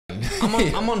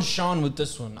I'm on Sean with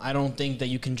this one. I don't think that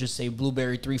you can just say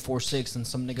blueberry 346 and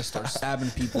some nigga start stabbing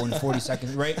people in 40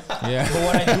 seconds, right? Yeah. But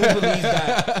what I do believe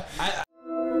that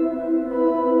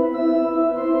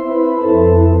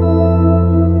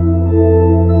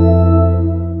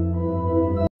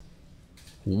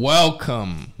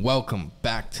Welcome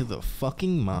back to the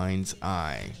fucking Mind's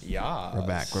Eye. Yeah. We're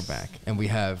back. And we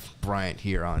have Bryant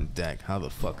here on deck. How the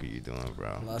fuck are you doing,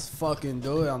 bro? Let's fucking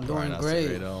do it. I'm doing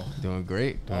great. Doing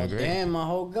great. Damn, my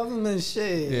whole government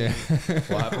shit. Yeah.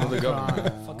 What happened with the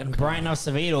government? fucking Brian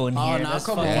Acevedo in here. Oh, no, Let's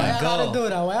come on. fucking Why I gotta go. do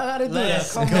that? Why I gotta do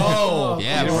Let's that? go.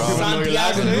 Yeah, bro.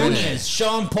 Santiago Nunez,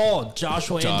 Sean Paul,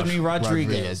 Joshua Anthony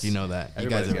Rodriguez. You know that. You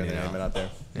Everybody's guys got already their name know. out there.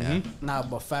 Yeah. Nah,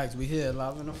 but facts, we here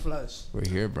live in the flesh. We're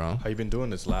here, bro. How you been doing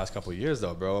this last couple of years,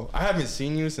 though, bro? I haven't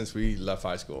seen you since we left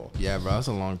high school. Yeah, bro. That's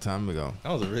a long time ago.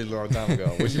 That was a really long time ago.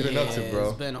 What you been up to, bro?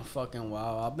 It's been a fucking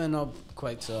while. I've been up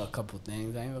quite to a couple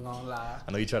things. I ain't even gonna lie.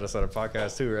 I know you tried to start a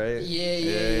podcast too, right?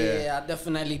 Yeah, I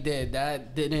definitely did.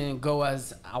 That didn't go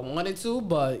as I wanted to,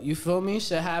 but you feel me?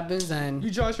 Shit happens and... You,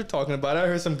 Josh, were talking about it. I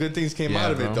heard some good things came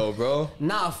out of it, though, bro.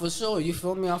 Nah, for sure. You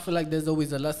feel me? I feel like there's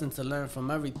always a lesson to learn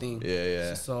from everything.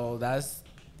 Yeah. So that's...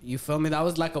 You feel me? That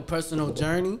was like a personal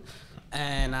journey.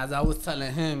 And as I was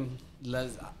telling him,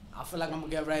 I feel like I'm going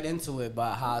to get right into it.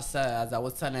 But how I said, as I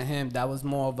was telling him, that was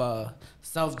more of a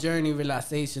self-journey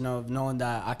realization of knowing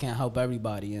that I can't help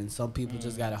everybody. And some people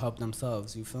just got to help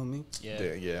themselves. You feel me?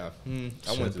 Yeah.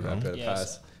 I went through that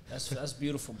Yes. That's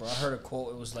beautiful, bro. I heard a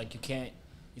quote. It was like, you can't...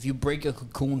 If you break a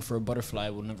cocoon for a butterfly,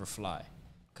 it will never fly.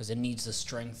 Because it needs the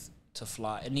strength to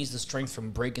fly. It needs the strength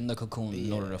from breaking the cocoon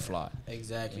in order to fly.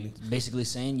 Exactly. Basically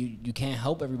saying you can't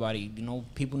help everybody. You know,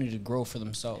 people need to grow for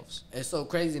themselves. It's so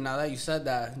crazy now that you said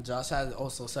that. Josh has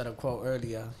also said a quote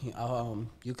earlier.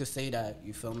 You could say that.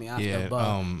 You feel me? After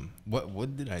Yeah.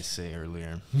 What did I say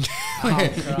earlier?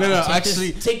 No,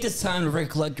 actually, take this time to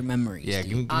recollect your memories. Yeah,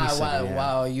 give me a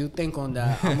While second. you think on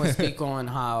that, I'm gonna speak on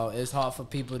how it's hard for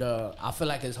people to. I feel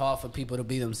like it's hard for people to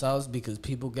be themselves because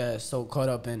people get so caught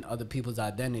up in other people's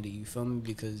identity. You feel me?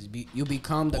 Because you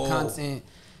become the content.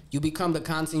 You become the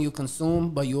content you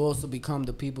consume, but you also become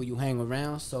the people you hang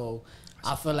around. So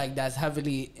I feel like that's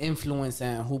heavily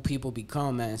influencing who people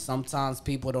become, and sometimes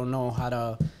people don't know how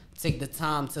to take the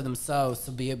time to themselves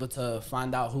to be able to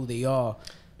find out who they are.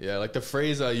 Yeah, like the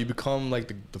phrase, you become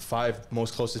like the five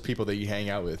most closest people that you hang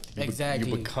out with. Exactly.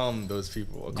 You become those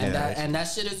people. And that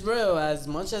shit is real. As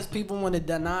much as people want to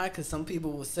deny, because some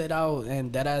people will sit out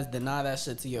and deny that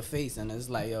shit to your face. And it's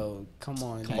like, yo, come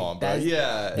on. Come on, bro.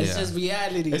 Yeah. It's just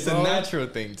reality, It's bro. a natural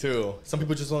thing, too. Some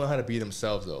people just don't know how to be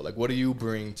themselves, though. Like, what do you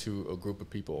bring to a group of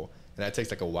people? And that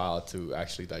takes like a while to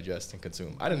actually digest and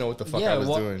consume. I didn't know what the fuck I was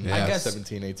doing. I guess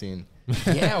 17, 18.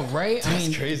 Yeah, right. I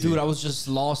mean, crazy. dude, I was just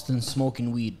lost in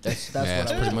smoking weed. That's what that's I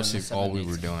was pretty doing much in the all we 70s.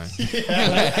 were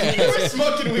doing. You were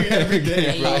smoking weed every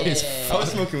day, bro. Yeah. I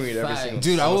was smoking weed every single day.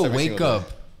 Dude, I almost would every wake single up.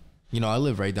 day. You know, I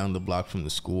live right down the block from the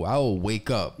school. I would wake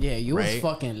up. Yeah, you was right?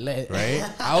 fucking lit. Right?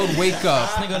 I would wake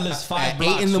up This nigga lives 5 at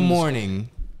blocks 8 in the from morning.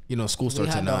 You know, school We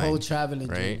starts at had the 9. whole traveling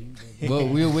right? journey. Well,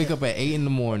 we would wake up at 8 in the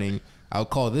morning. I would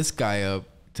call this guy up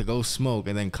to go smoke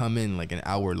and then come in like an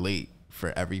hour late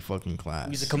for every fucking class.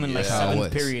 We used to come in like That's how it 7th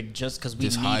was. period just because we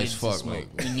Just high needed as to fuck, smoke.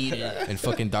 like. We needed it. In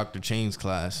fucking Dr. Chain's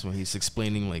class when he's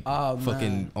explaining like Oh, fucking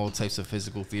man. all types of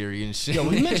physical theory and shit. Yo,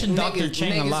 we mentioned Dr.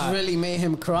 Chang a Niggas lot. really made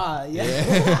him cry. Yeah.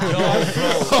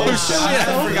 oh shit,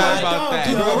 I forgot about that.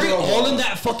 Dude, were we all in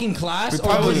that fucking class? We Or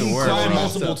probably did he were, cry bro.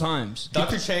 multiple times?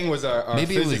 Dr. Chang was our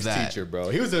Maybe it was physics that. teacher, bro.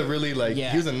 He was a really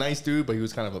Yeah. he was a nice dude, but he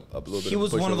was kind of a little bit. He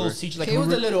was one of those teachers like He was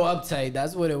we a little uptight.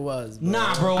 That's what it was. Bro.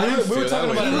 Nah, bro. I We didn't were feel talking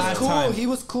that about way. it He was last cool. time. He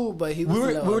was cool, but he was. We a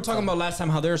were little talking uptight. about last time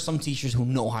how there are some teachers who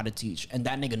know how to teach, and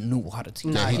that nigga knew how to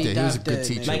teach. Nah, he did. He was a dabbed good it,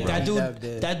 teacher, nigga. Like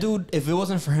bro. that dude. If it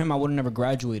wasn't for him, I would have never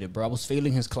graduated, bro. I was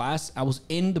failing his class. I was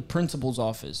in the principal's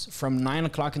office from 9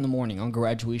 o'clock in the morning on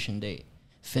graduation day,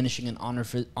 finishing an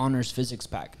honors physics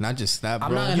pack. Not just that,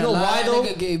 I'm bro. not You gonna know lie, why, though?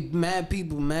 Nigga gave mad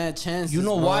people mad chances. You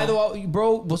know bro. why though,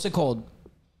 bro? What's it called?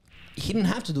 He didn't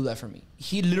have to do that for me.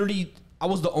 He literally, I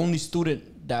was the only student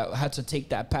that had to take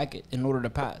that packet in order to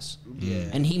pass. Yeah.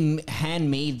 And he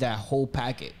handmade that whole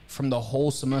packet from the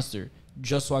whole semester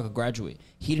just so I could graduate.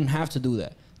 He didn't have to do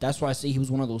that. That's why I say he was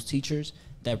one of those teachers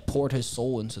that poured his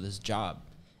soul into this job.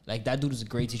 Like, that dude is a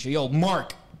great teacher. Yo,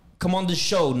 Mark, Come on the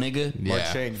show, nigga. Mark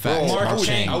Yeah, Chang. facts. Bro, Mark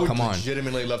Chang. I would Come on.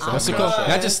 legitimately love What's it to called? talk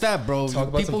Not just that, bro.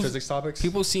 about some physics topics.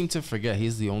 People seem to forget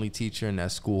he's the only teacher in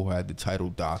that school who had the title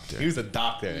doctor. He was a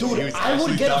doctor. Dude, he was I would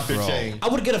actually get Dr. Bro. Chang. I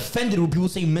would get offended when people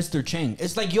say Mr. Chang.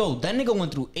 It's like, yo, that nigga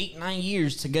went through 8-9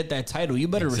 years to get that title. You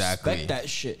better Exactly. respect that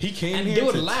shit. He came and here they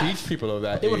would to laugh. teach people of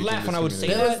that. They would age laugh in when this I would say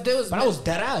community. that. There was- but I was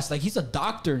dead ass. Like, he's a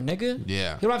doctor, nigga.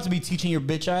 Yeah. You don't have to be teaching your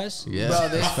bitch ass. Yeah, Bro,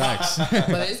 that's facts.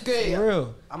 But it's great. For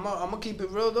real. I'm gonna keep it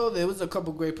real though. There was a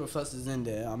couple great professors in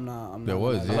there. I'm not. There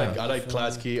was, gonna lie. yeah. I like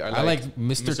Klasky. I like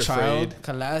Mr. Child. Freyd.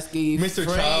 Kalaski, Mr.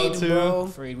 Freyd, Child, too. bro.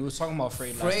 Freyd. We was talking about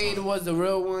Freyd last Freyd time. was the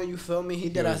real one. You feel me? He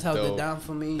did was us held dope. it down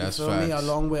for me. That's you feel me? facts.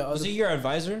 Along with other. Was he your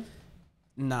advisor?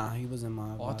 Nah, he wasn't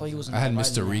my. Oh, I thought he was. I had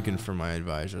advisor. Mr. Regan for my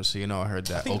advisor, so you know I heard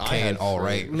that think I okay had and all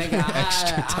right. Freyd. Nigga,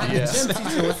 I had Yeah. a gym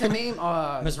teacher. What's her name?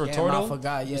 Miss damn, Retorto? I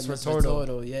forgot. Yeah, Miss Miss Retorto.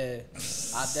 Retorto. Yeah.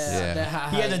 Yeah.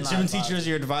 He had the gym teacher as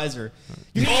your advisor.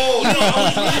 Oh,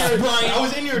 no, I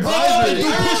was in your advisory.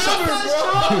 You push up,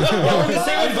 bro. We're in the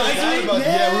same advisory.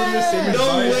 Yeah, we were in the same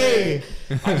No advisory. way.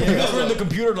 You guys were in the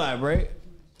computer lab, right?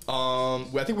 I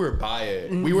think we were by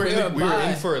it. We were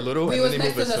in for a little. We and was then they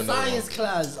next to moved us the another science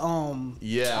one. class.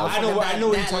 Yeah, I know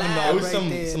what you're talking about. It was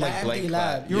some like blank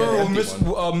lab. class. You Yeah, remember when the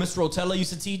empty Miss Rotella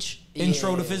used to teach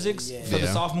intro to Yeah, physics yeah. for the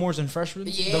Yeah. sophomores and freshmen?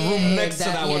 Yeah, The room next to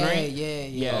that one, yeah, right?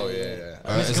 Yeah. Oh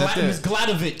yeah. Is that the- Miss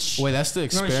Gladovich. Wait, that's the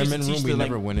Remember she used to experiment teach room. We the, like-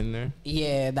 never went in there.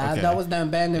 Yeah, that Okay. that was the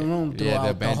abandoned room Yeah, throughout the the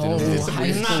abandoned whole room. high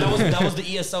Nah, school. that was the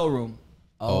ESL room.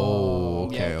 Oh,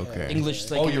 okay, Yeah. okay. English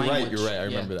second Oh, you're right. language. You're right. I Yeah.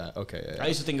 remember that. Okay. Yeah, I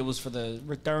used to think it was for the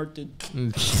retarded.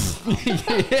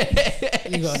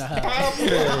 You gonna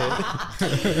have.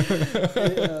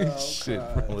 Shit.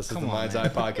 Well, this is the Mind's Eye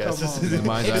podcast. This The is,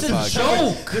 Mind's Eye It's a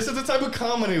podcast. joke. this is the type of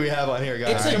comedy we have on here,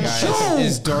 guys. It's a Alright, guys, joke.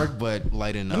 it's dark but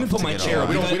light enough. Let me put to my get chair all up.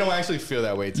 we right. don't. We don't actually feel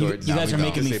that way You towards. guys are we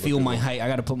making me disabled feel my people. height. I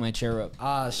gotta put my chair up.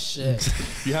 Ah shit.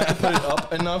 You have to put it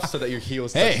up enough so that your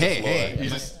heels touch Hey, the hey, floor. hey. You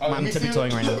just, I'm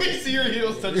tiptoeing right now. Let me see your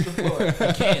heels touch the floor.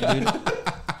 I can't, dude.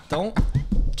 Don't.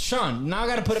 Sean, now I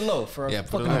gotta put it low for Yeah,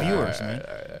 put it fucking low. viewers, man.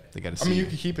 They gotta I see. mean, you it.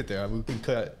 can keep it there. We can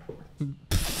cut.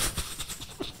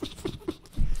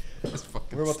 It's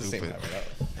fucking We're about to stupid. say that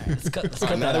right Let's cut now.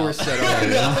 that Now that we're out. set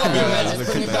up.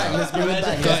 Let's bring it back. Let's bring it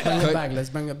back. Let's bring it back. Let's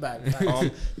bring it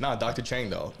back. Nah, Dr. Chang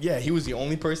though. Yeah, he was the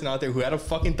only person out there who had a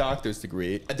fucking doctor's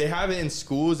degree. They have it in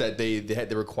schools that they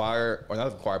require, or not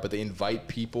require, but they invite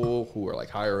people who are like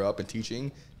higher up in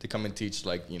teaching to come and teach,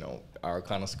 like, you know, our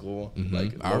kind of school,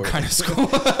 like Our lower- kind of school.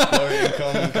 lower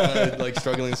income, kind of like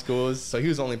struggling schools. So he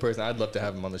was the only person. I'd love to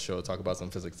have him on the show to talk about some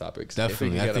physics topics. If we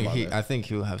Definitely, can get him on there. I think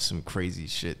he'll have some crazy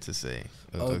shit to say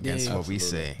against yeah. what we Absolutely.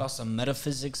 say. About some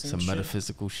metaphysics and Some shit.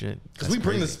 metaphysical shit. Because we That's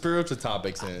bring the crazy. spiritual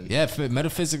topics in. Yeah,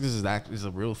 metaphysics is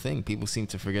a real thing. People seem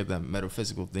to forget that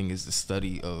metaphysical thing is the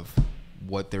study of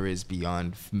what there is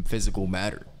beyond physical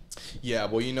matter. Yeah,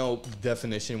 well, you know,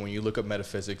 definition, when you look up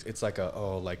metaphysics, it's like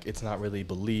it's not really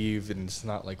believed and it's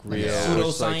not like real.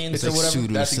 Pseudoscience It's or whatever.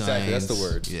 Pseudoscience. That's exactly, that's the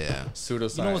word. Yeah.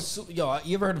 Pseudoscience. You know what's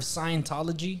you ever heard of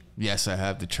Scientology? Yes, I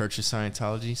have the Church of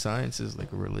Scientology. Science is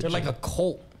like a religion. They're like a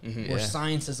cult where Yeah.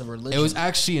 science is a religion. It was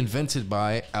actually invented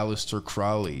by Aleister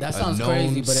Crowley. That a sounds known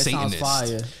crazy, but it sounds Satanist.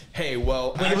 fire. Hey,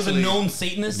 well, Wait, it was a actually- known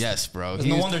Satanist? Yes, bro.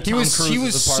 No wonder he Tom was Cruise he is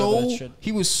was a part of that so shit.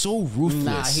 he was so ruthless.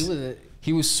 Nah, he was.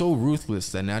 He was so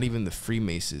ruthless that not even the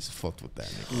Freemasons fucked with that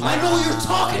nigga. I know what you're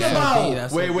talking about.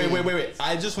 That's Wait. OP.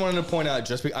 I just wanted to point out,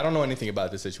 I don't know anything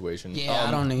about this situation. Yeah,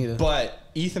 I don't either. But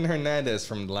Ethan Hernandez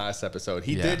from the last episode,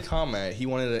 he Yeah. did comment. He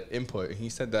wanted an input. And he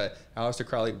said that Aleister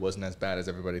Crowley wasn't as bad as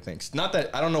everybody thinks. Not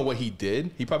that, I don't know what he did.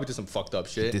 He probably did some fucked up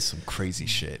shit. He did some crazy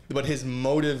shit. But his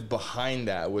motive behind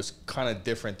that was kind of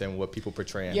different than what people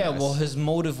portray him Yeah, as. well, his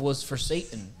motive was for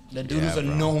Satan. The dude Yeah, was a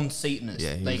bro. known Satanist.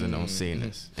 Yeah, he Like, was a known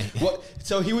Satanist. Well,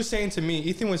 so he was saying to me,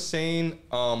 Ethan was saying,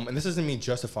 and this isn't me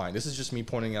justifying. This is just me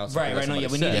pointing out something Right, that no, yeah,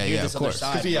 we somebody need to said. hear Yeah, this of other course.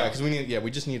 side. Because we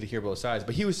just need to hear both sides.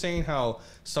 But he was saying how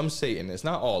some Satanists,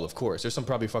 not all, of course, there's some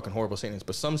probably fucking horrible Satanists,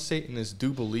 but some Satanists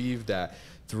do believe that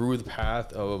through the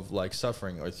path of like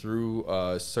suffering or through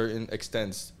certain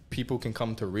extents, people can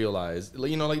come to realize,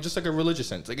 you know, like just like a religious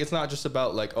sense. Like it's not just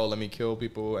about like, oh, let me kill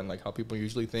people and like how people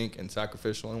usually think and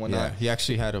sacrificial and whatnot. Yeah, he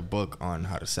actually had a book on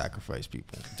how to sacrifice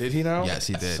people. Did he now? Yes,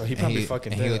 he did. So he And probably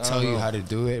fucking and did. he would I tell don't you know. how to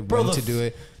do it, Bro, when the to do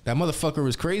it. That motherfucker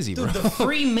was crazy, bro. Dude, the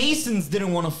Freemasons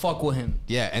didn't want to fuck with him.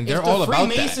 Yeah, and If they're all the about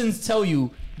that. Freemasons tell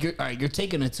you, you're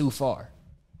taking it too far.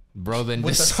 Bro, then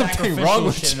With there's the something wrong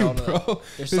with sacrificial you, shit and all that. bro.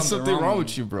 There's There's something something wrong wrong with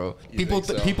with you, bro. You People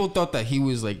think so? people thought that he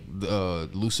was like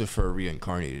Lucifer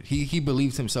reincarnated. He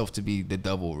believed himself to be the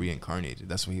devil reincarnated.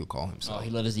 That's what he'll call Oh, himself. he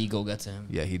let his ego get to him.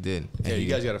 Yeah, he did. Yeah, And you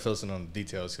he- guys gotta fill us in on the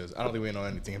details because I don't think we know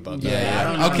anything about that. Yeah,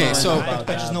 I don't Okay, know so- I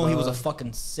just know he was a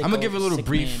fucking sick. I'm gonna give a little sick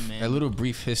brief, man. a little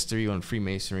brief history on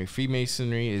Freemasonry.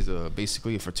 Freemasonry is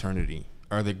basically a fraternity,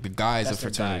 or the guys That's of their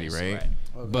fraternity, guys, right? right.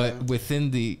 But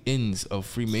within the ends of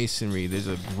Freemasonry, there's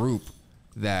a group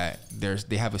that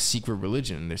they have a secret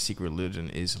religion. Their secret religion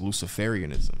is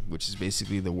Luciferianism, which is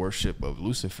basically the worship of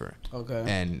Lucifer. Okay.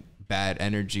 And bad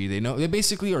energy. They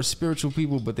basically are spiritual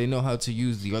people, but they know how to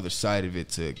use the other side of it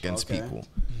to against Okay. people.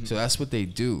 So that's what they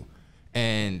do.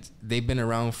 And they've been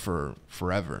around for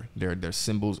forever. There's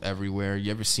symbols everywhere.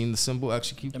 You ever seen the symbol?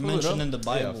 Actually, keep They're pull it up. mentioned in the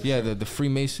Bible. Yeah, the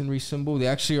Freemasonry symbol. They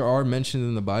actually are mentioned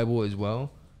in the Bible as well.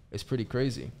 It's pretty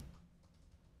crazy.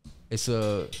 It's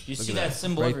a You look see at that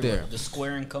symbol right everywhere. there. The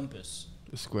square and compass.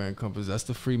 The square and compass. That's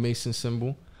the Freemason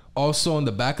symbol. Also on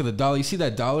the back of the dollar, you see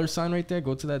that dollar sign right there?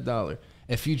 Go to that dollar.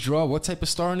 If you draw, what type of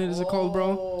star on it is it called,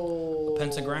 bro? A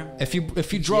pentagram. If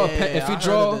you draw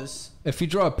Yeah, if you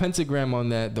draw a pentagram on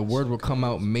that, the word will come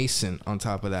out Mason on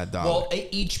top of that dollar. Well,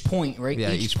 each point, right?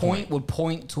 Yeah, each each point point. would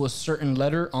point to a certain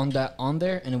letter on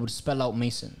there, and it would spell out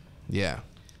Mason. Yeah.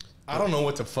 I don't know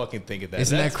what to fucking think of that.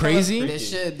 Isn't that That's kinda crazy?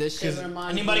 freaky. This shit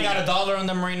reminds Anybody me. got a dollar on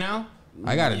them right now?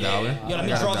 I got a dollar. Yeah, let I me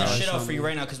got a draw this dollar. shit out for you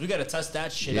right now because we gotta test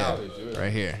that shit Yeah, out.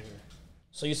 right here.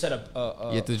 So you said You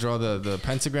have to draw the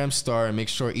pentagram star and make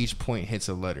sure each point hits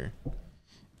a letter.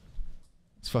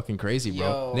 It's fucking crazy,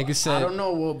 bro. Yo, Nigga said I don't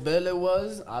know what bill it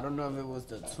was. I don't know if it was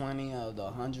the 20 or the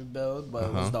 100 bills, but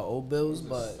it was the old bills.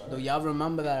 But do y'all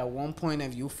remember that at one point,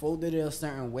 if you folded it a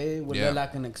certain way, it would Yeah. look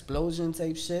like an explosion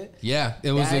type shit? Yeah,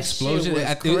 it was That an explosion. shit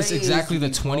was It was exactly the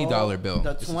crazy, $20 bro. bill.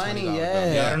 The 20, $20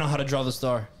 yeah. Yeah, I don't know how to draw the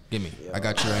star. Give me. I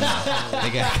got you right now.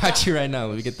 Nigga, I got you right now.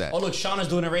 Let me get that. Oh look, Sean is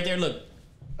doing it right there. Look.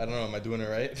 I don't know. Am I doing it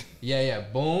right? Yeah, yeah.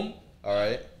 Boom. All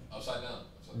right. Upside down.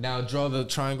 Now draw the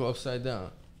triangle upside down.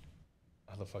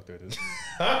 How the fuck do I do this?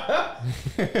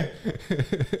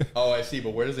 Oh, I see.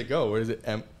 But where does it go? Where is it?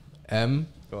 M.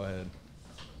 Go ahead.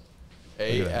 Look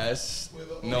at that. A-S.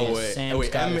 No, Yeah, wait. Sam's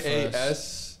Wait, got it for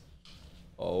us.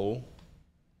 M-A-S-O.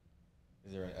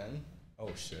 Is there an N? Oh,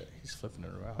 shit. He's flipping it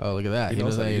around. Oh, look at that. He He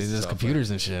knows knows how to that. use He the does software.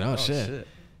 computers and shit. Oh, shit.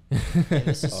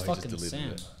 This is Oh, he just fucking deleted Sam.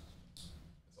 it.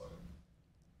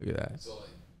 Look at that. So like,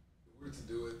 if we were to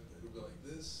do it, it would be like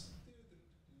this.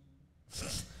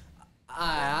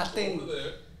 I think. Over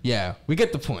there. Yeah, we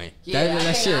get the point. Yeah, that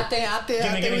I shit.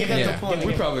 think we give get me, the yeah. point.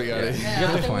 We probably got it. Yeah, Get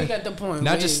I the think we point. get the point.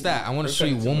 Not We- just that. I want to show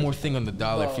you cutting too one much. more thing on the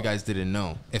dollar if you Bro. guys didn't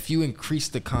know. If you increase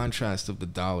the contrast of the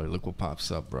dollar, look what pops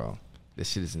up, bro. This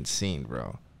shit is insane,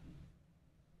 bro.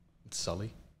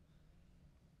 Sully.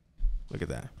 Look at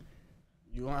that.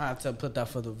 You don't have to put that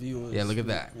for the viewers. Yeah, look at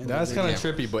that. In That's the kind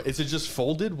video. of trippy, but is it just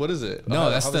folded? What is it? No, How-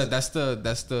 that's how the is it-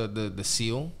 that's the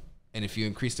seal. And if you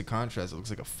increase the contrast, it looks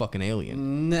like a fucking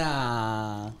alien.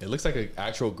 Nah. It looks like an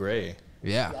actual gray.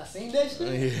 Yeah. Y'all seen that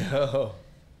shit? Yo.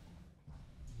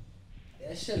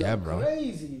 That shit Yeah, look bro.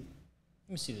 crazy.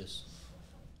 Let me see this.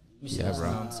 Let me see Yeah, this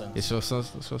bro. nonsense. It shows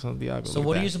Santiago. So Look at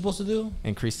what are that. you supposed to do?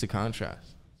 Increase the contrast.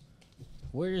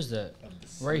 Where is that?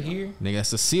 Right here. Nigga,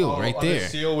 that's the seal right on the there.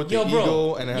 seal with Yo, the bro.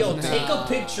 eagle and it has Yo, a take a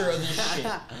picture of this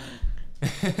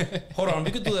shit. Hold on,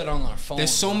 we could do that on our phone. There's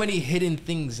so many hidden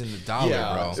things in the dollar,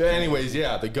 yeah. bro. So anyways,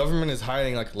 yeah, the government is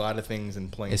hiding like a lot of things in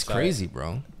plain It's sight. crazy,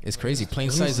 bro. It's crazy. Plain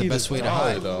Let me sight is the see best this way to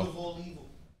dollar, hide. though.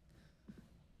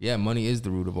 Yeah, money is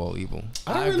the root of all evil.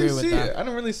 I don't I really agree with see that. it. I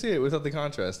don't really see it without the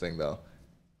contrast thing though.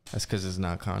 That's because it's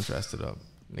not contrasted up.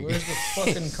 Nigga. Where's the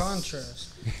fucking contrast?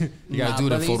 You gotta do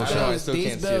it in but these Photoshop. I bills, still these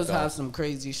can't see it, bills though. have some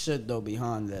crazy shit though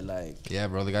behind it. Like, Yeah,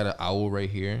 bro. They got an owl right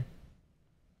here.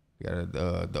 They got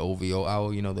the OVO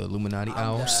owl. You know, the Illuminati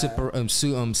owl, dead.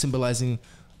 symbolizing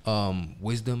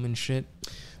wisdom and shit.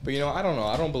 But you know, I don't know.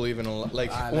 I don't believe in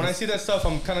like Alright, when I let's- see that stuff,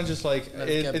 I'm kind of just like let's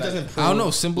it get back. doesn't. Prove, I don't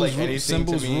know. Symbols, like, rule, anything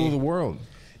symbols to me. rule the world.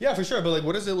 Yeah, for sure. But like,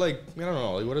 what is it like? I don't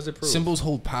know. Like, what does it prove? Symbols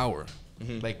hold power.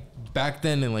 Mm-hmm. Like back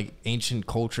then in like ancient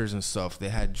cultures and stuff,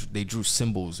 they drew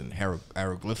symbols and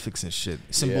hieroglyphics and shit.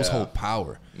 Symbols Yeah. hold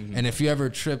power. And if you ever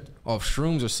tripped off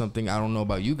shrooms or something, I don't know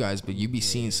about you guys, but you be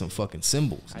seeing some fucking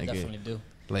symbols. I nigga. definitely do.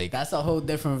 Like that's a whole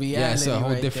different reality. yeah, it's a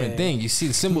whole right different there. thing. You see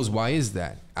the symbols. Why is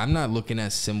that? I'm not looking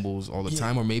at symbols all the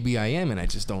time, or maybe I am, and I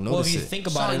just don't Well, if notice you it. think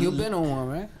about Sean, it, you've been on one,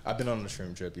 right? I've been on a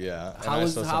shroom trip. Yeah. And How I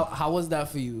was saw how, some- how was that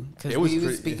for you? Because It was we were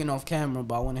pretty- speaking off camera,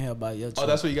 but I want to hear about your trip. Oh,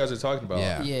 that's what you guys are talking about.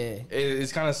 Yeah. Yeah.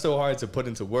 It's kind of still hard to put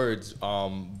into words.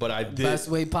 But I did. Best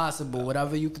way possible,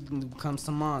 whatever you could comes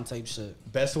to mind, type shit.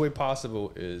 best way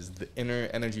possible is the inner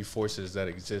energy forces that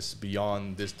exist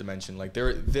beyond this dimension. Like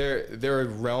there are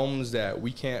realms that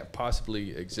we can't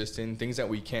possibly exist in, things that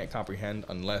we can't comprehend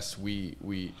unless we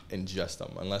ingest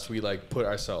them, unless we like put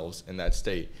ourselves in that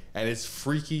state. And it's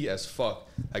freaky as fuck.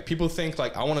 Like people think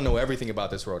like, I want to know everything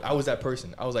about this world. I was that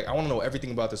person. I was like, I want to know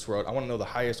everything about this world. I want to know the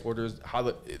highest orders, how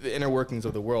the inner workings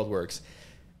of the world works.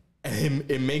 And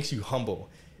it makes you humble.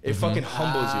 It fucking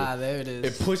humbles you. There it is.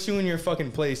 It puts you in your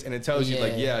fucking place, and it tells you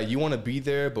like, Yeah. yeah, you want to be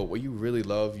there, but what you really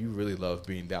love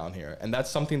being down here. And that's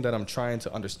something that I'm trying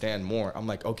to understand more. I'm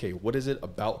like, okay, what is it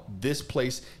about this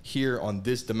place here on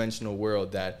this dimensional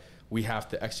world that we have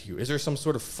to execute? Is there some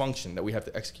sort of function that we have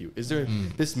to execute? Is there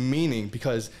this meaning?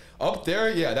 Because up there,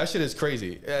 yeah, that shit is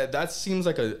crazy. That seems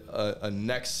like a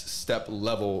next step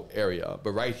level area.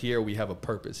 But right here, we have a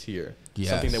purpose here. Yes.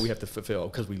 Something that we have to fulfill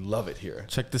because we love it here.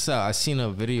 Check this out. I seen a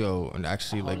video, and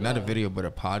actually, like, not a video, but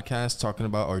a podcast talking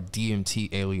about are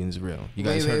DMT aliens real? You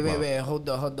guys heard about? Wait. Hold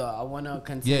on. I want to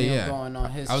continue going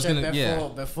on his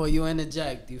trip before you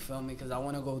interject. You feel me? Because I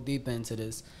want to go deep into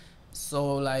this.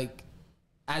 So, like,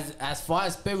 as far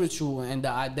as spiritual and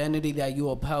the identity that you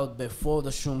upheld before the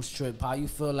Shrooms trip, how you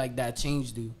feel like that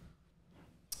changed you?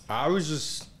 I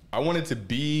wanted to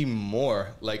be more.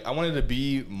 Like, I wanted to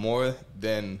be more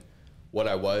than what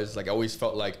I was. Like, I always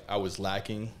felt like I was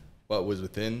lacking what was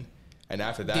within. And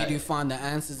after that, did you find the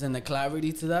answers and the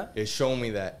clarity to that? It showed me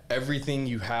that everything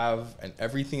you have and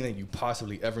everything that you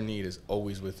possibly ever need is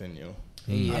always within you.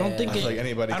 I don't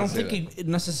think it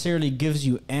necessarily gives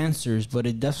you answers, but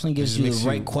it definitely gives you the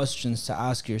right questions to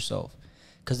ask yourself.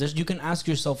 Because you can ask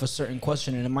yourself a certain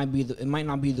question, and it might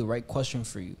not be the right question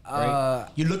for you. Right?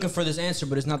 You're looking for this answer,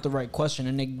 but it's not the right question,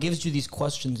 and it gives you these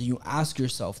questions, and you ask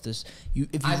yourself this.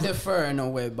 I defer in a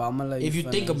way, but I'm gonna let you. If you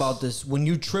think about this, when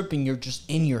you're tripping, you're just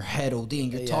in your head, OD,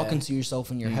 and you're talking to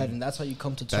yourself in your head, and that's how you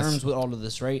come to terms with all of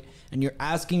this, right? And you're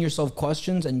asking yourself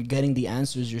questions, and you're getting the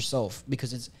answers yourself,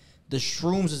 because the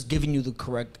shrooms is giving you the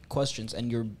correct questions,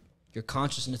 and your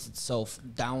consciousness itself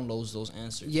downloads those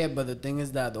answers. Yeah, but the thing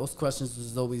is that those questions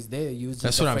was always there. You was just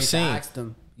that's what I'm saying. To ask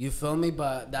them. You feel me?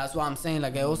 But that's what I'm saying.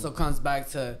 Like, it also comes back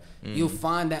to you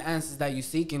find the answers that you're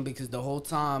seeking, because the whole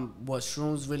time what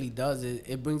shrooms really does is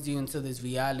it brings you into this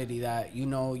reality that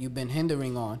you've been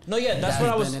hindering on. No, yeah, that's what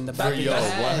I was. That's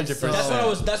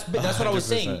what I was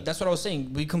saying. That's what I was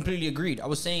saying. We completely agreed. I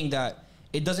was saying that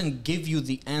it doesn't give you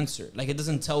the answer. Like, it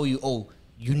doesn't tell you, oh,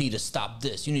 you need to stop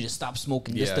this. You need to stop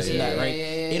smoking this, and that, right?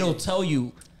 It'll tell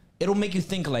you. It'll make you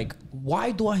think like,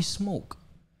 why do I smoke?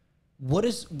 Why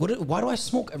do I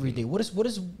smoke every day? What is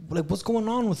like, what's going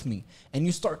on with me? And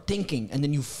you start thinking, and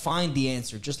then you find the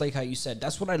answer, just like how you said.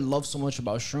 That's what I love so much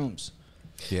about shrooms.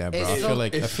 Yeah, bro.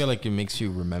 I feel like it makes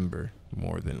you remember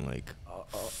more than like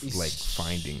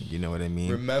finding. You know what I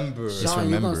mean? Remember. Sean,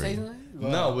 you gonna say something?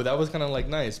 No, but that was kind of like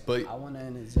nice. But I want to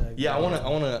interject. Yeah, I want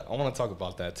to talk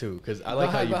about that too, because I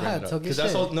like how you bring it up. Because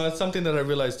that's something that I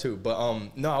realized too. But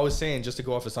no, I was saying, just to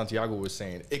go off of Santiago was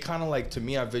saying, it kind of like, to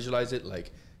me, I visualize it like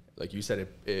you said,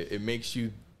 it makes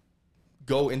you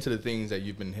go into the things that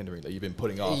you've been hindering, that you've been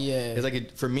putting off. Yeah. It's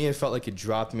like for me, it felt like it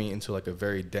dropped me into like a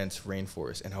very dense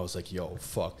rainforest, and I was like, yo,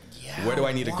 fuck, where do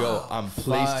I need to go? I'm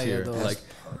placed here. Like,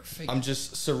 perfect. I'm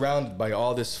just surrounded by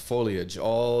all this foliage,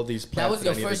 all these plants. That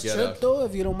was your first trip, though,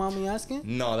 if you don't mind me asking?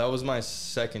 No, that was my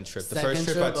second trip. The first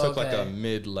trip I took like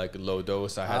a low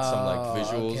dose. I had some like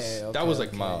visuals. That was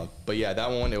like mild. But yeah,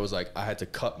 that one, it was like I had to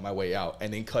cut my way out.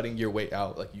 And then cutting your way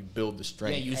out, like you build the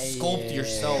strength. Yeah, you sculpt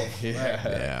yourself.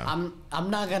 Yeah. I'm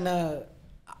not gonna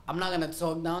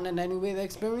talk down in any way the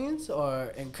experience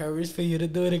or encourage for you to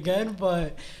do it again,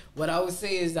 but what I would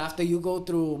say is, after you go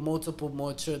through multiple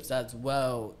more trips as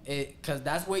well, because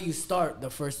that's where you start the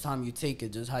first time you take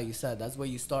it, just how you said. That's where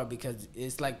you start, because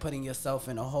it's like putting yourself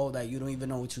in a hole that you don't even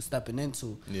know what you're stepping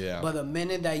into. Yeah. But the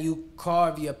minute that you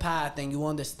carve your path and you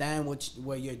understand what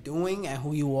you're doing and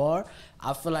who you are,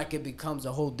 I feel like it becomes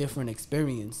a whole different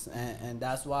experience. And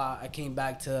that's why I came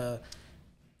back to...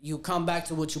 You come back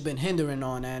to what you've been hindering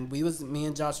on, and me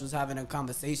and Josh was having a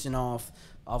conversation off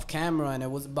camera, and it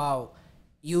was about,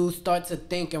 you start to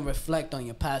think and reflect on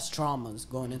your past traumas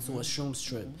going into a shrooms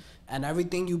trip, and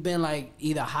everything you've been like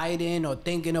either hiding or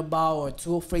thinking about or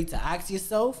too afraid to ask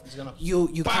yourself.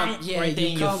 You come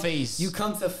in your face. You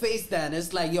come to face that, and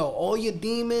it's like, yo, all your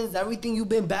demons, everything you've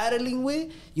been battling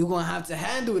with, you're gonna have to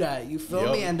handle that. You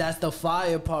feel me? And that's the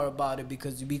fire part about it,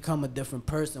 because you become a different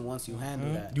person once you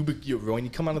handle that. When you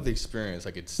come out of the experience,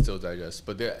 like, it's still digest.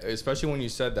 But especially when you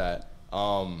said that,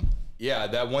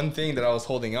 that one thing that I was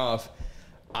holding off,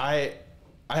 I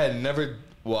had never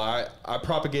Well, I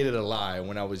propagated a lie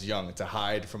when I was young to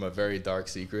hide from a very dark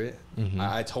secret.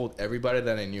 I told everybody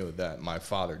that I knew that my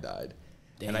father died.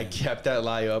 And I kept that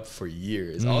lie up for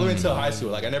years, all the way until high school.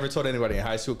 Like, I never told anybody in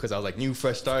high school because I was like, new,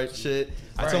 fresh start shit.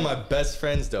 I told my best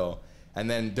friends, though. And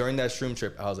then during that Shroom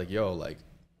trip, I was like, yo, like,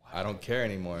 I don't care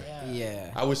anymore.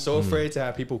 Yeah. I was so afraid to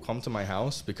have people come to my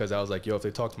house because I was like, yo, if they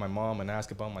talk to my mom and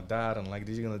ask about my dad, and like,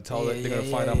 they're going to tell they're going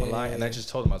to find out my lie. And I just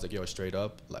told them, I was like, yo, straight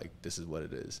up, like, this is what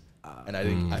it is. And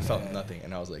I felt nothing.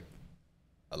 And I was like,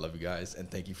 I love you guys. And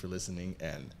thank you for listening.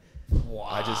 And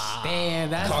I just Damn,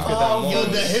 that's conquered that moment. Yo,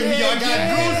 the him, y'all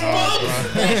got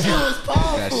goosebumps. That shit was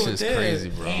powerful. That's just dude. crazy,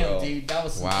 bro. Damn, dude, that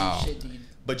was some deep shit, dude.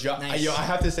 But Nice. yo, I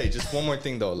have to say just one more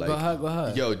thing though. Like, Go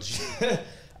ahead. Yo,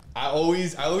 I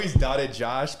always doubted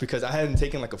Josh because I hadn't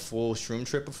taken like a full Shroom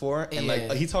trip before, and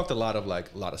like he talked a lot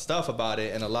of stuff about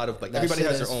it, and a lot of like That everybody shit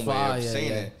has their is own way fire, of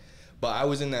saying it. But I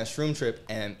was in that Shroom trip,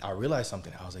 and I realized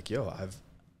something. I was like, yo,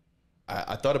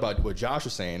 I thought about what Josh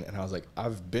was saying, and I was like,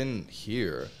 I've been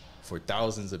here for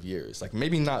thousands of years. Like,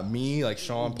 maybe not me, like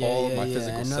Sean Paul, my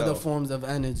physical self. Another forms of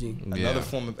energy. Another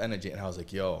form of energy. And I was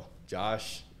like, yo,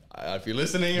 Josh, if you're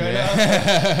listening right now,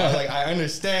 I was like, I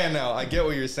understand now. I get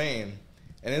what you're saying.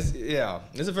 And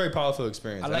it's a very powerful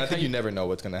experience. Like, and I think you never know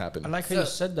what's going to happen. I like how you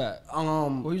said that.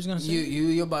 What were you gonna say?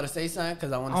 You about to say something?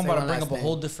 Because I want to say I'm about to one bring last up a thing.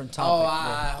 whole different Oh,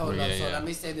 topic. hold Yeah, up. So yeah. let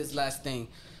me say this last thing.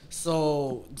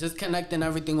 So just connecting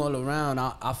everything all around,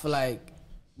 I feel like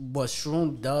what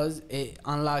Shroom does, it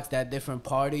unlocks that different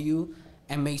part of you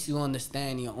and makes you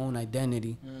understand your own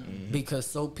identity.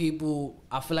 Because I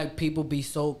feel like people be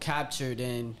so captured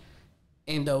in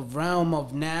the realm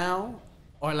of now,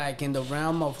 or like in the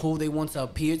realm of who they want to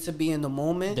appear to be in the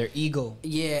moment. Their ego.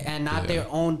 Yeah, and not their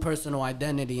own personal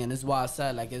identity. And this is why I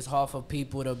said, like, it's hard for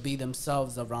people to be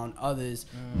themselves around others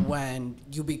when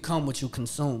you become what you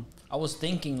consume. I was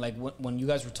thinking, like, when you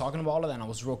guys were talking about all of that, and I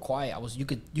was real quiet. You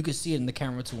could see it in the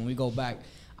camera too when we go back.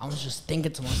 I was just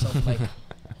thinking to myself, like,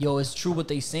 yo, it's true what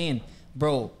they saying,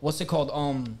 bro. What's it called?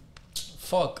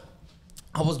 Fuck.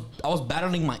 I was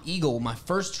battling my ego. My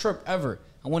first trip ever.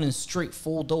 I went in straight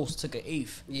full dose, took an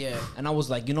eighth. Yeah. And I was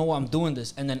like, you know what, I'm doing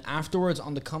this. And then afterwards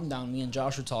on the come down, me and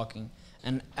Josh were talking.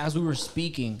 And as we were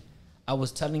speaking, I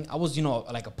was,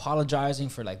 like apologizing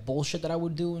for like bullshit that I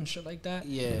would do and shit like that.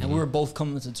 Yeah. And we were both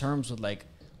coming to terms with like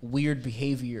weird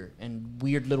behavior and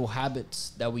weird little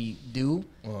habits that we do.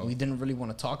 We didn't really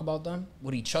want to talk about them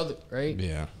with each other, right?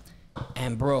 Yeah.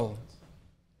 And bro,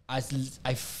 I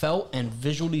felt and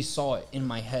visually saw it in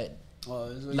my head. Well,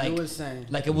 that's what Like, you were saying.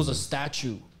 like it was a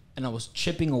statue, and I was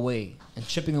chipping away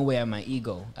at my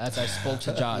ego as I spoke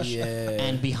to Josh. Yeah.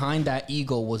 And behind that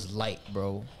ego was light,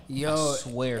 bro. Yo, I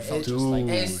swear, it felt just like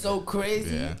It's so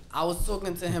crazy. Yeah. I was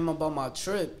talking to him about my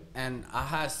trip, and I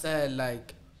had said,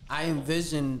 like, I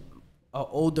envisioned an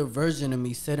older version of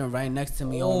me sitting right next to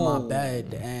me on my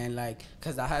bed, and like,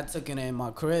 cause I had taken it in my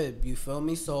crib. You feel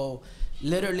me? So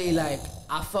literally, like,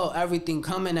 I felt everything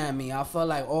coming at me. I felt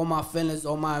like all my feelings,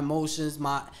 all my emotions.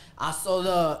 I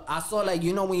saw like,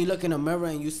 you know, when you look in a mirror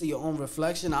and you see your own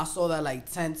reflection. I saw that like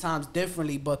 10 times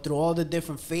differently, but through all the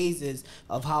different phases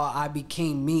of how I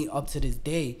became me up to this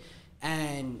day.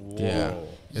 And Yeah.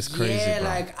 It's crazy, yeah, bro.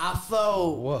 like I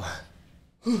felt. Whoa.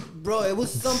 Bro, it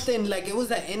was something like it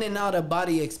was an in and out of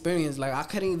body experience. Like I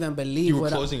couldn't even believe You were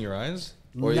what closing your eyes?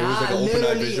 Or Nah, it was like an open eye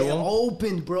literally visual? it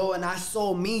opened, bro, and I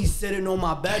saw me sitting on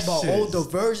my bed, That but shit older is-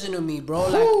 version of me, bro.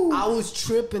 Like I was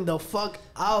tripping the fuck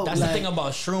out. That's like, the thing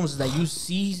about shrooms is that you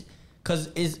see, because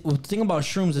the thing about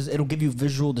shrooms is it'll give you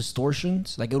visual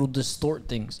distortions, like it'll distort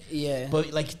things. Yeah.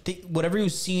 But like whatever you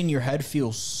see in your head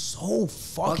feels so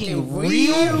fucking Fucking real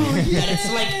real, that it's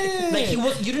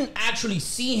like you didn't actually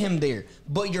see him there,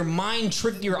 but your mind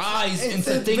tricked your eyes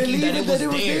into thinking that it was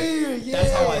there.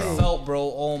 That's how I felt,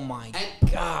 bro. Oh my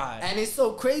god. And it's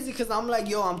so crazy because I'm like,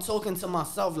 yo, I'm talking to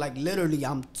myself. Like literally,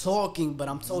 I'm talking, but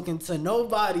I'm talking to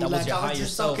nobody. That was Like your I was higher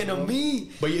just self, talking bro. to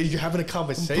me. But you're having a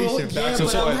conversation Bro, back yeah, and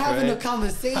but I'm forth, having right? a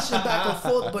conversation back and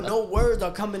forth, but no words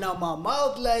are coming out my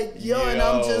mouth. Like, and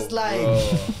I'm just like,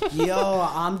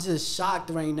 I'm just shocked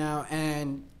right now.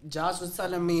 And Josh was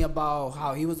telling me about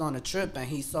how he was on a trip and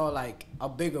he saw like a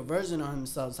bigger version of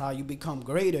himself, how you become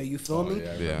greater, you feel me?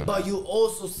 Yeah. But you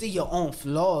also see your own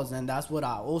flaws, and that's what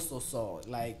I also saw.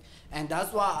 Like, and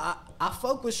that's why I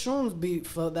fuck with shrooms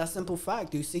for that simple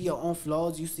fact. You see your own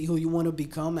flaws, you see who you want to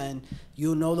become, and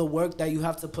you know the work that you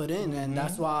have to put in. And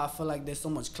that's why I feel like there's so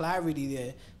much clarity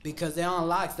there, because it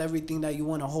unlocks everything that you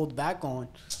want to hold back on.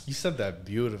 You said that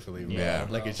beautifully, bro. Yeah,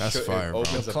 Like that's fire, bro.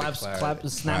 opens up Claps, the clarity. clap,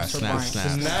 snaps for Snap, Brian.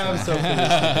 snap. Snaps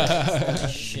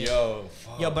up. Yo.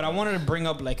 Yeah, but I wanted to bring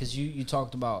up, like, because you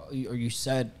talked about, or you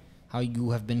said how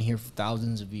you have been here for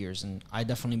thousands of years, and I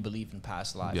definitely believe in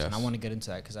past lives, Yes. and I want to get into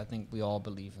that because I think we all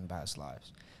believe in past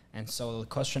lives. And so the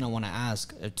question I want to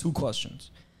ask are two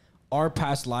questions: are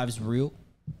past lives real?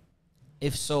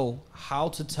 If so, how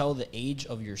to tell the age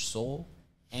of your soul,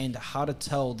 and how to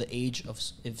tell the age of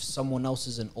if someone else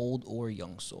is an old or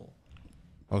young soul?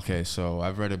 Okay, so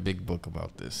I've read a big book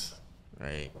about this,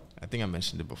 right? I think I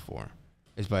mentioned it before.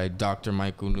 It's by Dr.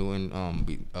 Michael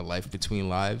Newton, A Life Between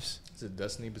Lives. Is it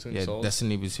Destiny Between Yeah, Souls?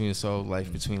 Destiny Between Souls,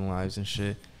 Life Between Lives and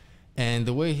shit. And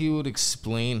the way he would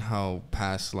explain how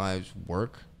past lives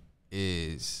work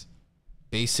is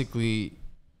basically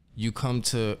you come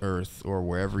to Earth or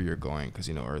wherever you're going, because,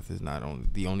 you know, Earth is not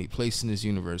the only place in this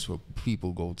universe where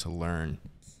people go to learn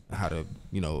how to,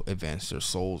 you know, advance their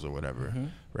souls or whatever,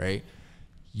 right?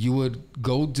 You would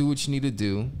go do what you need to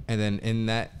do, and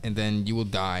then you will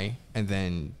die, and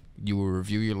then you will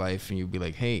review your life, and you'll be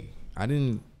like, hey, I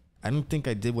don't think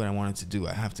I did what I wanted to do.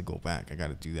 I have to go back. I got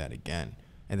to do that again.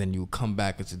 And then you will come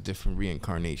back as a different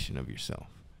reincarnation of yourself,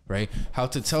 right? How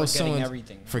to tell someone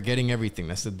forgetting everything.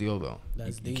 That's the deal, though.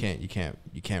 That's you deep.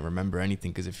 can't remember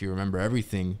anything, because if you remember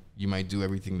everything, you might do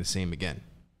everything the same again.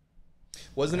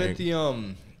 Wasn't it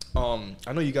the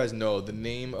I know you guys know the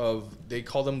name of, they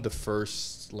call them the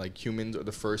first like humans, or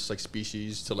the first like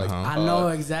species to like I know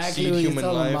exactly seed what you're human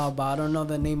talking life. about, but I don't know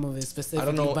the name of it specifically. I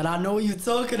don't know. But I know what you're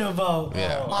talking about.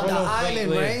 Yeah. On the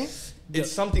island, right?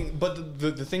 It's something, but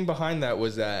the thing behind that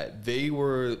was that they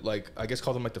were like, I guess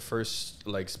call them like the first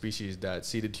like species that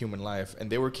seeded human life, and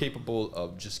they were capable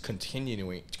of just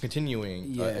continuing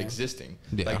Yeah. existing.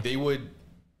 Yeah. Like they would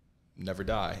never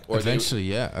die, Eventually.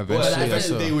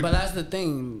 But that's the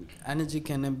thing. Energy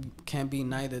can be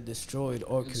neither destroyed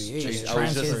or created. I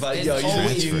was just like, yo,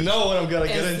 It's you know what I'm gonna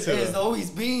get into. It's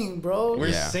always being, bro. We're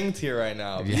synced here right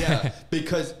now. Yeah.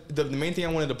 Because the main thing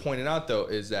I wanted to point it out though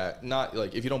is that, not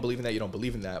like, if you don't believe in that, you don't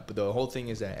believe in that. But the whole thing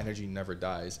is that energy never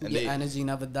dies. And Energy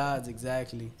never dies,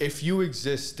 exactly. if you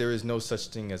exist, there is no such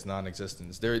thing as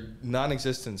non-existence.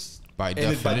 Non-existence by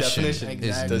definition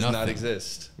does not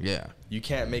exist. Yeah. You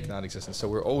can't make non-existence. So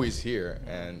we're always here,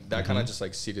 and that kind of just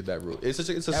like seeded that rule. It's a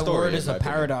That story. word is in a my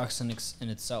opinion. paradox in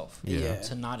itself. Yeah.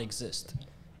 To not exist.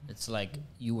 It's like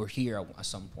you were here at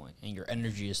some point, and your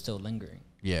energy is still lingering.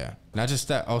 Yeah. Not just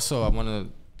that. Also, I want to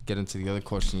get into the other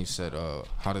question you said,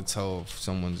 how to tell if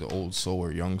someone's an old soul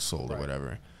or young soul or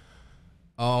whatever.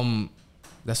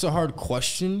 That's a hard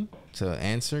question to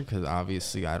answer, because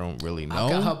obviously I don't really know. I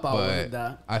can help out with but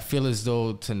that. I feel as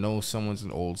though to know someone's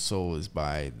an old soul is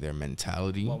by their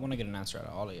mentality. Well, I want to get an answer out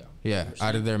of all of y'all. Yeah,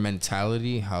 out of their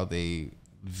mentality, how they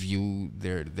view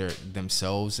their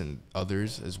themselves and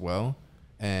others as well,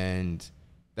 and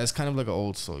that's kind of like an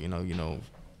old soul. You know.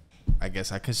 I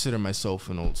guess I consider myself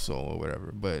an old soul or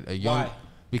whatever, but a young. Why?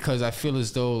 Because I feel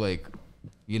as though, like,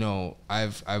 you know,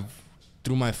 I've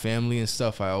through my family and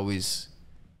stuff, I always,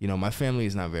 you know, my family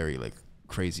is not very like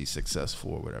crazy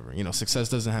successful or whatever. You know, success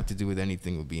doesn't have to do with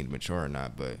anything with being mature or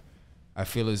not, but I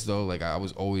feel as though like I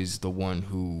was always the one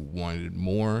who wanted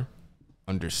more,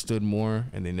 understood more,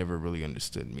 and they never really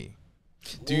understood me.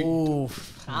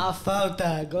 I felt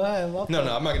that. Go ahead. No,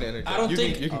 I'm not gonna interject.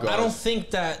 I don't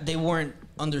think that they weren't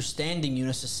understanding you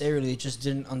necessarily. They just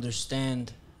didn't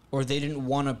understand, or they didn't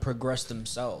want to progress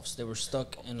themselves. They were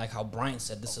stuck in, like how Brian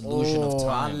said, this illusion of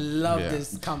time. I love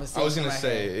this conversation. I was gonna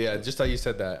say, yeah, just how you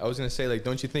said that. I was gonna say, like,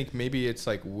 don't you think maybe it's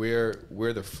like we're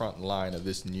the front line of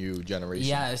this new generation?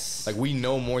 Yes. Like, we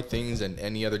know more things than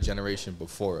any other generation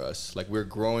before us. Like, we're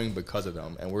growing because of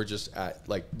them, and we're just at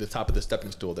like the top of the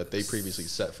stepping stool that they previously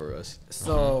set for us.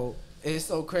 So it's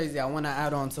so crazy. I want to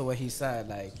add on to what he said.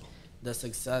 Like, the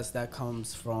success that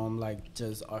comes from like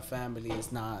just our family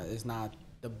is not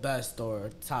the best or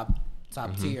top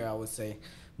tier, I would say.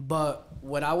 But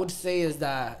what I would say is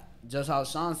that, just how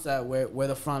Sean said, we're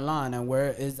the front line, and where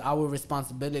is our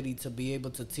responsibility to be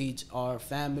able to teach our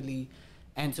family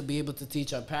and to be able to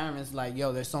teach our parents, like,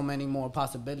 yo, there's so many more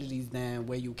possibilities than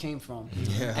where you came from.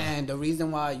 Yeah. And the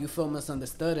reason why you feel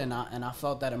misunderstood, and I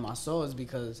felt that in my soul, is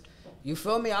because, you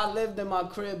feel me, I lived in my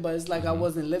crib, but it's like I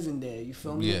wasn't living there. You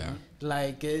feel me? Yeah.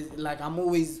 Like, I'm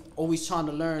always trying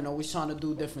to learn, always trying to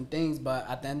do different things, but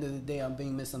at the end of the day, I'm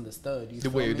being misunderstood. You The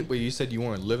way you said you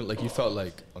weren't living, like you felt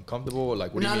like uncomfortable, or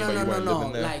like what do you mean by you weren't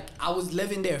living there? Like, I was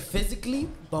living there physically,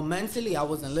 but mentally I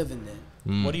wasn't living there.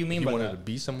 What do you mean You by wanted that? to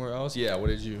be somewhere else? Yeah. What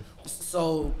did you?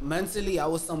 So mentally I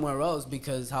was somewhere else,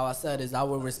 because how I said is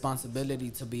our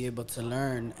responsibility to be able to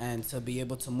learn and to be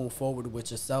able to move forward with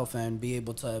yourself and be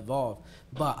able to evolve.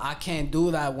 But I can't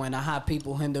do that when I have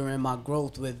people hindering my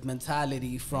growth with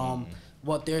mentality from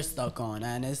what they're stuck on.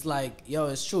 And it's like, yo,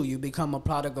 it's true. You become a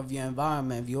product of your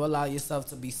environment. If you allow yourself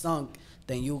to be sunk,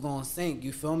 then you gonna sink.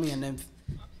 You feel me? And then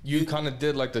You kind of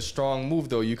did like the strong move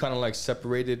though. You kind of like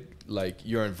separated like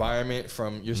your environment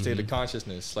from your state of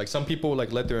consciousness. Like some people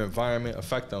like let their environment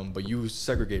affect them, but you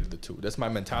segregated the two. That's my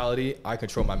mentality. I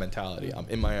control my mentality. I'm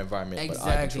in my environment, but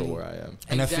I control where I am.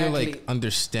 And I feel like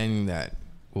understanding that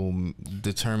will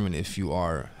determine if you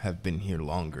have been here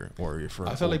longer or if you're.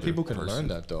 I feel like people can learn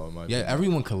that though. In my opinion.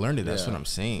 Everyone can learn it. That's what I'm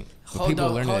saying. But people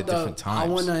learn it at different times.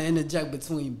 I want to interject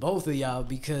between both of y'all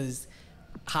because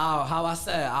how I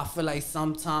said, I feel like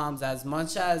sometimes as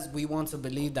much as we want to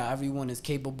believe that everyone is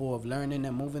capable of learning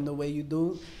and moving the way you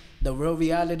do, the real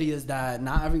reality is that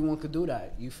not everyone could do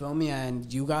that. You feel me?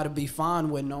 And you got to be fine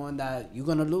with knowing that you're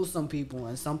going to lose some people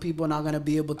and some people are not going to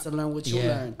be able to learn what you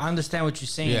learn. I understand what you're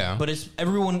saying, but it's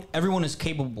everyone is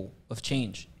capable of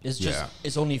change. It's just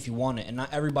it's only if you want it, and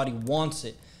not everybody wants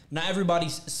it. Not everybody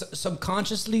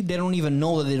subconsciously, they don't even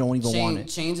know that they don't even want it.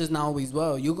 Change is not always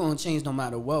well. You're gonna change no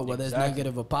matter what, whether it's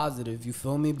negative or positive. You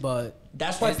feel me? But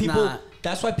that's why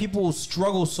people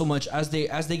struggle so much as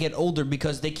they get older,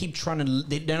 because they keep trying to.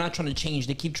 They're not trying to change.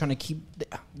 They keep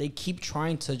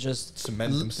trying to just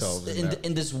cement themselves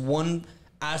in this one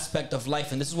aspect of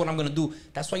life, and this is what I'm gonna do.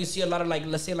 That's why you see a lot of, like,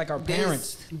 let's say, like our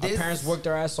parents worked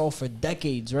their ass off for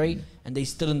decades, right? And they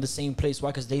still in the same place. Why?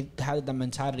 Because they had the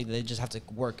mentality that they just have to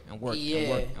work and work and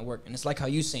work and work. And it's like how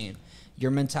you saying your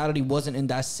mentality wasn't in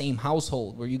that same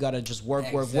household where you gotta just work.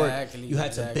 You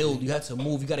had to build, you had to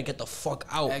move, you gotta get the fuck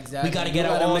out. We gotta get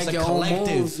out as a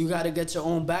collective. You gotta get your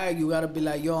own bag. You gotta be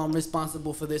like, yo, I'm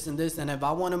responsible for this and this. And if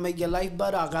I want to make your life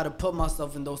better, I gotta put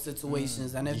myself in those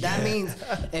situations. And if that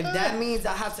means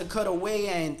I have to cut away,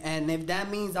 and if that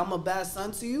means I'm a bad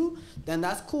son to you, then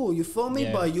that's cool. You feel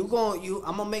me? But I'm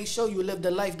gonna make sure you live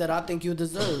the life that I think you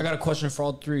deserve. I got a question for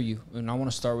all three of you, and I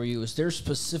want to start with you. Is there a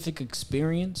specific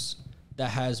experience that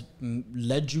has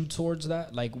led you towards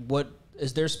that? Like, what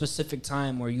is there a specific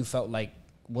time where you felt like,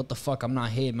 what the fuck, I'm not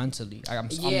here mentally?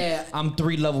 I'm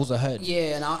 3 levels ahead.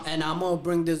 Yeah, and I'm gonna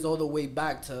bring this all the way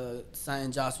back to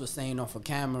something Josh was saying off of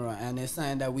camera, and it's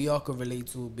something that we all could relate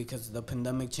to because the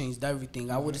pandemic changed everything.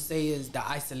 I would say is the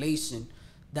isolation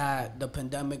that the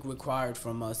pandemic required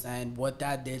from us and what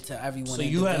that did to everyone. So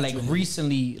you had like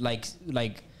recently,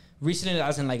 recently,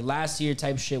 as in like last year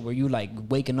type shit, where you like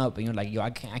waking up and you're like, yo, I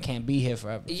can't be here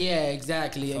forever. Yeah,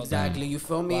 exactly. You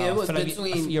feel me? Wow. It was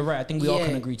between. You're right. I think we all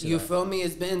can agree to that. You feel me?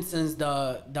 It's been since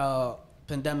the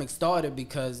pandemic started,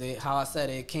 because how I said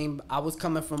it came. I was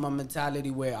coming from a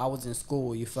mentality where I was in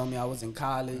school. You feel me? I was in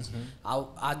college.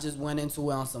 I just went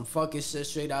into it on some fucking shit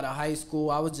straight out of high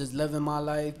school. I was just living my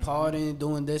life, partying,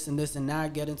 doing this and this and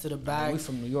that, getting to the bag. We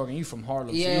from New York and you from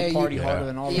Harlem, so you party harder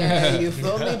than all that. Yeah, you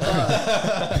feel me?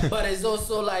 But it's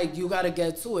also like you gotta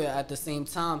get to it at the same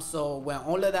time. So when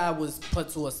all of that was put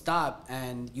to a stop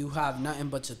and you have nothing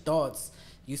but your thoughts,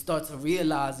 you start to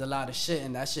realize a lot of shit,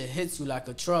 and that shit hits you like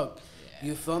a truck.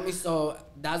 You feel me? So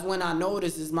that's when I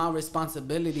noticed it's my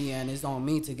responsibility and it's on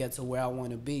me to get to where I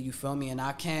want to be. You feel me? And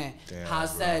I can't. How I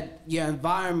said, your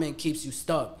environment keeps you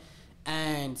stuck.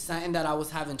 And something that I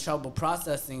was having trouble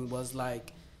processing was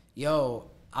like, yo,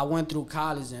 I went through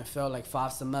college and felt like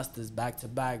 5 semesters back to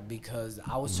back because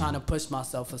I was trying to push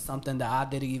myself for something that I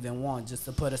didn't even want, just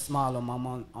to put a smile on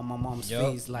my mom's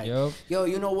face. Like, yo,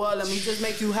 you know what? Let me just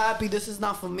make you happy. This is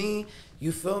not for me.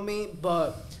 You feel me?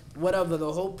 But whatever,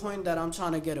 the whole point that I'm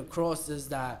trying to get across is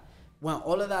that when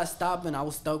all of that stopped and I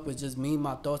was stuck with just me,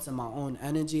 my thoughts, and my own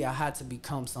energy, I had to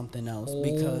become something else.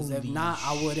 Because if not,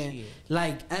 I wouldn't.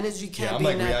 Like, energy can't be...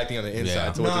 I'm like reacting on the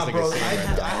inside to what this nigga's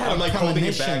saying. I'm like holding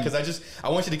it back because I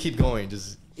want you to keep going.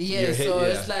 Just...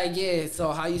 It's like,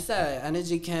 so how you said,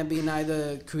 energy can't be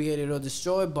neither created or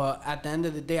destroyed, but at the end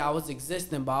of the day, I was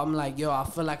existing, but I'm like, yo, I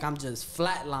feel like I'm just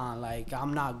flatline, like,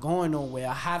 I'm not going nowhere,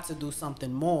 I have to do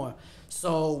something more.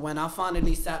 So when I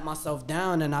finally sat myself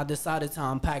down and I decided to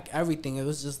unpack everything, it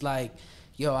was just like,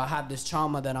 yo, I have this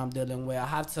trauma that I'm dealing with. I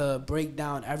have to break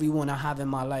down everyone I have in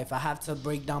my life. I have to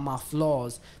break down my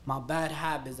flaws, my bad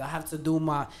habits. I have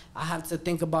to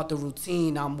think about the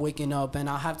routine I'm waking up, and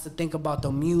I have to think about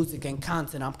the music and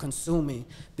content I'm consuming.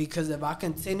 Because if I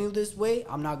continue this way,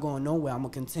 I'm not going nowhere. I'm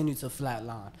going to continue to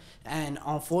flatline. And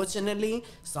unfortunately,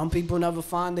 some people never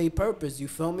find their purpose. You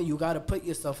feel me? You got to put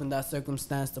yourself in that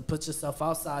circumstance, to put yourself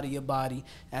outside of your body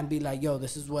and be like, yo,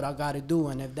 this is what I got to do.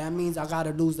 And if that means I got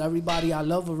to lose everybody I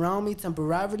love around me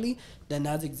temporarily, then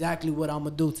that's exactly what I'm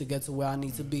going to do to get to where I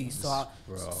need to be. So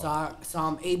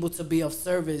I'm able to be of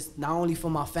service, not only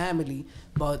for my family,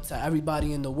 but to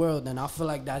everybody in the world. And I feel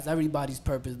like that's everybody's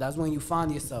purpose. That's when you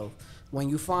find yourself. When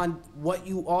you find what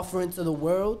you offer into the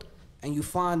world, and you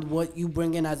find what you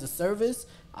bring in as a service,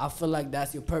 I feel like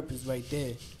that's your purpose right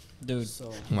there. Dude.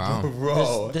 So Wow.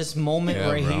 Bro. This moment Yeah,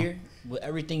 right bro. here, with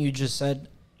everything you just said,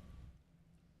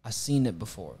 I seen it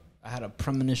before. I had a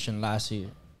premonition last year.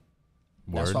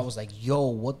 That's Word. why I was like, "Yo,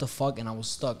 what the fuck?" And I was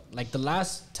stuck. Like the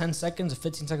last 10 seconds or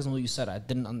 15 seconds of what you said, I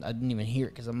didn't even hear it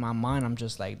because in my mind, I'm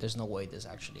just like, "There's no way this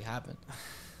actually happened."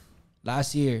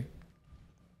 Last year,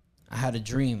 I had a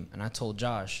dream, and I told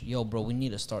Josh, "Yo, bro, we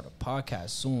need to start a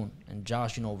podcast soon." And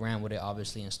Josh, ran with it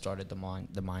obviously and started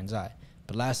the Mind's Eye.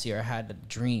 But last year, I had a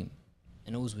dream,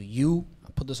 and it was with you. I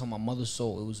put this on my mother's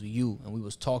soul. It was with you, and we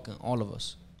was talking, all of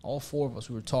us, all four of us.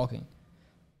 We were talking.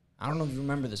 I don't know if you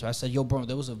remember this, but I said, "Yo, bro,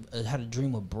 I had a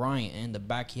dream of Brian, and in the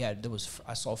back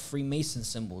I saw Freemason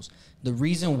symbols." The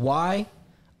reason why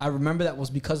I remember that was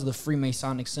because of the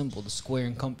Freemasonic symbol, the square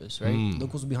and compass, right?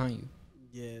 Look what's behind you.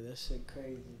 yeah, that shit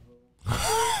crazy,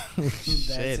 bro.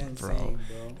 Shit, insane, bro.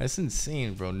 That's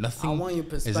insane, bro. Nothing. I want your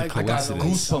is a perspective. I got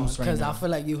coincidence. goosebumps right Because now. I feel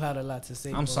like you had a lot to say.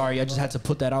 I'm bro. sorry, I just had to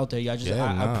put that out there. I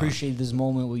Yeah, appreciate this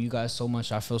moment with you guys so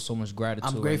much. I feel so much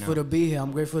gratitude. I'm grateful right to be here.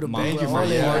 I'm grateful to be Thank with you for all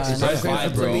your you words. guys. It's I'm like grateful to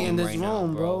be vibrating in this right now,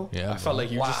 room, bro. Yeah, I felt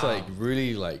like you Wow. just like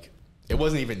really like it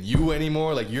wasn't even you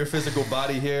anymore. Like your physical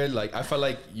body here. Like I felt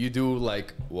like you do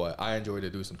like what I enjoy to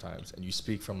do sometimes, and you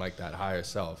speak from like that higher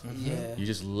self. Yeah. You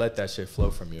just let that shit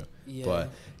flow from you. Yeah. But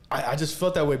I just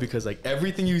felt that way because like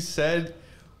everything you said,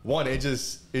 one, it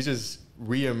just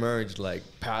reemerged like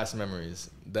past memories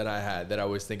that I had that I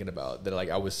was thinking about that like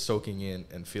I was soaking in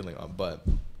and feeling on. But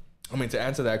I mean, to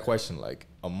answer that question, like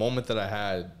a moment that I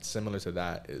had similar to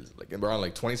that is like around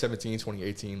like 2017,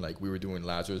 2018, like we were doing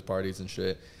Lazarus parties and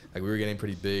shit. Like we were getting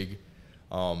pretty big.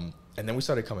 And then we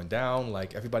started coming down,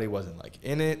 like everybody wasn't like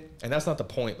in it. And that's not the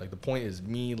point. Like the point is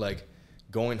me like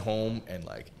going home and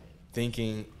like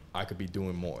thinking I could be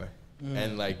doing more.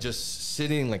 And like just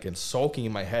sitting like and sulking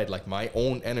in my head, like my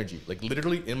own energy, like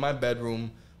literally in my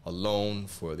bedroom alone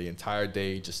for the entire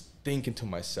day, just thinking to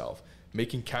myself,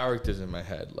 making characters in my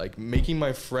head, like making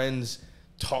my friends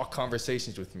talk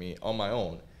conversations with me on my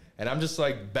own. And I'm just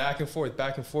like back and forth,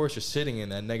 just sitting in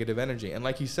that negative energy. And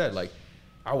like you said, like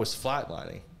I was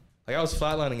flatlining. Like I was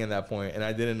flatlining at that point and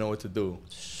I didn't know what to do.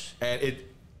 And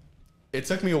it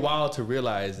took me a while to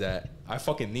realize that I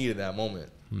fucking needed that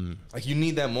moment. Like you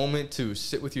need that moment to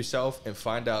sit with yourself and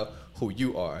find out who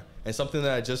you are. And something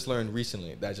that I just learned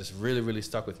recently that just really, really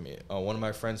stuck with me. One of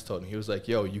my friends told me, he was like,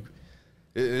 "Yo,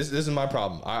 this is my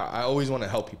problem. I always want to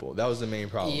help people. That was the main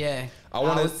problem." Yeah. I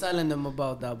was telling them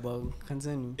about that, but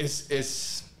continue.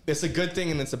 It's a good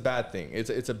thing and it's a bad thing.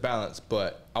 It's a balance,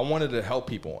 but I wanted to help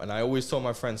people. And I always told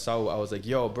my friend Saul, I was like,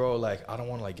 "Yo, bro, like I don't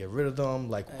want to like get rid of them.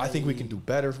 Like I think we can do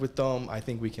better with them. I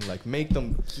think we can like make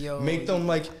them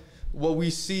like what we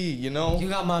see, you know?" You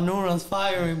got my neurons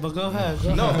firing, but go ahead.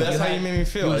 No, but that's how you made me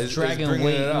feel. He was It's dragging bringing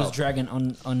weight. it He was out. dragging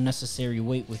unnecessary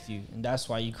weight with you, and that's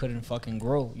why you couldn't fucking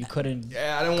grow. You couldn't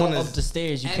Yeah, I don't go want up the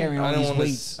stairs. You carrying all these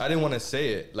weights. I didn't want to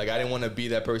say it. Like I didn't want to be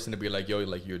that person to be like, "Yo,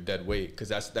 like you're dead weight," because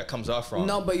that comes off wrong.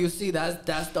 No, but you see,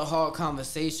 that's the hard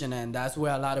conversation, and that's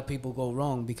where a lot of people go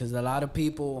wrong, because a lot of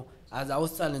people, as I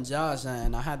was telling Josh,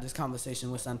 and I had this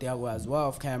conversation with Santiago as well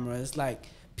off camera, it's like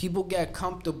people get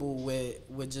comfortable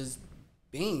with just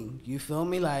being, you feel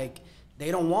me? Like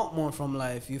they don't want more from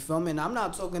life, you feel me? And I'm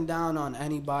not talking down on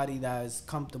anybody that is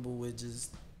comfortable with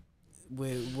just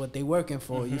with what they working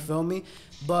for, you feel me?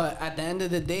 But at the end of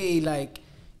the day, like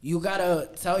you gotta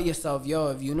tell yourself, yo,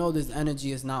 if you know this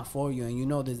energy is not for you and you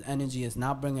know this energy is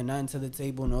not bringing nothing to the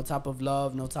table, no type of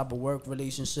love, no type of work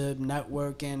relationship,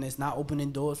 networking, it's not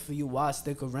opening doors for you, why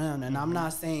stick around? And I'm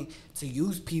not saying to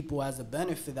use people as a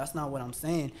benefit, that's not what I'm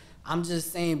saying. I'm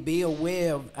just saying be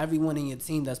aware of everyone in your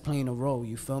team that's playing a role,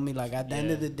 you feel me? Like at the end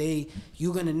of the day,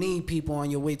 you're gonna need people on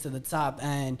your way to the top.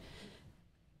 And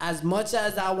as much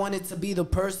as I wanted to be the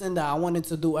person that I wanted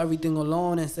to do everything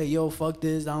alone and say, yo, fuck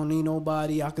this, I don't need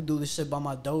nobody, I could do this shit by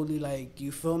my dolly, like,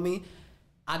 you feel me?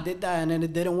 I did that and then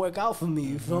it didn't work out for me,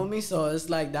 you feel me? So it's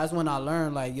like, that's when I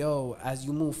learned, like, yo, as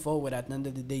you move forward, at the end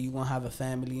of the day, you're going to have a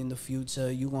family in the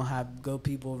future, you're going to have good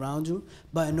people around you.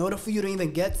 But in order for you to even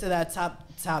get to that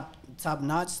top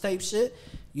notch type shit,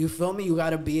 you feel me? You got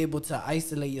to be able to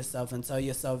isolate yourself and tell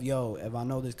yourself, yo, if I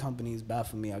know this company is bad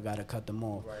for me, I got to cut them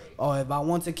off. Right. Or if I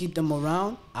want to keep them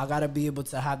around, I got to be able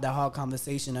to have that hard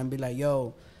conversation and be like,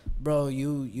 yo, bro,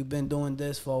 you've been doing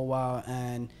this for a while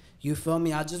and you feel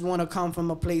me? I just want to come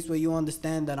from a place where you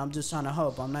understand that I'm just trying to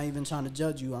help. I'm not even trying to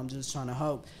judge you. I'm just trying to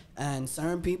help. And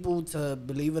certain people, to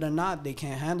believe it or not, they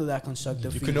can't handle that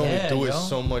constructive You feedback. can only do it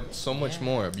yo. so much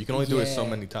more. You can only do it so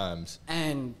many times.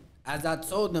 And as I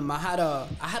told them, I had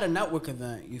a network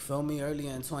event, you feel me,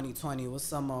 earlier in 2020. It was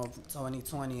summer of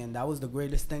 2020, and that was the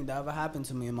greatest thing that ever happened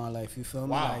to me in my life, you feel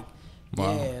me? Wow. Like,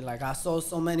 Wow. Yeah, like I saw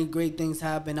so many great things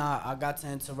happen. I got to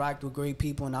interact with great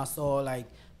people, and I saw like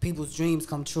people's dreams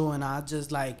come true, and I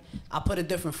just like I put a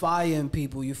different fire in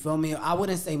people. You feel me? I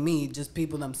wouldn't say me, just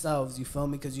people themselves. You feel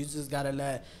me? Because you just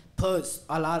gotta put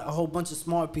a whole bunch of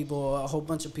smart people or a whole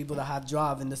bunch of people that have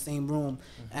drive in the same room,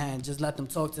 and just let them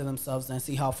talk to themselves and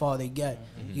see how far they get.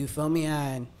 You feel me?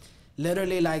 And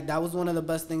literally, like, that was one of the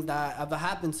best things that ever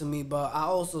happened to me. But I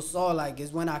also saw, like,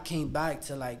 is when I came back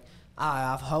to, like,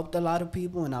 I've helped a lot of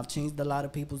people and I've changed a lot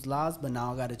of people's lives, but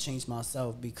now I got to change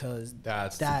myself because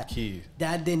That's the key.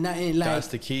 That did nothing. Like, That's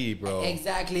the key, bro.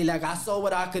 Exactly. Like, I saw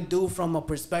what I could do from a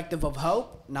perspective of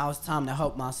help. Now it's time to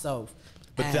help myself.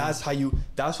 But And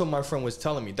that's what my friend was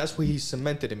telling me. That's what he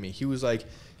cemented in me. He was like,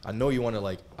 I know you want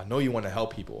to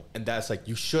help people. And that's like,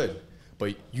 you should.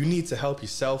 But you need to help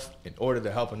yourself in order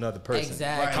to help another person.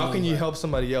 Exactly. How can you help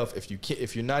somebody else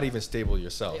if you're not even stable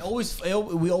yourself?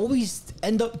 We always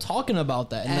end up talking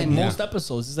about that in like And- most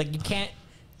episodes. It's like you can't.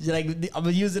 Like, I'm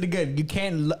gonna use it again.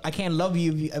 I can't love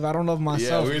you if I don't love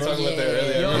myself. Yeah, we were bro. talking about that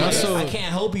earlier. Yo, Also- I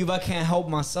can't help you if I can't help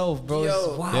myself, bro.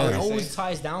 Yo. Wow, Yeah. it always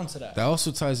ties down to that. That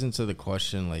also ties into the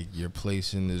question, like, your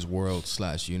place in this world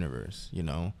 / universe, you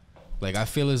know? Like, I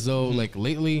feel as though, like,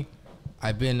 lately,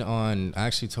 I've been on, I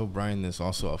actually told Brian this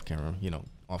also off camera, you know,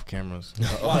 off cameras.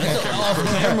 Wow, it's an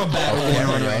off-camera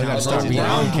battle. I gotta start being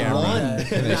Round on camera. one. Nah,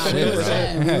 Shit, we was bro.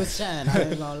 chatting. We was chatting. I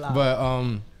ain't gonna lie.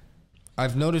 But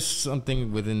I've noticed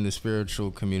something within the spiritual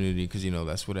community, because, you know,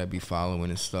 that's what I be following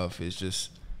and stuff. It's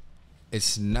just,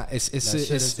 it's not, it's That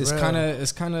shit is real.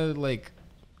 kind of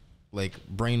like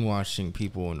brainwashing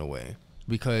people in a way,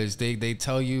 because they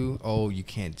tell you, oh, you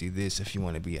can't do this if you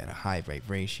want to be at a high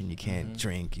vibration. You can't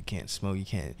drink, you can't smoke, you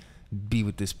can't be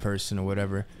with this person or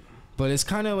whatever. But it's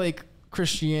kind of like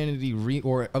Christianity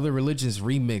or other religions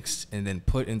remixed and then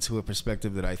put into a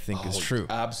perspective that I think is true.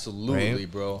 Absolutely,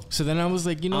 Right? bro. So then I was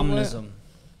like, you know Omnism. what?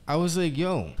 I was like,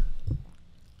 yo,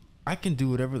 I can do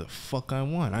whatever the fuck I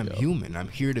want. I'm human. I'm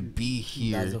here to be That's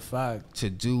here a fact. to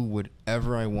do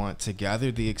whatever I want, to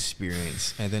gather the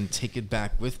experience and then take it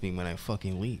back with me when I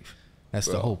fucking leave. That's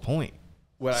the Bro. whole point.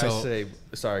 What So- I say,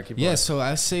 sorry, keep Yeah, going. so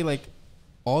I say, like,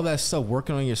 all that stuff,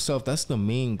 working on yourself, that's the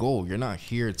main goal. You're not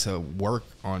here to work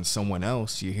on someone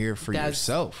else. You're here for That's-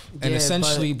 yourself. yeah, And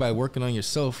essentially, but- by working on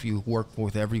yourself, you work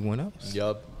with everyone else.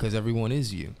 Yup. Because everyone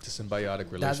is you. It's a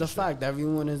symbiotic relationship. That's a fact.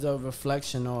 Everyone is a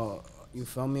reflection, or you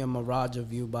feel me, a mirage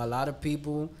of you. But a lot of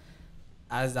people,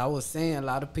 as I was saying, a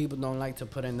lot of people don't like to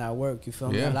put in that work. You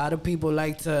feel me? Yeah. A lot of people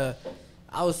like to,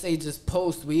 I would say, just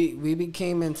post. We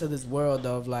became into this world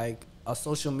of like a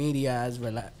social media as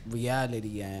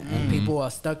reality, and people are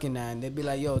stuck in that, and they be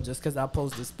like, yo, just because I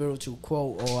post a spiritual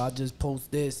quote or I just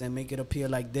post this and make it appear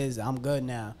like this, I'm good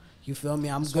now. You feel me?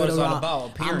 I'm That's good what it's all around. about,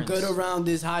 I'm appearance. good around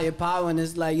this higher power, and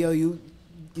it's like, yo, you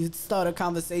start a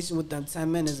conversation with them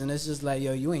 10 minutes, and it's just like,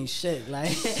 yo, you ain't shit.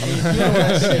 Like, you don't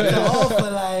got shit to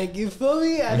offer. Like, you feel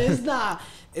me? And it's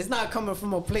not coming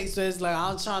from a place where it's like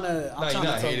I'm trying to you're not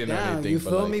talk hating or down. anything, You but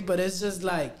feel like- me? But it's just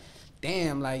like,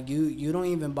 damn, like you don't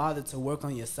even bother to work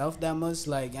on yourself that much.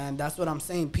 Like, and that's what I'm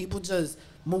saying. People just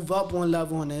move up one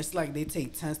level, and it's like they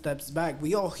take 10 steps back.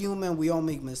 We all human. We all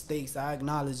make mistakes. I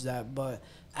acknowledge that, but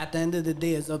at the end of the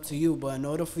day, it's up to you. But in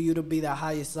order for you to be that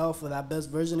higher self or that best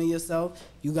version of yourself,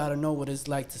 you got to know what it's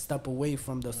like to step away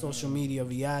from the social media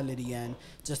reality and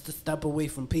just to step away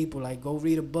from people. Like, go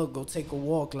read a book, go take a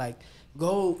walk, like,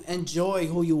 go enjoy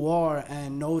who you are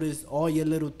and notice all your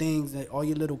little things and all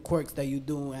your little quirks that you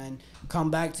do, and come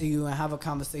back to you and have a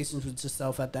conversation with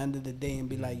yourself at the end of the day and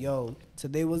be like, yo,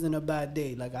 today wasn't a bad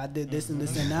day. Like, I did this and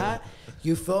this and that.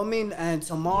 You feel me? And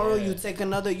tomorrow you take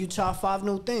you try 5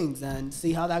 new things and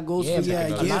see how that goes for you. a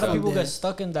another lot of step. people get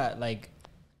stuck in that, like,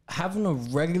 having a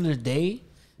regular day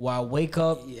where I wake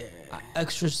up, I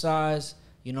exercise,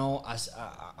 you know,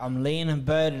 I'm laying in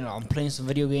bed and I'm playing some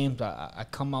video games. I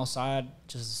come outside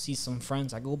just to see some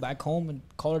friends. I go back home and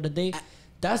call it a day.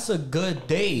 That's a good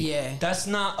day. Yeah. That's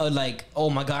not a like, oh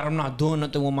my God, I'm not doing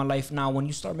nothing with my life now. When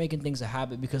you start making things a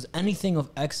habit, because anything of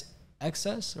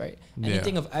excess, right? Yeah.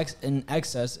 Anything of in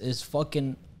excess is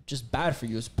fucking just bad for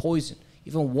you. It's poison.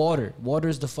 Even water. Water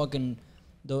is the fucking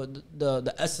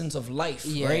the essence of life,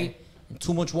 Yeah. right? And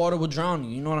too much water will drown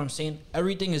you. You know what I'm saying?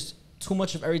 Everything is too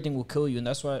much of everything will kill you, and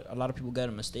that's why a lot of people get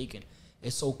it mistaken.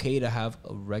 It's okay to have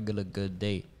a regular good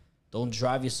day. Don't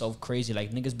drive yourself crazy.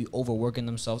 Like, niggas be overworking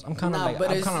themselves. I'm kind of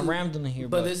I'm kind of rambling here,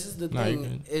 but but this is the Nah, you're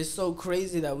thing. good. It's so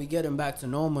crazy that we getting back to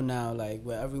normal now, like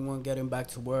where everyone getting back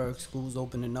to work, schools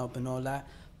opening up and all that.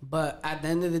 But at the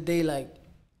end of the day, like,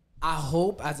 I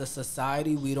hope as a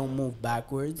society we don't move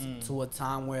backwards to a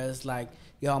time where it's like,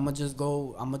 yo, I'm gonna just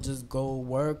go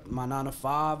work my 9 to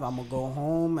 5. I'm gonna go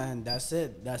home and that's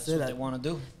it. That's it. What they want to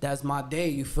do. That's my day.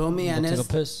 You feel me? And Go it's take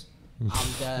a piss. I'm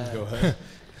dead. Go ahead.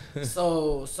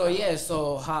 So yeah.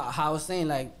 So how I was saying,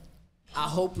 like, I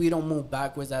hope we don't move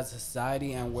backwards as a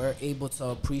society and we're able to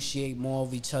appreciate more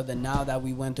of each other now that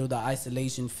we went through the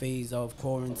isolation phase of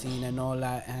quarantine and all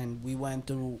that, and we went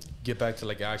through. Get back to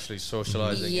like actually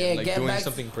socializing, Yeah, and like get doing back-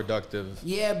 something productive.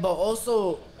 Yeah, but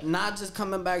also not just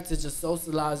coming back to just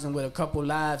socializing with a couple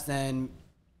laughs and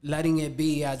letting it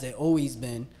be as it always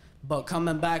been, but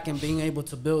coming back and being able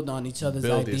to build on each other's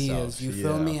Build ideas. yourself, You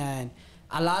feel yeah. me? And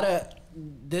a lot of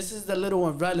this is a little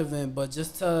irrelevant, but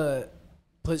just to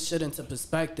put shit into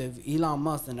perspective, Elon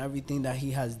Musk and everything that he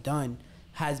has done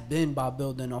has been by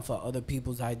building off of other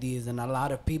people's ideas, and a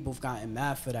lot of people have gotten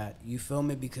mad for that. You feel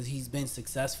me? Because he's been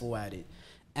successful at it.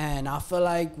 And I feel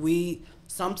like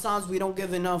sometimes we don't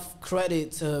give enough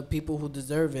credit to people who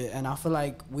deserve it. And I feel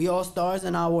like we all stars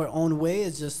in our own way.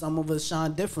 It's just some of us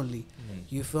shine differently.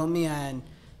 You feel me? And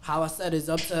how I said, it's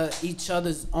up to each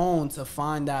other's own to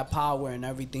find that power in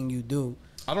everything you do.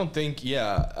 I don't think,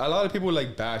 yeah. A lot of people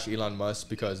like bash Elon Musk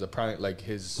because apparently, like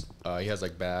his, he has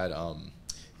like bad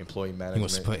employee management. He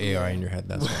wants to put AI in your head.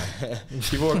 That's why.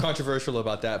 People are controversial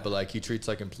about that, but like he treats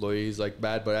like employees like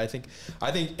bad. But I think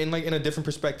in a different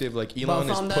perspective, like Elon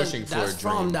is pushing for a dream. That's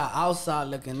from the outside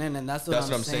looking in, and that's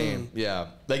what I'm saying. Yeah,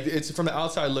 like it's from the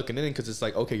outside looking in because it's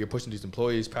like, okay, you're pushing these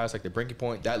employees past like the breaking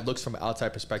point. That looks from an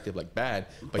outside perspective like bad,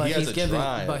 but he has a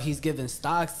drive. But he's giving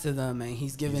stocks to them, and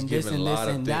he's giving this a and lot this of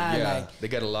and things. that. Yeah, Like they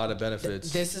get a lot of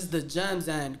benefits. this is the gems,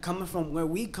 and coming from where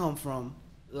we come from,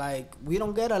 like we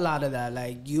don't get a lot of that.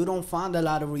 Like you don't find a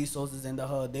lot of resources in the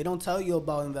hood. They don't tell you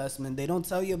about investment. They don't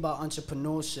tell you about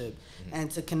entrepreneurship. And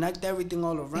to connect everything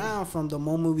all around from the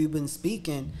moment we've been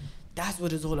speaking, that's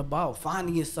what it's all about.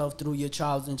 Finding yourself through your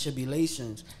trials and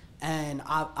tribulations. And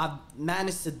I've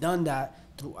managed to done that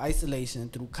through isolation,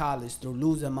 through college, through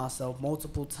losing myself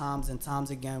multiple times and times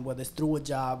again, whether it's through a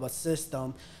job, a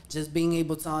system, just being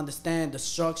able to understand the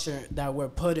structure that we're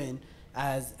put in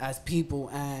as people.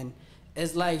 And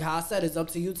it's like how I said, it's up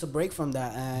to you to break from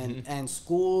that. And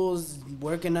schools,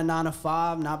 working a 9 to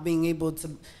 5, not being able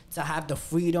to have the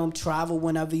freedom, travel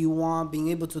whenever you want, being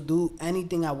able to do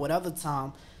anything at whatever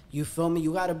time. You feel me?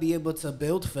 You got to be able to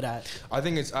build for that. I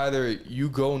think it's either you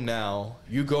go now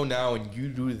and you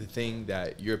do the thing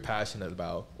that you're passionate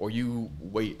about, or you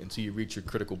wait until you reach your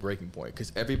critical breaking point.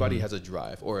 Because everybody has a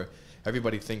drive, or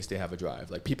everybody thinks they have a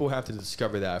drive. Like people have to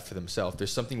discover that for themselves.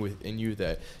 There's something within you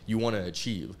that you want to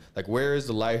achieve. Like where is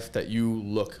the life that you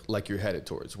look like you're headed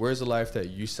towards? Where's the life that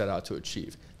you set out to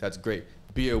achieve? That's great.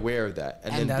 Be aware of that,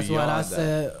 and then that's beyond what I that.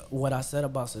 said. What I said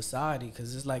about society,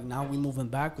 because it's like now we moving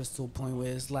backwards to a point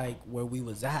where it's like where we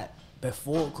was at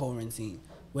before quarantine,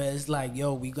 where it's like,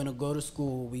 yo, we gonna go to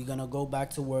school, we gonna go back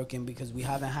to working because we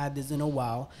haven't had this in a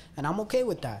while, and I'm okay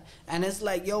with that. And it's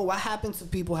like, yo, what happened to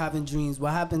people having dreams?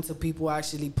 What happened to people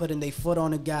actually putting their foot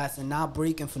on the gas and not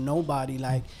breaking for nobody?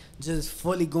 Like just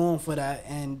fully going for that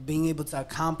and being able to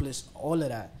accomplish all of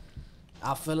that.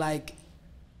 I feel like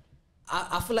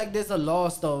there's a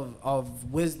loss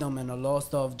of wisdom and a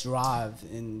loss of drive,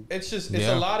 and It's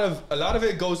a lot of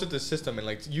it goes with the system, and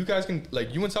like you guys can,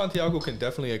 like you and Santiago can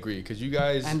definitely agree, because you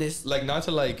guys, And this- like, not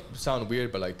to like sound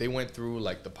weird, but like they went through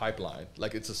like the pipeline,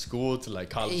 like it's a school to like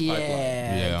college pipeline.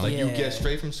 Yeah. Like you get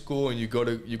straight from school and you go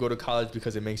to college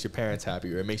because it makes your parents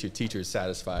happy or it makes your teachers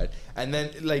satisfied, and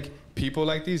then like people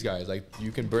like these guys, like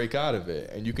you can break out of it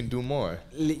and you can do more.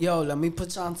 Yo, let me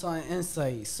put you on to an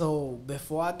insight. So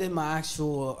before I did my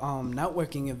actual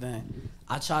networking event,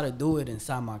 I tried to do it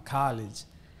inside my college,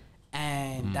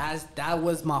 and that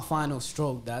was my final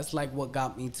stroke. That's like what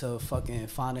got me to fucking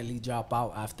finally drop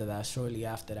out after that. Shortly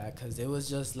after that, because it was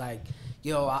just like,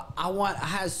 yo, I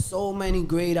had so many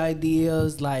great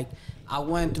ideas. Like I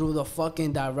went through the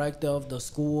fucking director of the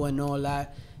school and all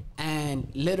that. And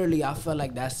literally, I felt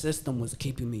like that system was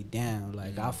keeping me down.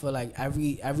 Like I feel like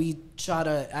anything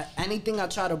I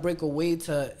try to break away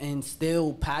to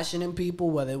instill passion in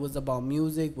people, whether it was about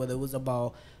music, whether it was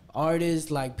about artists,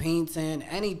 like painting,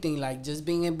 anything, like just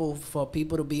being able for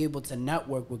people to be able to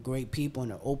network with great people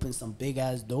and to open some big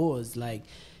ass doors. Like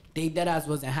they deadass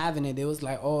wasn't having it. They was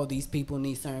like, oh, these people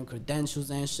need certain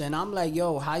credentials and shit. And I'm like,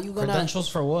 yo, how you gonna Credentials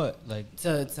for what? Like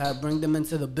to bring them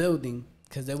into the building?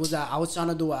 Cause I was trying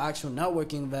to do an actual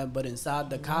networking event, but inside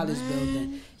the college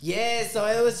building. Yeah, so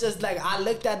it was just like I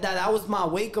looked at that. That was my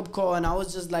wake up call, and I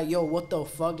was just like, "Yo, what the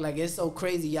fuck? Like, it's so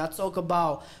crazy. Y'all talk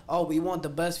about, oh, we want the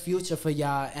best future for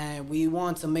y'all, and we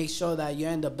want to make sure that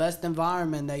you're in the best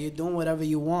environment, that you're doing whatever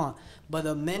you want. But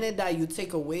the minute that you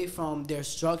take away from their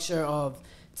structure of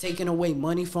taking away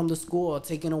money from the school or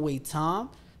taking away time,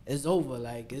 it's over.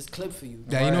 Like, it's clipped for you.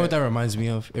 Yeah, you know what that reminds me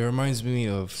of? It reminds me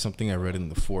of something I read in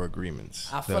the 4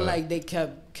 Agreements. I feel like they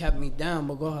kept me down,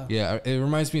 but go ahead. Yeah, it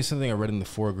reminds me of something I read in the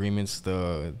 4 Agreements,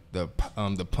 the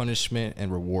punishment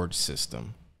and reward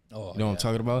system. Oh, you know what I'm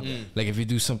talking about? Like, if you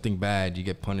do something bad, you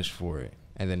get punished for it.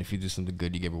 And then if you do something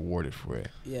good, you get rewarded for it.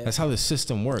 Yeah. That's how the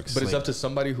system works. But it's up to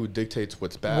somebody who dictates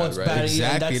what's bad, right? Bad,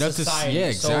 exactly. That's society. Yeah,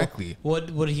 exactly. So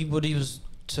what he was,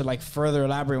 to like further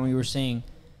elaborate when you were saying,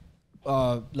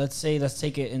 let's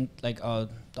take it in like the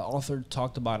author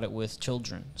talked about it with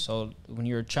children. So when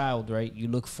you're a child, right, you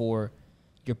look for,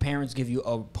 your parents give you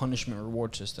a punishment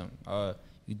reward system.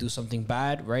 You do something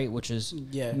bad, right, which is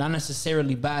not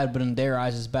necessarily bad, but in their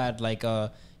eyes is bad. Like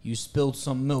you spilled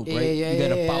some milk, right? You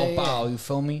get a pow pow. You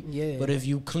feel me? Yeah. But if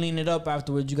you clean it up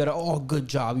afterwards, you got a good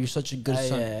job. You're such a good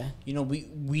son. Yeah. You know,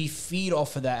 we feed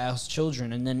off of that as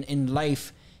children, and then in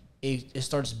life, it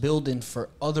starts building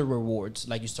for other rewards.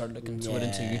 Like you start looking to it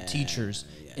into your teachers,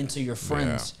 into your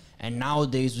friends. And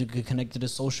nowadays we could connect to the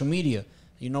social media.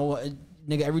 You know what,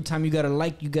 nigga, every time you got a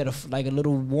like, you get a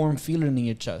little warm feeling in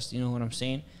your chest. You know what I'm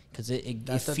saying? Because it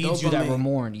feeds you that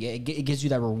reward. Yeah, it gives you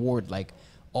that reward. Like,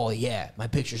 oh yeah, my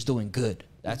picture's doing good.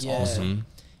 That's awesome.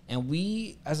 And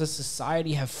we as a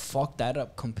society have fucked that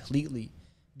up completely.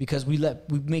 Because we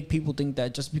make people think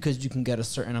that just because you can get a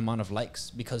certain amount of likes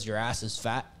because your ass is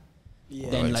fat,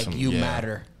 then like you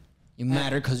matter. You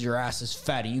matter because your ass is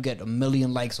fat and you get 1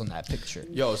 million likes on that picture.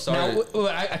 Yo, sorry.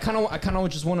 Now, I kind of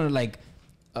just want to like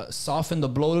soften the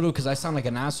blow a little because I sound like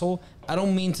an asshole. I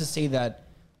don't mean to say that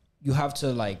you have to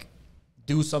like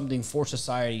do something for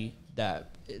society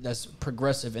that's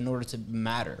progressive in order to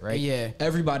matter, right? Yeah.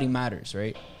 Everybody matters,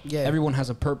 right? Yeah. Everyone has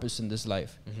a purpose in this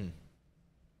life. Mm-hmm.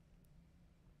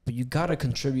 But you gotta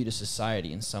contribute to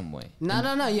society in some way.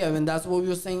 No. Yeah, and that's what we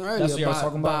were saying earlier. That's what I was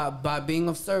talking about. By being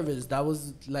of service. That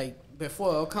was like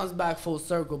before. It comes back full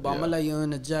circle. But I'm gonna let you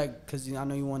interject because I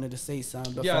know you wanted to say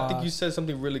something. Yeah, I think you said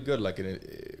something really good. Like,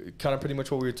 it kind of pretty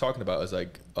much what we were talking about is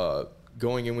like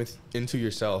going into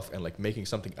yourself and like making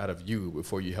something out of you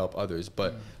before you help others.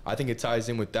 But I think it ties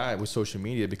in with that with social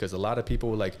media because a lot of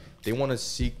people like they want to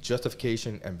seek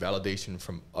justification and validation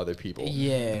from other people.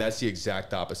 Yeah. And that's the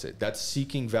exact opposite. That's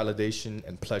seeking validation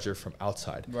and pleasure from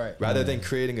outside. Right. Rather than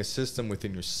creating a system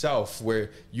within yourself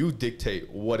where you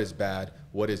dictate what is bad,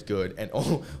 what is good, and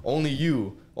only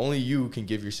you can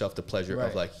give yourself the pleasure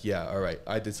of like, yeah, all right,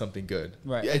 I did something good.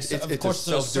 Right. Yeah, it's of course,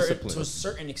 a self-discipline. To a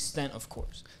certain extent, of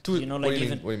course. You know, like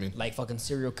what do you mean? Like fucking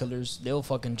serial killers, they'll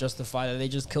fucking justify that they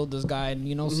just killed this guy, and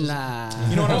you know, you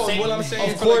know what I'm saying? What I'm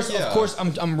saying? Of course,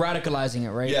 I'm radicalizing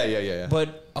it, right? Yeah.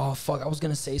 But oh fuck, I was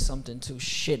gonna say something too.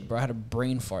 Shit, bro, I had a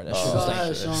brain fart. That shit was like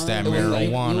it's that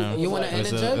marijuana. You want to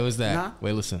interject? It was that. Nah?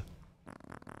 Wait, listen.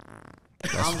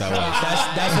 That's what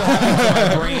happens to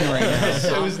my brain right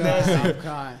now. It was nasty.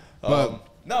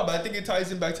 No, but I think it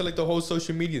ties in back to like the whole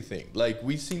social media thing. Like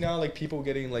we see now like people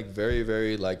getting like very,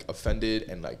 very like offended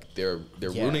and like they're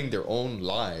ruining their own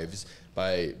lives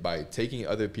by taking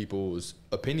other people's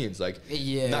opinions. Like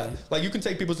like you can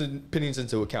take people's opinions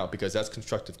into account because that's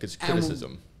constructive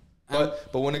criticism.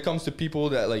 But when it comes to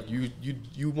people that like you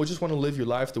just want to live your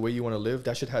life the way you want to live,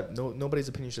 that should have nobody's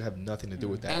opinion should have nothing to do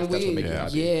with that. And that's what makes you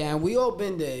happy. Yeah, and we all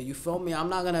been there. You feel me? I'm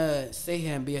not gonna sit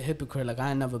here and be a hypocrite like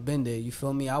I ain't never been there. You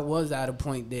feel me? I was at a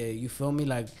point there. You feel me?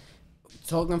 Like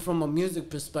talking from a music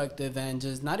perspective and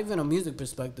just not even a music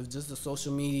perspective, just the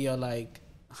social media, like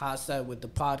how I said with the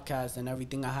podcast and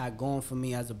everything I had going for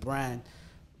me as a brand.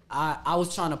 I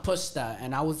was trying to push that,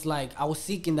 and I was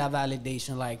seeking that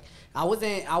validation. Like I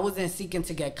wasn't seeking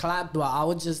to get clapped, but I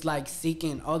was just like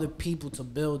seeking other people to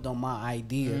build on my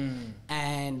idea,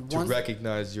 and to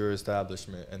recognize your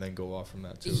establishment and then go off from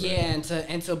that too. Yeah, right?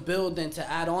 and to build and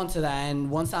to add on to that. And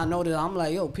once I noticed, I'm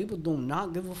like, yo, people do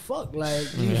not give a fuck. Like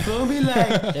you feel me?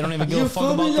 Like they don't even give a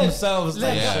fuck about themselves.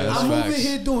 Like, I'm over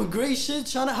here doing great shit,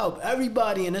 trying to help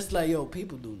everybody, and it's like, yo,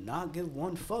 people do not give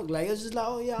one fuck. Like it's just like,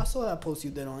 oh yeah, I saw that post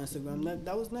you did on Instagram.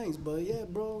 That was nice, but yeah,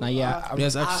 bro. Now,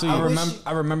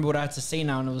 I remember what I had to say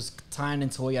now, and it was tying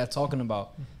into what y'all talking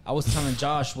about. I was telling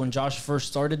Josh when Josh first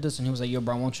started this, and he was like, "Yo,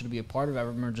 bro, I want you to be a part of it." I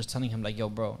remember just telling him like, "Yo,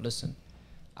 bro, listen,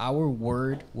 our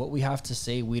word, what we have to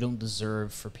say, we don't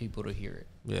deserve for people to hear it.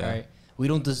 Yeah. Right? We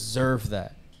don't deserve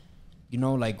that. You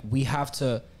know, like we have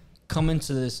to come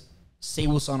into this say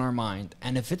what's on our mind.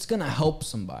 And if it's gonna help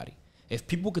somebody, if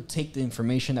people could take the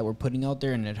information that we're putting out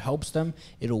there and it helps them,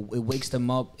 it wakes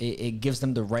them up, it gives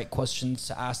them the right questions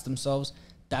to ask themselves,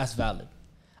 that's valid.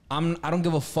 I don't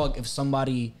give a fuck if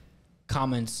somebody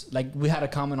comments, like we had a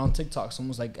comment on TikTok, someone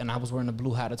was like, and I was wearing a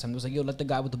blue hat at the time, it was like, yo, let the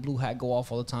guy with the blue hat go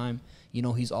off all the time, you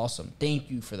know, he's awesome, thank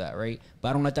you for that, right? But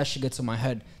I don't let that shit get to my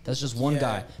head. That's just one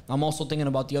guy. I'm also thinking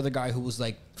about the other guy who was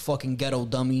like fucking ghetto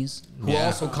dummies, who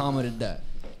also commented that,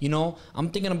 you know. I'm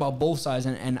thinking about both sides,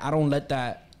 and I don't let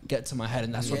that get to my head,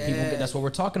 and that's what people get. That's what we're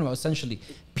talking about essentially.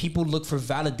 People look for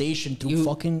validation through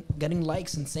fucking getting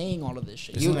likes and saying all of this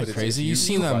shit. Isn't that crazy? You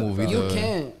seen that movie? You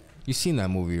can't. You seen that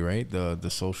movie, right? The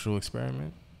Social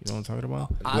Experiment. You know what I'm talking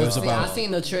about? I seen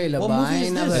the trailer, What but movie I is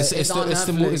ain't this? never.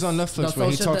 It's on Netflix, The where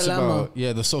he Social talks Dilemma. about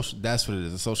the social. That's what it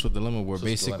is, the social dilemma, where Social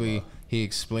basically dilemma. he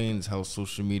explains how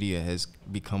social media has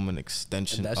become an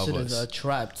extension That of shit us. is a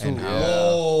trap too. And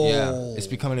how, it's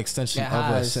become an extension It of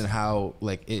us, has. and how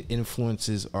like it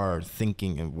influences our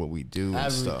thinking and what we do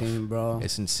and stuff. Everything, bro.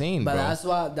 It's insane, But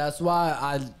bro. that's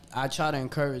why I try to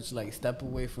encourage, like, step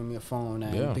away from your phone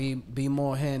and be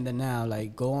more here and now.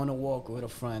 Like, go on a walk with a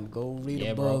friend, go read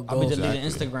a book, I'll be go deleting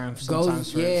Instagram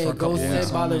sometimes for a go couple sit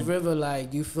months by on the end. river.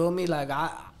 Like, you feel me? Like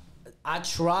I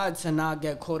try to not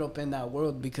get caught up in that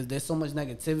world because there's so much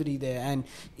negativity there. And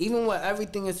even with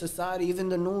everything in society, even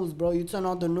the news, bro, you turn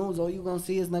on the news, all you gonna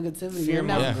see is negativity. Fear You're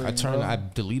never- mongering. I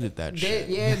deleted that shit.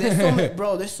 there's so many,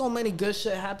 bro. There's so many good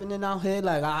shit happening out here.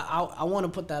 Like I want to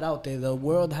put that out there. The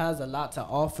world has a lot to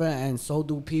offer, and so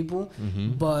do people.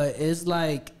 But it's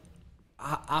like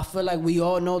I feel like we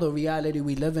all know the reality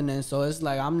we living in. So it's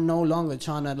like I'm no longer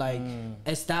trying to like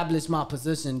establish my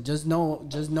position. Just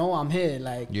know I'm here.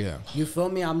 Like you feel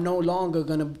me? I'm no longer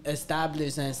gonna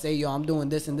establish and say, yo, I'm doing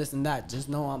this and this and that. Just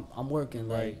know I'm working.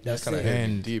 Like That's that's kind of it.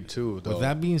 And deep too. Though. With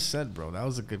that being said, bro, that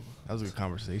was a good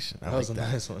conversation. I That was like a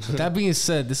nice one. With that being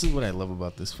said, this is what I love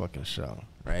about this fucking show,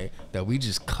 right? That we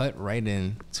just cut right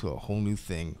into a whole new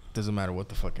thing. Doesn't matter what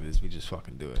the fuck it is, we just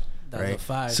fucking do it. That's right? a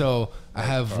fact. So I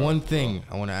have one thing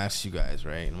I want to ask you guys,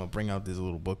 right? And I'm gonna bring out this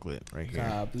little booklet right here.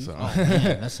 Copy. So,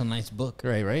 Yeah, that's a nice book.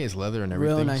 right, it's leather and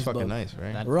Real everything. nice It's fucking book. nice,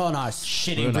 right? That Real nice.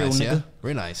 shit Real ain't real, nice, nigga. yeah.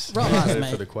 Real nice. Real nice, Excited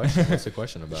man. for the question. What's the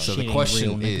question about? So Shit the ain't question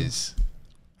real, nigga. is,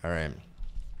 all right.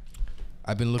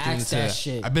 I've been looking Ask that into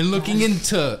shit. I've been looking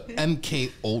into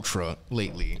MK Ultra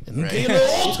lately. Right? You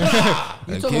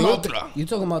MK talking, about Ultra. you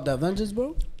talking about the Avengers,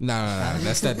 bro? Nah.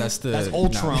 That's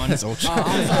Ultron. Nah, that's Ultron.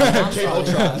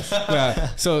 I'm sorry. Yeah.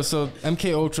 So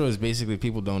MK Ultra is basically,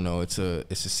 people don't know, it's a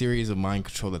series of mind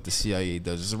control that the CIA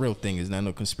does. It's a real thing. It's not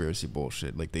no conspiracy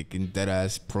bullshit. Like, they can dead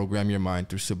ass program your mind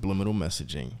through subliminal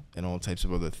messaging and all types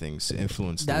of other things to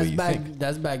influence the way you think.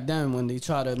 That's back then when they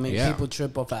try to make people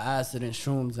trip off of acid and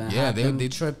shrooms and have them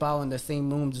trip out in the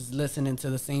same room, just listening to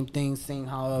the same things, seeing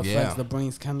how it affects the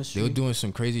brain's chemistry. They were doing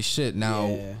some crazy shit.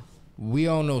 Now, we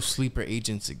all know sleeper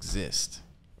agents exist,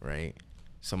 right?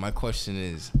 So my question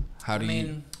is, how do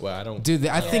you? Well, I don't. Dude,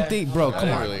 I think they, bro. Come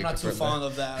on, I'm not too fond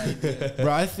of that idea.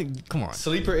 bro. I think, come on.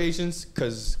 Sleeper agents,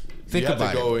 because Think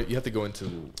about it. You have to go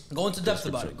into. Go into depth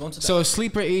about it. So a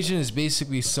sleeper agent is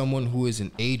basically someone who is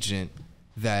an agent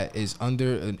that is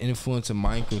under an influence of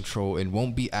mind control and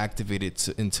won't be activated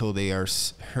until they are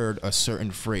heard a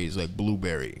certain phrase like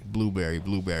blueberry, blueberry,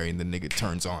 blueberry, and the nigga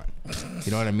turns on.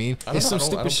 You know what I mean? It's some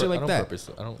stupid shit like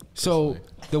that. So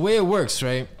the way it works,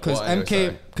 right? Because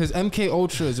MK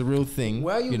Ultra is a real thing.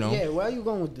 Where are you? You know? Yeah, where are you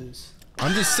going with this?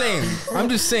 I'm just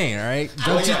saying, all right?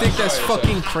 Don't you think that's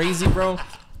fucking crazy, bro?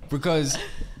 Because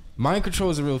mind control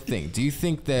is a real thing. Do you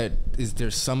think that is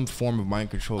there some form of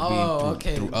mind control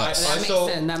being through us?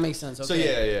 That makes sense. Okay. So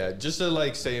yeah. Just to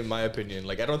like say in my opinion,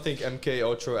 like I don't think MK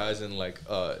Ultra as in like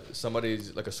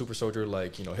somebody's like a super soldier,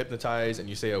 like, you know, hypnotized and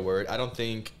you say a word. I don't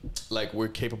think like we're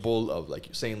capable of like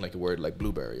saying like the word like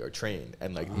blueberry or train,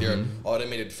 and like their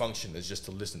automated function is just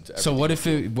to listen to everything. So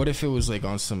what if it was like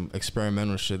on some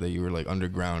experimental shit that you were like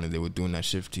underground and they were doing that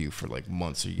shit to you for like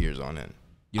months or years on end?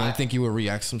 You don't think you would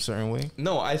react some certain way?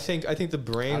 No, I think the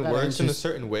brain works in a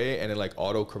certain way, and it like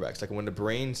auto corrects. Like when the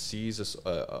brain sees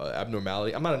a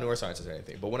abnormality, I'm not a neuroscientist or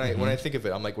anything, but when I think of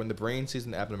it, I'm like, when the brain sees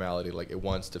an abnormality, like it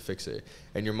wants to fix it,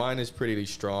 and your mind is pretty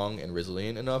strong and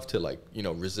resilient enough to like, you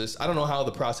know, resist. I don't know how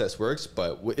the process works,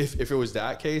 but if it was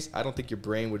that case, I don't think your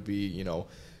brain would be, you know,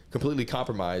 completely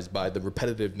compromised by the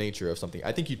repetitive nature of something.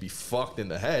 I think you'd be fucked in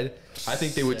the head. I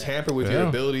think they would tamper with your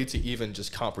ability to even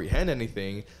just comprehend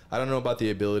anything. I don't know about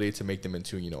the ability to make them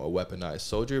into, you know, a weaponized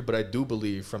soldier, but I do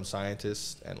believe from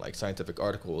scientists and like scientific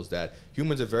articles that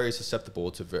humans are very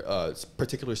susceptible to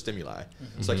particular stimuli.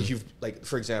 So like if you've, like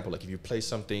for example, like if you play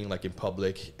something like in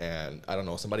public and I don't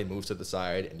know, somebody moves to the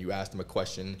side and you ask them a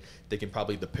question, they can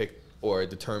probably depict or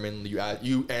determine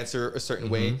you answer a certain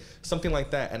way, something like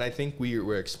that. And I think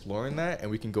we're exploring that, and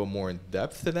we can go more in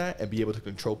depth to that and be able to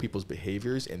control people's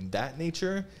behaviors in that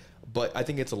nature. But I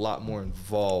think it's a lot more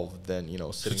involved than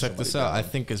sitting. So check this out. down. I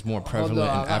think it's more Hold prevalent on,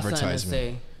 I in got something to advertisement.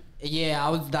 say.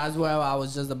 Yeah, that's where I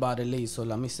was just about to leave. So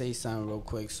let me say something real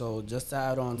quick. So just to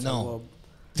add on to No. what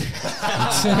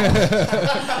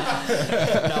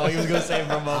No, he was gonna say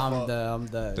from I'm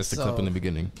done. Just the clip in the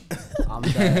beginning. I'm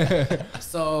done.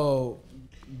 So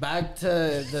back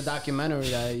to the documentary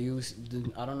that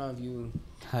I don't know if you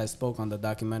had spoke on the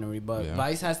documentary, but Yeah.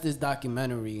 Vice has this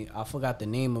documentary. I forgot the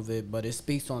name of it, but it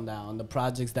speaks on that, on the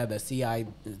projects that the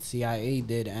CIA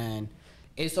did. And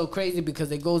it's so crazy because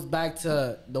it goes back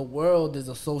to the world is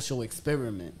a social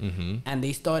experiment. And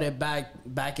they started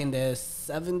back in the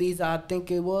 70s, I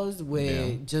think it was,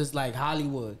 with just like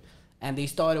Hollywood. And they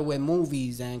started with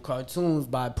movies and cartoons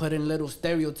by putting little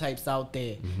stereotypes out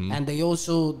there. And they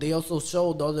also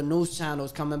showed all the news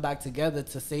channels coming back together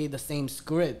to say the same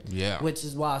script. Yeah. Which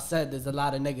is why I said there's a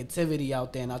lot of negativity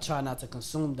out there, and I try not to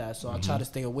consume that. So I try to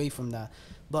stay away from that.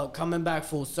 But coming back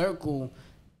full circle,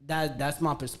 that's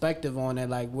my perspective on it.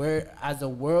 Like, we're, as a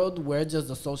world, we're just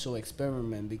a social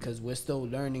experiment because we're still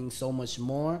learning so much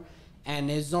more. And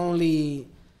it's only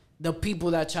the people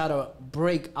that try to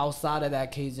break outside of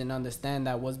that cage and understand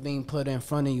that what's being put in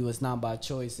front of you is not by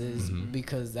choice, is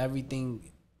because everything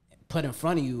put in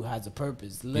front of you has a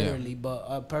purpose, literally, but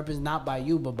a purpose not by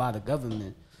you, but by the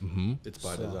government. It's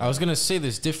by design. I was gonna say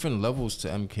there's different levels to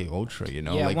MK Ultra. Yeah,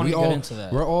 like I wanna we get all, into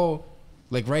that. we're all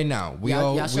like right now. We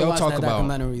all should watch talk that about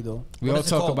documentary though. we What all is it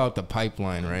talk called? about the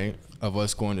pipeline, right? Of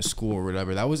us going to school or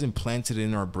whatever. That was implanted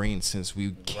in our brains since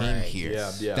we came here.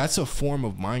 Yeah. That's a form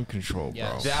of mind control, bro.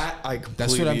 Yes.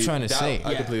 That's what I'm trying to say.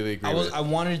 I completely agree. I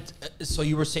wanted. So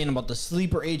you were saying about the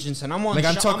sleeper agents, and I'm on. Like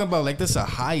I'm talking about like this a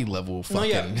high level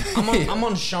fucking. No, yeah, I'm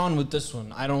on Sean with this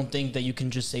one. I don't think that you can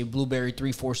just say Blueberry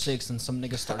 346 and some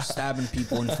nigga start stabbing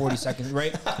people in 40 seconds,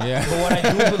 right? Yeah. But what I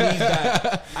do believe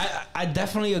that I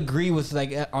definitely agree with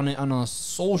like on a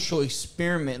social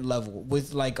experiment level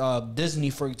with like Disney,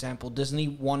 for example. Disney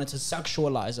wanted to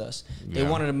sexualize us. They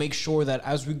wanted to make sure that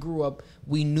as we grew up,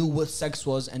 we knew what sex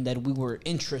was and that we were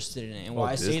interested in it. And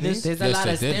why I say this? There's a Yes, lot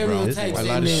they of did, bro. stereotypes A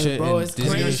lot in of there, shit bro. in It's Disney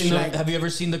Have you, ever crazy. seen Like, have you ever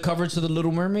seen the cover to The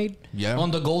Little Mermaid? Yeah.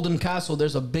 On the Golden Castle,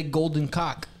 there's a big golden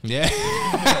cock. Yeah.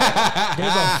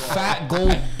 There's a fat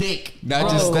gold dick. Not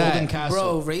on just the that. Golden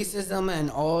Castle. bro, racism and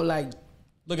all like.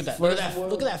 Look at that. First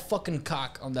world. Look at that fucking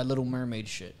cock on that Little Mermaid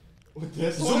shit.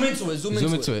 Zoom into it. Zoom Zoom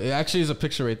into into it. it. It actually is a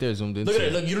picture right there. Zoomed into Look at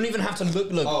it. Look, you don't even have to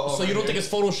look. Oh, so you okay. don't think it's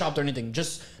photoshopped or anything.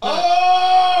 Just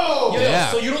Oh!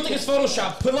 Yeah. So you don't think it's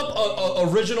photoshopped? Pull up a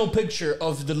original picture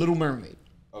of the Little Mermaid.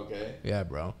 Okay. Yeah,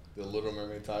 bro. The Little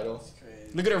Mermaid title.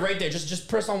 Look at it right there. Just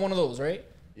press on one of those, right?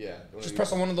 Yeah. Just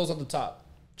press on one of those at the top.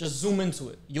 Just zoom into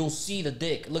it. You'll see the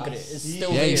dick. Look at it. It's see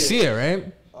still Yeah, there. you see it,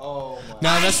 right? Oh my.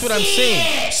 Now that's what I'm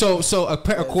saying. So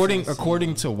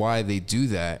according to why they do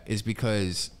that is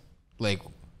because, like,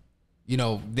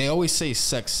 they always say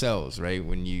sex sells, right?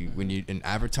 When you in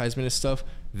advertisement and stuff,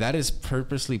 that is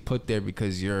purposely put there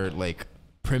because your like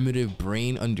primitive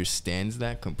brain understands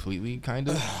that completely, kind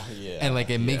of, Yeah. and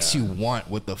like it makes you want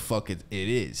what the fuck it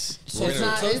is. So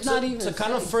It's not even to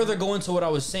kind of sex. further go into what I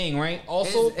was saying, right?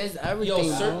 Also, It's everything,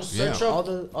 yo, bro. search Yeah.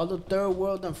 up all the third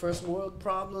world and first world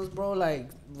problems, bro. Like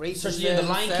racism, the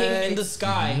Lion King in the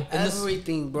sky. in the-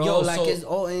 everything, bro. Yo, like so- it's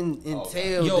all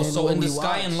entailed. Yo, in so what in the we Sky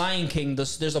watch. and Lion King,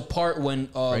 there's a part when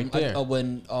Right there.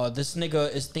 when this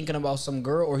nigga is thinking about some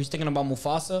girl or he's thinking about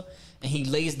Mufasa and he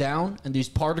lays down and these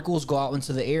particles go out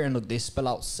into the air and look, they spell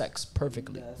out sex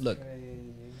perfectly. That's Look, crazy.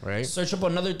 Right? search up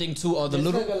another thing too. The This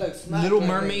nigga looks smacked Little right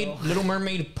Mermaid, now, bro. Little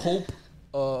Mermaid Pope.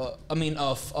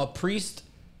 A priest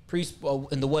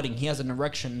in the wedding. He has an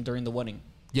erection during the wedding.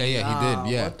 Yeah, he Nah,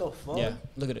 did. Yeah, What the fuck? Yeah,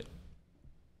 look at it.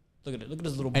 Look at it. Look at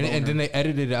his little. and boner. then they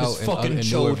edited it out His fucking in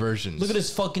newer chode. versions. Look at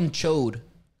his fucking chode.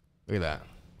 Look at that.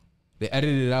 They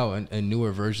edited it out in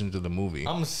newer versions of the movie.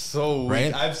 I'm so weak.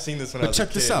 Right? I've seen this when I But was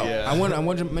check a this kid, out. Yeah. I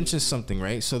want to mention something,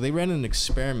 right? So they ran an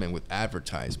experiment with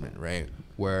advertisement, right?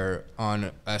 Where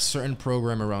on a certain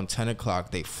program around 10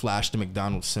 o'clock, they flashed the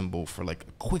McDonald's symbol for like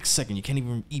a quick second. You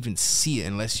can't even see it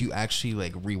unless you actually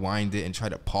like rewind it and try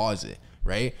to pause it,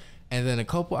 right? And then a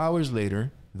couple hours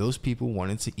later, those people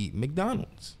wanted to eat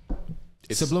McDonald's.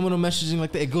 Subliminal messaging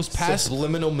like that, it goes past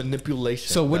subliminal manipulation.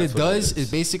 So what That's it does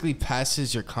is basically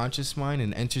passes your conscious mind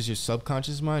and enters your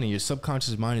subconscious mind, and your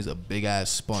subconscious mind is a big ass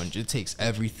sponge. It takes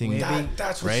everything. That's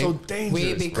what's right? so dangerous.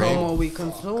 We become bro. what we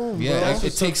consume. Yeah, bro. That's it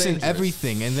what's so takes in dangerous.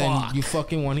 everything, and then you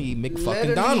fucking want to eat Literally-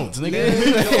 McFucking-Donalds,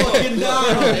 nigga.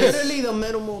 Literally the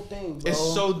minimal thing, bro. It's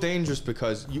so dangerous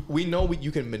because we know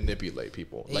you can manipulate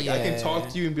people. Like I can talk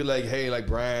to you and be like, hey, like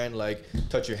Brian, like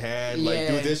touch your hand, like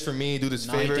do this for me, do this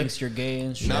Now favor. he thinks you're gay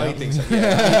and shit. Now he thinks,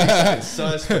 it's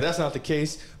sus, but that's not the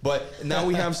case. But now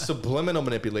we have subliminal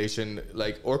manipulation,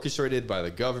 like orchestrated by the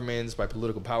governments, by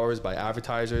political powers, by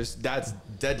advertisers. That's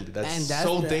deadly. That's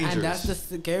so dangerous. And that's the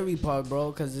scary part,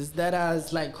 bro, because it's that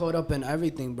ass like caught up in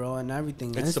everything, bro, and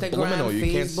everything. It's Instagram, subliminal. You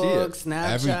Facebook, can't see it.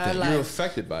 Snapchat, Everything. like You're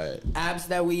affected by it. apps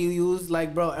that we use,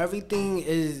 like, bro, everything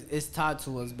is tied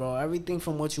to us, bro. Everything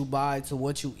from what you buy to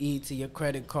what you eat to your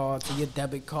credit card to your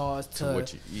debit cards to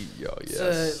What you eat, yo,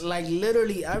 yes. to like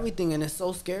literally everything, and it's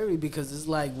so scary because it's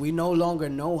like we no longer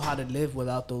know how to live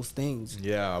without those things.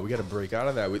 Yeah, we got to break out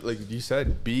of that. Like you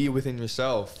said, be within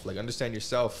yourself. Like understand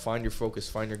yourself. Find your focus.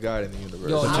 Find your God in the universe.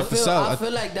 Yo, I check this feel, out. I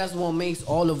feel like that's what makes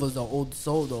all of us an old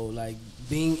soul, though. Like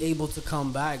being able to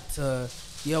come back to,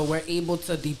 we're able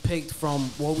to depict from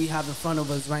what we have in front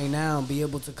of us right now, and be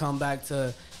able to come back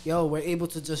to, we're able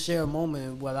to just share a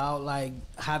moment without like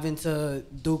having to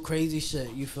do crazy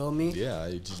shit. You feel me? Yeah,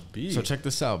 you just be. So check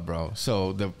this out, bro.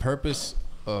 So the purpose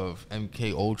of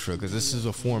MK Ultra, because this is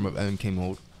a form of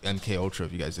MK Ultra,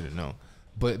 if you guys didn't know,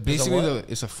 but basically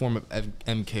it's a form of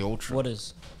MK Ultra. What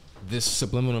is? This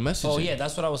subliminal messaging? Oh yeah,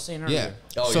 that's what I was saying earlier.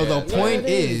 Yeah. Oh, so yeah. the point Yeah,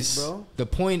 it is, is, bro. the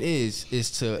point is to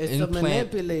It's to implant,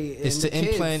 manipulate is to in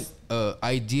implant kids. a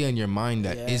idea in your mind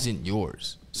that Yeah. not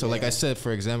yours. So like Yeah. I said,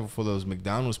 for example, for those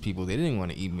McDonald's people, they didn't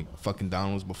want to eat fucking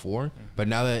Donald's before, but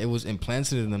now that it was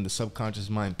implanted in them, the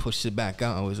subconscious mind pushed it back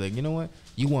out. I was like, you know what?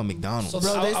 You want McDonald's? So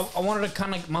Bro, I wanted to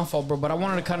kind of, my fault, bro, but I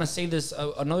wanted to kind of say this.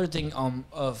 Another thing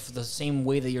of the same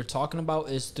way that you're talking about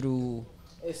is through.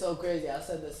 It's so crazy. I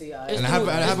said the CIA. It's And I through,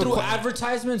 have it's a through que-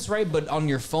 advertisements, right? But on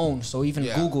your phone. So even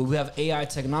Yeah. Google, we have AI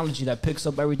technology that picks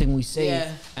up everything we say,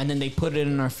 Yeah. and then they put it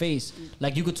in our face.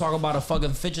 Like you could talk about a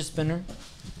fucking fidget spinner.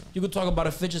 You could talk about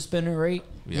a fidget spinner, right?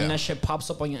 Yeah. And that shit pops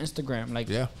up on your Instagram, like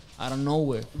Yeah. out of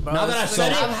nowhere. Bro, now that I so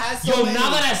said I've had it, so yo, many- now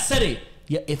that I said it,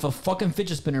 yeah, if a fucking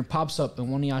fidget spinner pops up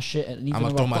in one of y'all shit, and even I'm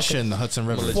gonna if throw a my fucking- shit in the Hudson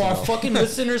River. for our fucking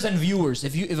listeners and viewers,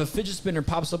 if a fidget spinner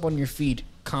pops up on your feed,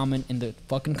 comment in the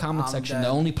fucking comment I'm section. dead. The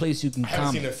only place you can I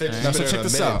haven't seen comment. a fidget Now, so spinner check in a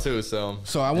this minute out. too. So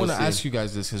So I want to you'll ask see. you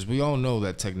guys this, because we all know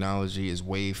that technology is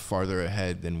way farther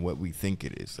ahead than what we think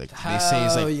it is. Like they Hell say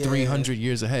it's like yeah. 300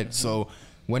 years ahead. So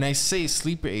when I say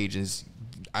sleeper agents,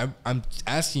 I'm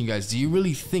asking you guys, do you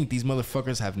really think these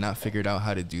motherfuckers have not figured out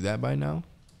how to do that by now?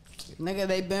 Nigga,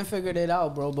 they been figured it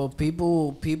out, bro. But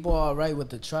people are right with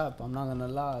the trap. I'm not gonna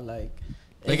lie. Like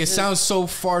Like it it's just- sounds so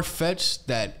far fetched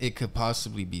that it could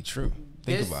possibly be true.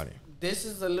 Think this- about it. This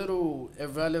is a little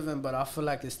irrelevant, but I feel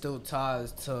like it still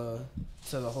ties to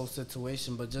the whole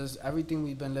situation. But just everything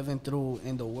we've been living through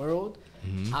in the world,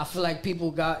 Mm-hmm. I feel like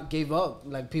people gave up.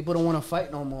 Like people don't want to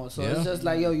fight no more. So Yeah. it's just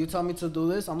like, yo, you tell me to do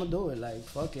this, I'm gonna do it. Like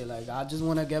fuck it. Like I just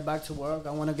want to get back to work. I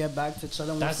want to get back to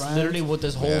chilling That's with friends. literally what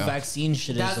this whole Yeah. vaccine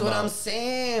shit That's is what about. I'm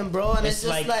saying, bro. And it's,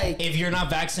 just like if you're not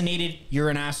vaccinated,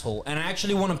 you're an asshole. And I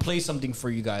actually want to play something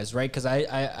for you guys, right? Because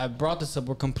I brought this up.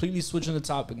 We're completely switching the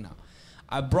topic now.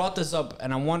 I brought this up,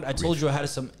 and I told you I had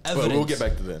some evidence. But we'll get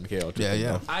back to the MK Ultra. Yeah, thing,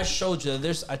 yeah. though. I showed you.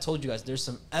 I told you guys. There's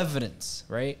some evidence,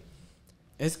 right?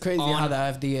 it's crazy on- how the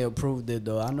FDA approved it,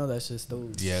 though. I know that shit's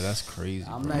stupid. Yeah, that's crazy.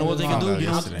 I'm bro. You know what they can Found do? out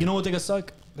yesterday. You know what they can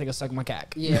suck? They can suck my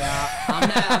cack. Yeah, I'm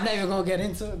not even gonna get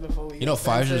into it before we. You know, get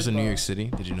censored, Pfizer's in New but- York City.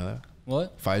 Did you know that?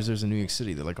 What? Pfizer's in New York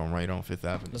City. They're like on right on Fifth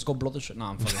Avenue. Let's go blow the shit. Nah,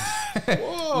 I'm fucking.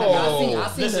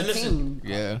 I seen Listen, the listen. team.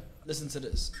 Yeah. Listen to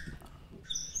this.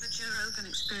 The Joe Rogan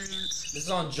Experience. This is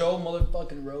on Joe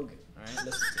motherfucking Rogan. All right,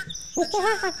 listen to this. The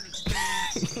Joe Rogan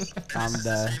Experience. I'm This is the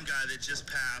dead. same guy that just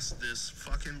passed this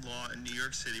fucking law in New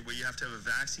York City where you have to have a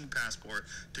vaccine passport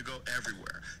to go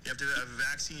everywhere. You have to have a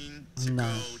vaccine to No.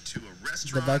 go to a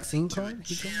restaurant, vaccine to a card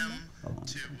you talking gym, about?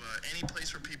 to any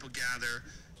place where people gather.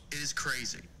 It is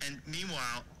crazy. And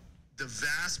meanwhile, the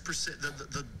vast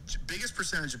the biggest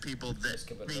percentage of people that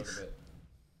Skip it a I mean, little bit.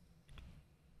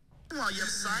 meanwhile, you have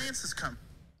science that's come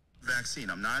vaccine.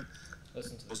 I'm not.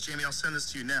 Listen to Well, this. Jamie, I'll send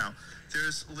this to you now.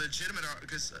 There's legitimate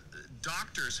because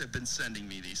doctors have been sending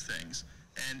me these things,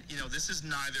 and you know this is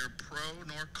neither pro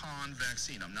nor con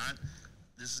vaccine. I'm not.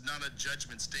 This is not a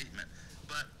judgment statement,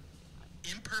 but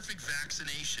imperfect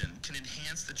vaccination can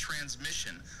enhance the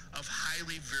transmission of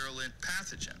highly virulent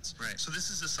pathogens. Right. So this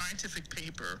is a scientific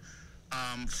paper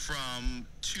from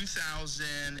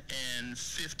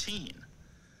 2015.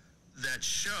 that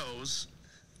shows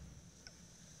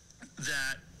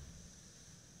that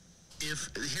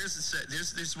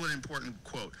here's one important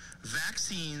quote: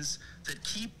 vaccines that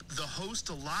keep the host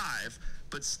alive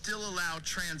but still allow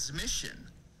transmission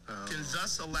can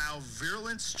thus allow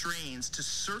virulent strains to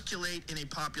circulate in a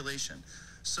population.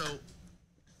 So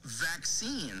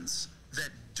vaccines that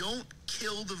don't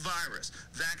kill the virus,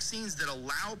 vaccines that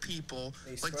allow people,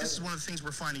 like this is one of the things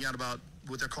we're finding out about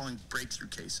what they're calling breakthrough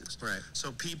cases. Right.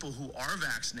 So people who are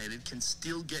vaccinated can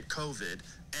still get COVID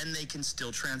and they can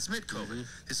still transmit COVID.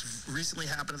 This recently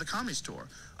happened at the Comedy Store.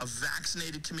 A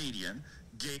vaccinated comedian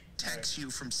protects you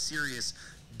from serious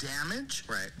damage,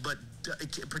 but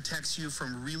it protects you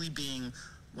from really being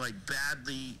like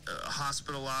badly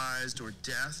hospitalized or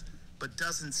death, but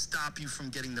doesn't stop you from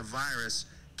getting the virus,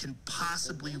 can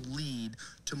possibly lead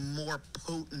to more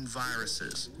potent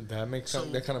viruses. That makes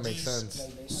that kind of makes sense.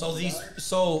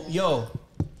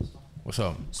 What's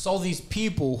up? So these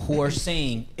people who are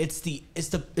saying it's the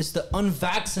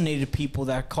unvaccinated people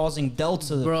that are causing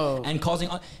Delta, Bro. and causing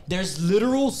there's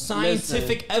literal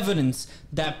scientific evidence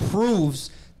that proves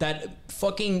that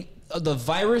fucking the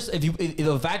virus, if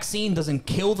the vaccine doesn't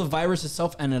kill the virus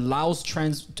itself and allows it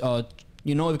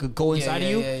could go inside of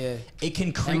you. It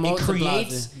can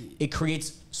it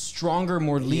creates stronger,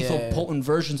 more lethal, potent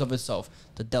versions of itself.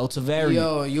 The Delta variant.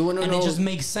 Yo, you wanna know? It just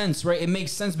makes sense, right? It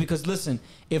makes sense because listen,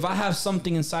 if I have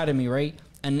something inside of me, right,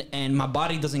 and my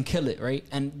body doesn't kill it, right,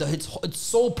 and its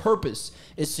sole purpose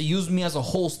is to use me as a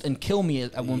host and kill me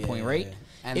at one point, right?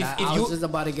 And I was just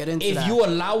about to get into that. If you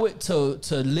allow it to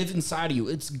live inside of you,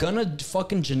 it's gonna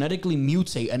fucking genetically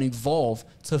mutate and evolve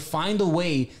to find a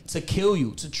way to kill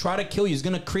you, to try to kill you. It's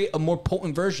gonna create a more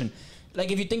potent version. Like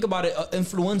if you think about it,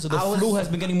 influenza, the flu has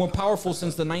been getting more powerful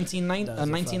since the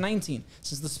 1919,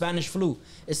 since the Spanish flu.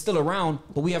 It's still around,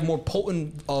 but we have more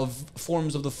potent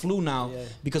forms of the flu now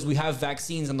because we have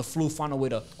vaccines, and the flu found a way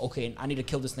to, okay, I need to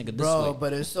kill this nigga this way.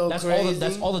 But it's so crazy.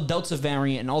 That's all the Delta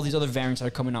variant and all these other variants that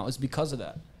are coming out. It's because of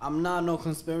that. I'm not no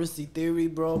conspiracy theory,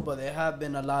 bro, but there have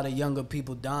been a lot of younger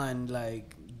people dying,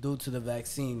 like, due to the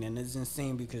vaccine, and it's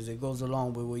insane because it goes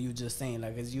along with what you just saying.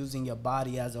 Like, it's using your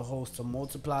body as a host to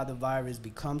multiply the virus,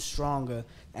 become stronger,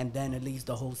 and then it leaves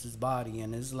the host's body.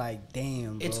 And it's like,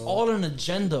 damn, bro. It's all an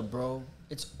agenda, bro.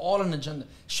 It's all an agenda.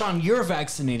 Sean, you're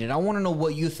vaccinated. I want to know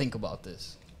what you think about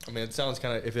this. I mean, it sounds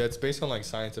kind of, if it's based on like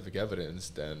scientific evidence,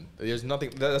 then there's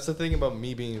nothing. That's the thing about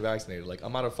me being vaccinated. Like,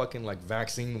 I'm not a fucking like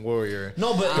vaccine warrior.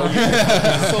 No, but I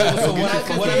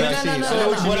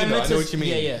know what you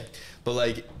mean. Yeah. But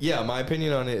like, yeah, my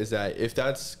opinion on it is that if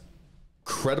that's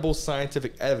credible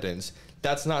scientific evidence,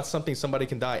 that's not something somebody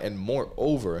can die. And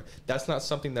moreover, that's not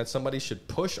something that somebody should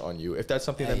push on you. If that's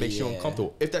something that makes you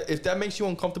uncomfortable, if that makes you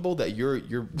uncomfortable, that you're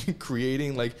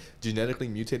creating like genetically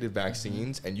mutated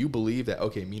vaccines, and you believe that,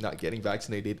 okay, me not getting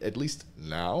vaccinated, at least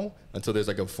now, until there's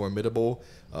like a formidable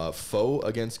foe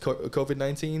against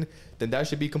COVID-19, then that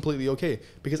should be completely okay.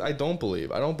 Because I don't believe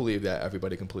that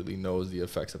everybody completely knows the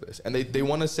effects of this, and they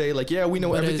want to say like, yeah, we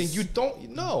know everything. You don't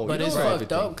know. But it's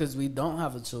fucked fucked up because we don't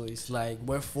have a choice. Like,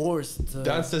 we're forced to.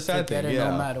 That's the sad thing.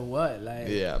 No matter what. Like,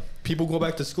 yeah, people go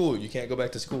back to school. You can't go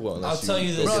back to school unless I'll tell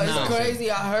you this. Bro, it's now.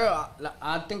 crazy.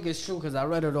 I think it's true because I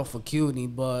read it off of CUNY,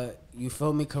 but you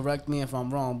feel me? Correct me if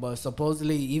I'm wrong, but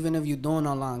supposedly, even if you're doing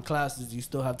online classes, you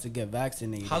still have to get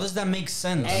vaccinated. How does that make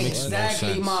sense?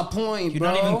 Exactly my point,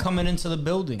 bro. You're not even coming into the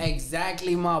building.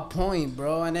 Exactly my point,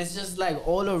 bro. And it's just like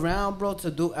all around, bro, to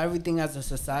do everything as a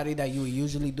society that you would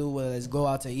usually do, whether it's go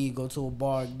out to eat, go to a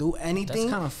bar, do anything.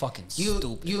 That's kind of fucking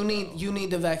stupid. You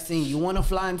need the vaccine. You want to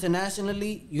fly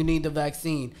internationally, you need the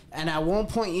vaccine. And at one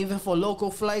point, even for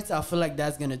local flights, I feel like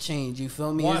that's gonna change. You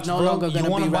feel me? It's no longer gonna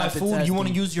be rapid testing. You want to buy food? You want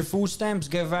to use your food stamps?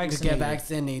 Get vaccinated. Get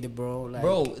vaccinated, bro. Like,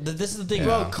 bro, this is the thing.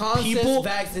 Bro, concepts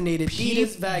vaccinated.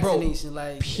 Fetus vaccination. Bro,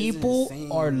 like, people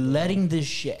insane, are letting this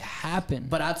shit happen.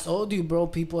 But I told you, bro,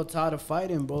 people are tired of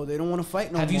fighting, bro. They don't want to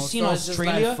fight no more. Have you seen so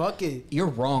Australia? Like, fuck it. You're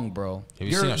wrong, bro. Have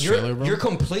you seen Australia, bro? You're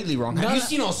completely wrong. Have you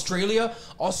seen Australia?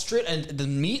 And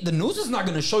the news is not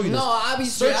going to show you this. No, I've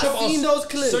seen those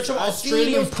clips. Search of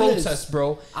Australian protests,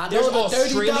 bro. I know the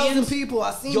 30,000 people.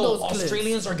 I've seen those clips.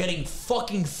 Australians are getting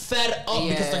fucking fed up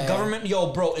because the government,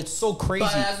 bro, it's so crazy.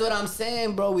 But that's what I'm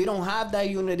saying, bro. We don't have that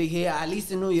unity here, at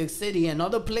least in New York City. And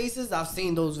other places, I've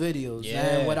seen those videos. Yeah.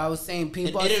 And what I was saying,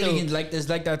 people in Italy, still, it's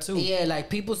like that too. Yeah, like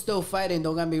people still fighting,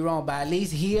 don't get me wrong. But at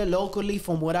least here locally,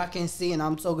 from what I can see, and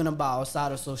I'm talking about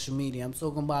outside of social media, I'm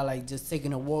talking about like just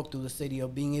taking a walk through the city or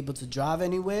being able to drive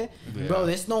anywhere. Yeah. Bro,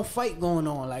 there's no fight going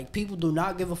on. Like, people do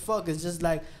not give a fuck. It's just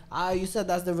like, you said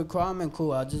that's the requirement.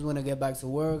 Cool. I just want to get back to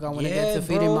work. I want to get to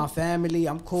feeding my family.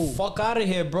 I'm cool. Fuck out of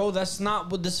here, bro. bro. That's not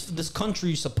what this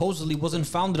country supposedly wasn't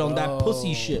founded on. That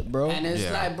pussy shit, bro. And it's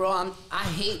Yeah. like, bro, I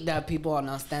hate that people are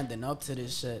not standing up to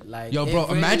this shit. Like, Yo, it bro,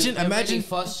 really, imagine- it imagine- really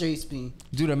frustrates me.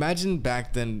 Dude, imagine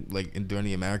back then, like during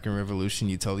the American Revolution,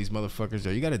 you tell these motherfuckers,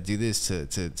 yo, you gotta do this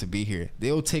to be here.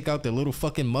 They'll take out their little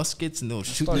fucking muskets and they'll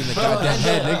shoot you in the goddamn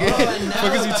head, nigga.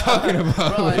 What is he talking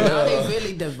about? Bro, and now they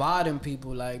really dividing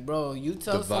people. Like, bro, you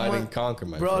tell Divide someone, and conquer,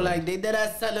 my bro, friend. like they did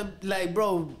that like,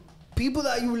 bro, people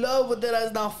that you love, but that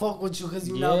does not fuck with you because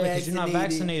you're not vaccinated. you're not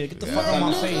vaccinated. Get the Yeah. fuck out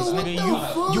my Nigga, face, what nigga.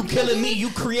 the fuck? You killing me. You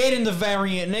creating the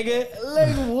variant, nigga.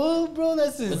 Like, what, bro?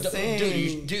 That's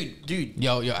insane. Dude.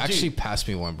 Yo, actually pass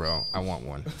me one, bro. I want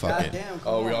one. Fuck it. Goddamn,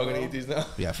 Oh, come we on, all gonna bro. eat these now?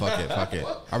 Yeah, fuck it.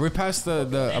 Are we past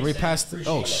the are we past the,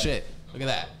 oh shit. Look at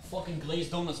that. Fucking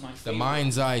glazed donuts, my The favorite.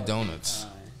 Mind's Eye Donuts.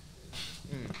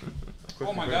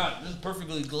 Oh my god, this is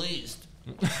perfectly glazed.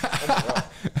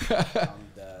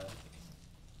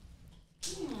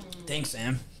 Thanks,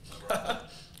 Sam.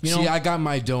 You know, See, I got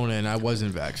my donut and I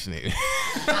wasn't vaccinated.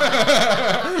 you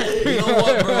know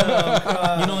what,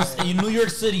 bro? You know, in New York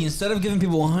City, instead of giving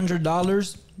people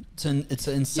 $100, it's an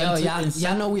Yo, incentive.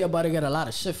 y'all know we about to get a lot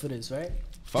of shit for this, right?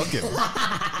 Fuck it.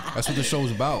 That's what the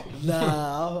show's about.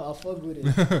 Nah, I'll fuck with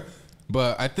it.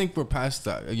 But I think we're past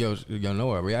that. Yo,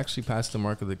 Noah, are we actually past the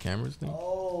mark of the cameras thing?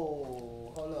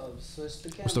 Oh, hold up. Switch the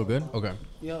camera. We're still good? Okay.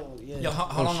 Yo, yeah. Yo,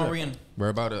 how long shit. are we in? We're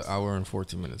about an hour and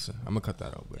 14 minutes in. I'm gonna cut that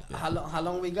out, but yeah. How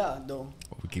long we got, though?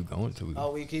 We keep going till we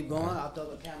Oh, we keep going? I thought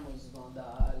the camera was going to die.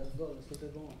 All right, let's go. Let's get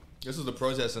it going. This is the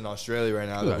protest in Australia right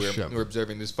now Look that at that shit. we're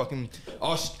observing. There's fucking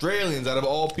Australians out of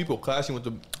all people clashing with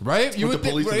the Right? You with would the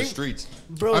police think, in the right? streets.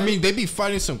 Bro, I mean, they be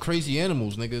fighting some crazy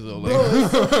animals, nigga. Though, like,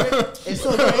 bro, it's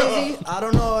so crazy. I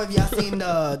don't know if y'all seen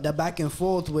the back and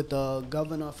forth with the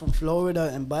governor from Florida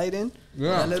and Biden.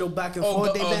 Yeah. That little back and Oh,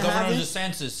 forth they've been Governor having.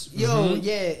 DeSantis. Yo,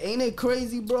 yeah, ain't it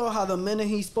crazy, bro? How the minute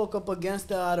he spoke up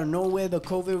against it out of nowhere, the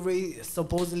COVID rate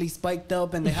supposedly spiked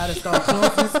up, and they had to start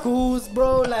closing schools,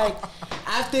 bro. Like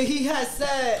after he had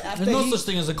said, after There's no he, such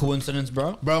thing as a coincidence,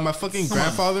 bro. bro, my fucking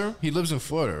grandfather, he lives in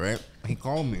Florida, right? He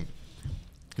called me. He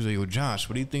was like, yo, Josh,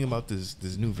 what do you think about this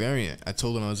new variant? I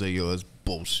told him, I was like, yo, that's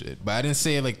bullshit. But I didn't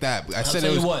say it like that. I I'll said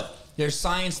tell it was you what. There's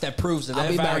science that proves that I'll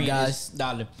that be back, variant guys.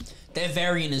 that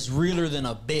variant is realer than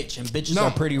a bitch, and bitches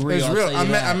are pretty real. It's I'll real. tell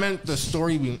you that. I meant the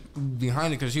story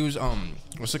behind it because he was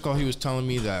what's it called? He was telling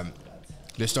me that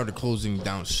they started closing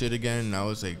down shit again, and I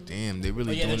was like, damn, they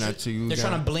really Oh, yeah, doing they're that to you? They're guys?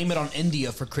 trying to blame it on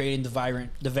India for creating the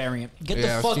variant. Get Yeah,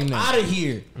 the I've fuck seen that. out of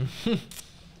here.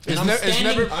 And I'm it's standing-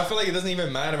 never. I feel like it doesn't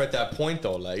even matter at that point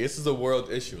though. Like this is a world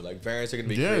issue. Like variants are gonna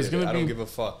be Yeah, it's created. gonna I don't be- give a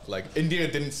fuck. Like India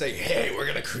didn't say, "Hey, we're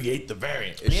gonna create the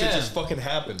variant." It should Yeah. just fucking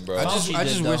happen, bro. I Fauci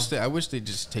just did, wish though. I wish they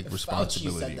just take Fauci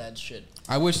responsibility. said that shit.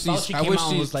 I wish these. Fauci I came wish out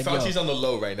and these. was like, Fauci's yo, on the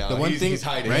low right now. The one he's, thing, he's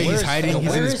hiding. right? He's Where's- hiding.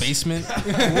 He's in his where's- basement.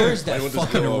 Where's that I want this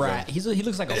fucking girl over. rat? He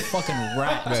looks like a fucking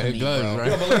rat to Yeah, me, he does, bro.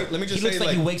 right? Yo, but let me He just looks say, like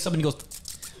like, he wakes up and he goes,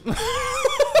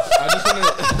 I just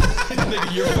want to.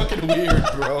 Nigga, you're fucking weird,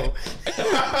 bro.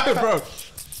 bro.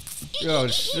 Yo,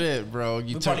 shit, bro. You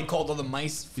we turn, probably called all the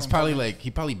mice. he's from probably fucking- like he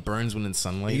probably burns when in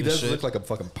sunlight. He and does shit. look like a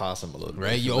fucking possum a little bit.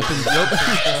 right. You open. Look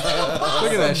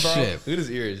at that shit. Look at his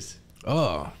ears.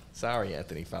 Oh, Sorry,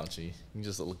 Anthony Fauci. You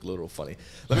just look a little funny.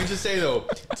 Let me just say though,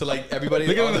 to like everybody,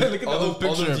 Look at all the- the, look at all the the, old all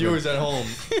picture the of viewers at home,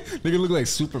 nigga look like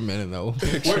Superman though.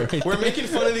 we're making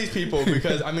fun of these people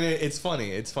because I mean it's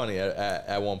funny. It's funny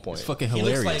at one point. It's fucking He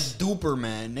hilarious. looks like Duper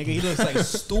Man, nigga. He looks like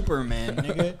Stupor Man,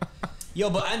 nigga.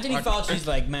 Yo, but Anthony Fauci's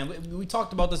like, man, we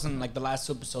talked about this in like the last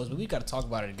two episodes, but we got to talk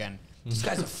about it again. This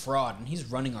guy's a fraud, and he's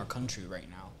running our country right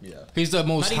now. Yeah. He's the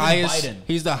most Not even highest. Biden.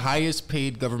 He's the highest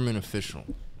paid government official.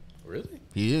 Really?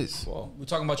 He is. Well, We're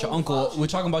talking about your uncle. We're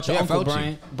talking about your Yeah, uncle,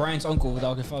 Fauci. Brian's uncle,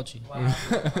 Dr. Fauci.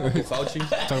 Uncle Fauci.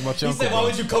 Talking about your He uncle. said, "Why bro.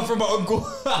 would you come from my uncle?"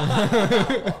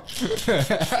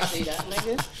 See that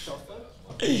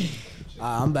nigga?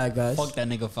 I'm back, guys. Fuck that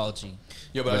nigga Fauci.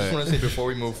 Yo, but I just Right. want to say before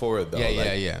we move forward though. Yeah,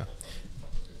 like, yeah.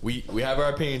 We have our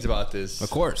opinions about this. Of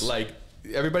course. Like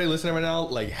everybody listening right now,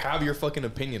 like have your fucking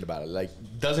opinion about it. Like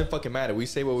doesn't fucking matter. We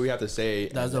say what we have to say.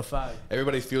 That's a fact.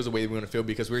 Everybody feels the way we want to feel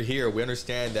because we're here. We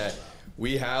understand that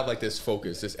we have like this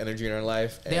focus, this energy in our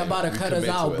life. They and about to we cut us commit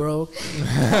to out, it. bro.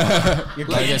 You're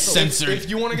Like a canceled. censored. If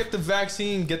you want to get the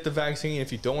vaccine, get the vaccine.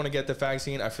 If you don't want to get the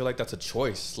vaccine, I feel like that's a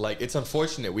choice. Like it's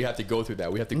unfortunate we have to go through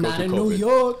that. We have to go Not through in COVID. New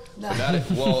York. Nah.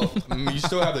 Well, you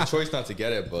still have the choice not to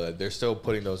get it, but they're still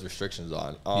putting those restrictions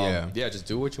on. Yeah. Just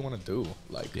do what you want to do.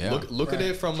 Like, Yeah. look at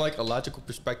it from like a logical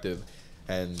perspective,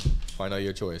 and find out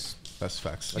your choice. That's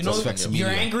facts. You That's know, facts. you're media.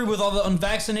 angry with all the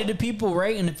unvaccinated people,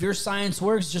 right? And if your science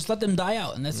works, just let them die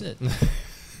out, and that's it.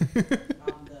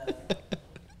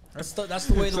 That's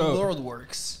the way the So- world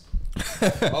works.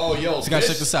 Oh, yo, So guys,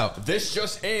 check this out. This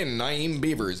just in: Naeem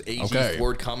Beavers, AG Okay.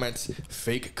 Ford comments: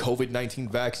 fake COVID-19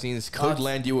 vaccines could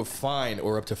land you a fine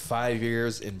or up to 5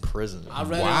 years in prison. I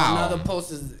read Wow. another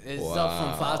post is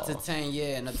up from 5 to 10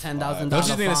 years and a $10,000 Don't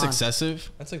you think that's fine.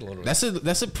 excessive? That's like a little.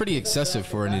 That's a pretty excessive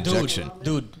for an injection.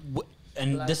 Dude,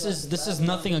 and this is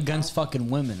nothing against fucking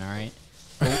women, all right?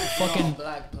 But fucking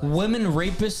black. women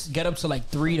rapists get up to like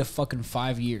 3 to fucking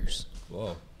 5 years.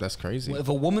 Whoa. That's crazy. If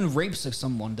a woman rapes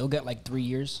someone, they'll get like 3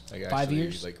 years, Like 5 actually,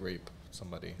 years. like rape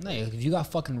somebody. No, if you got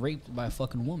fucking raped by a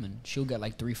fucking woman, she'll get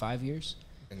like 3-5 years.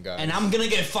 And guys, And I'm gonna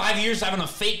get 5 years having a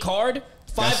fake card,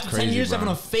 5 That's to 10 crazy, years bro.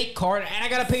 having a fake card, and I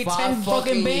gotta pay 5 10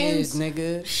 fucking years, bands.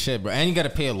 nigga. Shit, bro. And you got to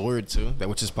pay a lawyer too,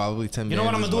 which is probably 10. You know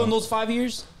what I'm bands gonna as do in well. those 5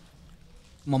 years?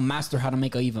 I'm gonna master how to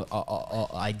make a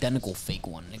identical fake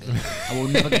one, nigga. I will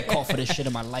never get caught for this shit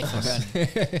in my life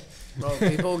again. Bro,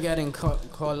 people getting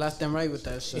caught left and right with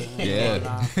that shit.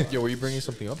 Yeah. yo, were you bringing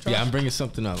something up? Josh? Yeah, I'm bringing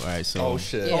something up. All right, so. Oh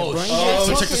shit. Yeah, bring Oh, it.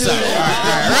 So check this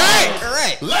out. All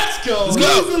right. Let's go. Let's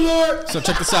go. So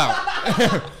check this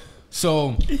out.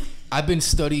 So I've been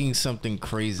studying something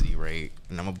crazy, right?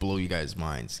 And I'm gonna blow you guys'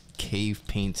 minds. Cave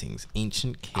paintings,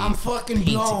 ancient cave I'm fucking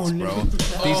paintings, blown, bro.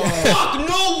 nigga. These- Fuck,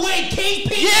 no way, cave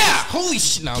paintings! yeah, holy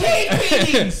shit. No. Cave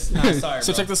paintings! Nah, sorry,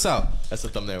 So bro. check this out. That's the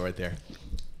thumbnail right there.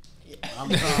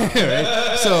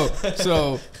 Right?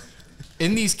 So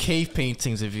in these cave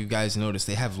paintings, if you guys notice,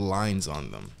 they have lines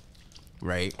on them,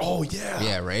 right? Oh yeah.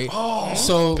 Yeah, right. Oh,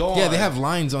 So go yeah, on. they have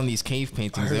lines on these cave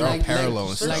paintings. They're all parallel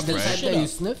and like stuff, the type right? that you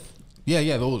sniff.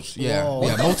 Yeah, those. Yeah, Whoa.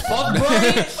 yeah, multiple. Fuck,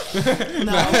 Brian!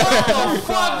 What the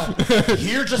fuck?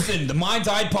 Here just in the Mind's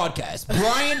Eye podcast,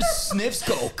 Brian sniffs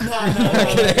coke. When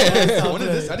did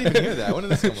this? I didn't even hear that. When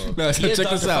did this come up? No, so is check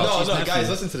this Dr. out. No, guys,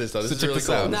 listen to this though. This So is check really this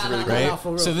cool. out. This is Nah, really nah, cool. nah, for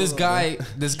real, So this for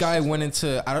real, guy went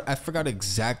into I forgot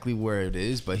exactly where it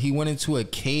is, but he went into a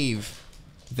cave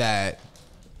that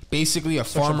basically a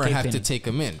farmer cave had to painting. take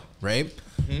him in, right?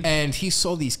 And he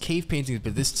saw these cave paintings,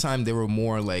 but this time they were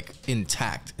more like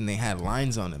intact and they had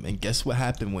lines on them. And guess what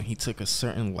happened when he took a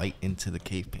certain light into the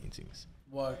cave paintings?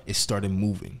 What? It started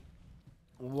moving.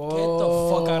 Whoa. Get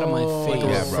the fuck out of my face.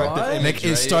 Yeah, bro. Reflective Like image,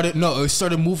 it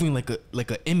started moving like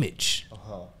a image.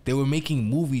 Uh-huh. They were making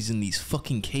movies in these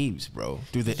fucking caves, bro,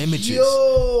 through the images.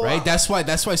 Yo. Right? That's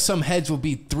why some heads will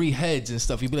be 3 heads and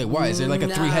stuff. You'd be like, why? Is there like a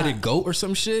Nah. 3-headed goat or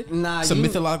some shit? Nah, Some you-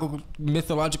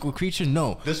 mythological creature?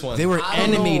 No. This one. They were I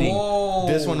don't know. animating. Whoa.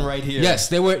 This one right here. Yes,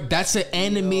 they were. That's an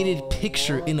animated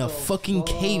picture in a fucking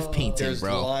cave painting, There's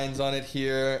bro. lines on it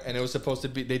here, and it was supposed to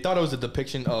be. They thought it was a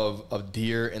depiction of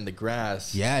deer in the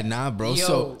grass. Yeah, nah, bro.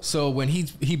 Yo. So when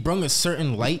he brung a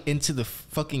certain light into the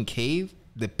fucking cave,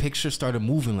 the picture started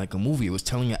moving like a movie. It was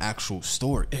telling an actual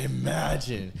story.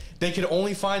 Imagine they could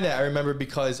only find that. I remember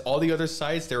because all the other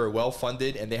sites they were well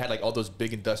funded and they had like all those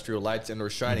big industrial lights and they were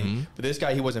shining. Mm-hmm. But this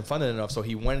guy he wasn't funded enough, so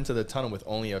he went into the tunnel with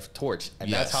only a torch, and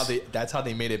Yes. that's how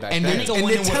they made it back And then. then- Nigga and went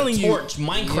they're in with a telling you- torch,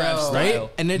 Minecraft Yo. style. Right?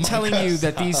 And they're telling you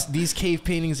that these cave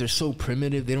paintings are so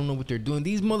primitive, they don't know what they're doing.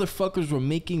 These motherfuckers were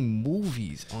making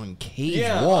movies on cave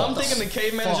Yeah, walls. I'm thinking the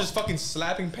caveman is just fucking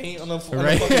slapping paint on the,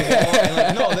 Right. fucking wall.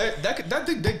 And like, no,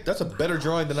 that's a better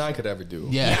drawing than I could ever do.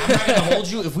 Yeah. I'm not gonna hold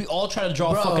you. If we all try to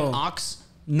draw a Bro. fucking ox,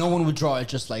 no one would draw it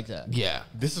just like that. Yeah.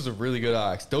 This is a really good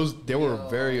ox. They were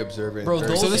very observant. Bro, very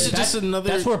those, So this is that's- just another-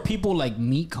 That's where people like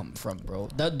me come from, bro.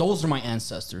 Those are my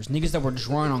ancestors. Niggas that were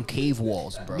drawing on cave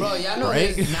walls, bro. Bro, y'all know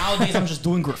Right? this. Nowadays, I'm just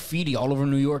doing graffiti all over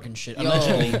New York and shit.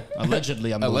 Allegedly,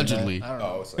 I'm doing Allegedly. that. I don't know.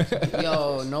 Oh, it's like,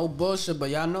 Yo, no bullshit, but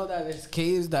y'all know that there's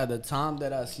caves that the time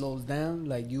that slows down,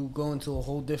 like you go into a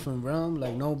whole different realm,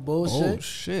 like no bullshit. Oh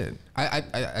shit!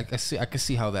 I can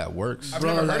see how that works. I've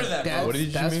never heard of that, bro. that's- What did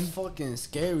you that's mean? fucking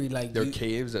scary. Like there are you-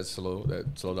 caves that slow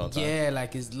down time. yeah,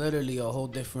 like it's literally a whole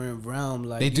different realm.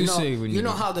 Like They do you know, say when you you-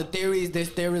 know how there's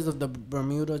theories of the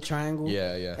Bermuda Triangle.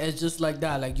 Yeah, yeah. It's just like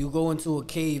that. Like you go into a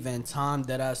cave and time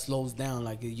that slows down.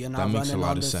 Like you're That not makes a running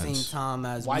lot on of the sense. same time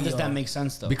as. Why we does are. that make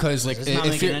sense though? Because like it's not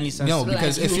if making you're any sense. no, to me.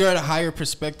 because Like, if you- you're at a higher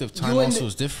perspective, time you in also the-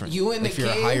 is different. you in the if you're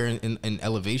cave? higher in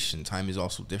elevation, time is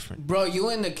also different. Bro, you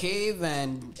in the cave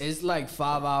and it's like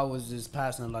 5 hours just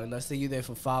passing. Like, let's say you there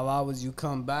for 5 hours, you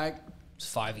come back It's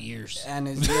 5 years. and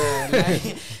it's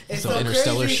like, it's Some some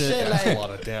interstellar crazy shit? That's a Like, lot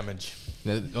of damage.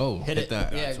 Hit it.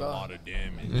 that. yeah, go.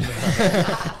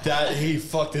 That he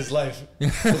fucked his life.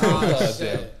 Oh,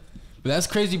 shit. But that's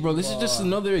crazy, bro. This is just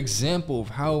another example of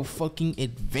how fucking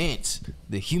advanced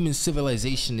the human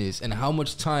civilization is and how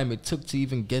much time it took to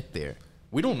even get there.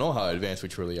 We don't know how advanced we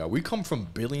truly are. We come from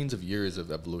billions of years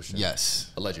of evolution.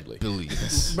 Yes. Allegedly.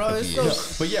 Billions. Bro, it's Billions.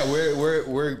 so But yeah,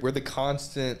 we're the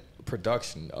constant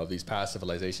production of these past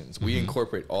civilizations. We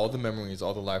incorporate all the memories,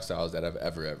 all the lifestyles that have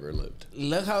ever lived.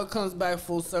 Look how it comes back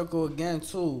full circle again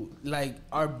too. Like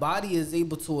our body is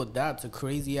able to adapt to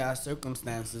crazy ass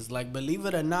circumstances. Like believe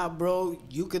it or not, bro,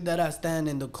 you could that stand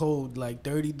in the cold like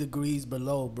 30 degrees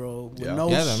below, bro, with no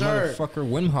that shirt. motherfucker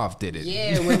Wim Hof did it.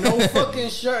 Yeah, with no fucking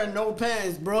shirt and no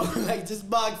pants, bro. Like just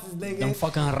boxes, nigga. Them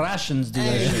fucking rations do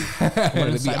that shit.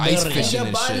 It'd be ice Siberia. fishing Your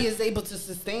and body shit. is able to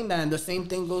sustain that, and the same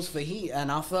thing goes for heat.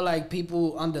 And I feel like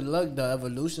people underlook the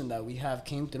evolution that we have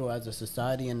came through as a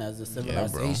society and as a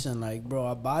civilization. Like, bro,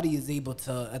 our body is able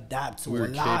to adapt to We're a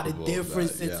lot of capable of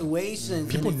different that, yeah.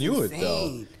 situations. People and it's knew it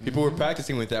insane. though. People were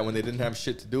practicing with that when they didn't have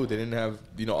shit to do. They didn't have,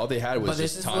 all they had was But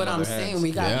this just is time what on I'm their hands. saying.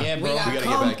 We got, Yeah. we bro. got We gotta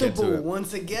get back into comfortable it.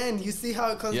 once again. You see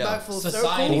how it comes Yeah. back full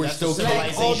Society, circle. We're that's still what Like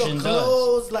all the civilization does.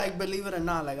 clothes, like believe it or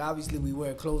not, like obviously we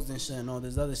wear clothes and shit and all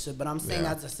this other shit. But I'm saying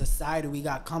Yeah. as a society, we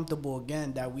got comfortable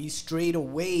again that we strayed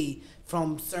away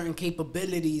from certain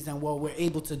capabilities and what we're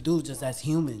able to do just as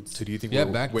humans. So do you think Yeah,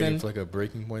 we're back waiting then- for like a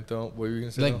breaking point though? What were you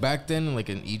gonna say? Like though? back then, like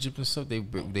in Egypt and stuff,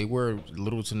 they wear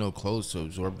little to no clothes to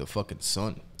absorb the fucking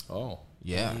sun. Oh,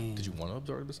 Yeah. did you want to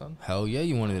absorb the sun? Hell yeah,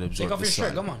 you wanted to absorb Take off the your sun.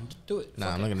 shirt. Come on, do it. Nah,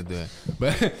 Fuck I'm it. not gonna do it.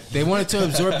 But they wanted to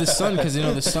absorb the sun because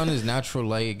the sun is natural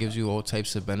light. It gives you all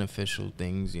types of beneficial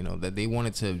things. That they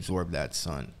wanted to absorb that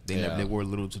sun. Yeah. They wore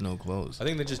little to no clothes. I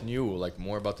think they just knew like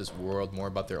more about this world, more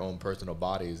about their own personal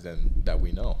bodies than that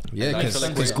we know. Yeah, And I because feel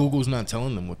like we're- Google's not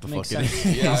telling them what the Makes fuck it sense.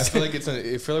 is. yeah, I feel like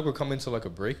I feel like we're coming to like a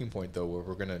breaking point though, where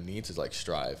we're gonna need to like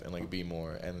strive and like be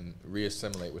more and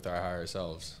reassimilate with our higher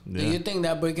selves. Do you think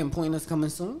that breaking point is coming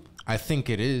soon? I think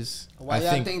it is. Why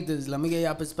I y'all think this? Let me get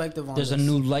your perspective on There's a this.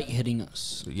 new light hitting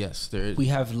us. yes, there is. We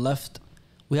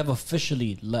have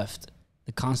officially left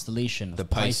the constellation of The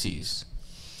Pisces. Pisces.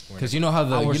 Because you know how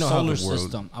the Our you know solar how the world,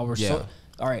 system. yeah.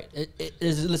 All right. It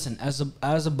is, listen,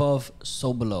 as above,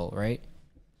 so below, right?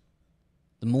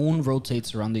 The moon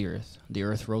rotates around the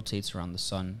earth rotates around the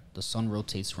sun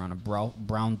rotates around a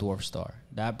brown dwarf star.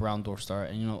 That brown dwarf star,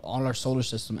 and all our solar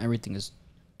system, everything is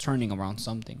turning around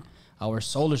something. Our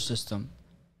solar system,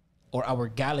 or our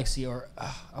galaxy, or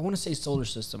I want to say solar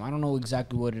system. I don't know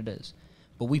exactly what it is,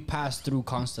 but we pass through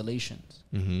constellations.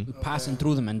 We're passing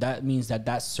through them, and that means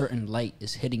that certain light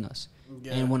is hitting us.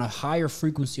 Yeah. And when a higher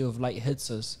frequency of light hits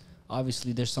us,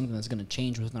 obviously there's something that's going to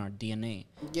change within our DNA.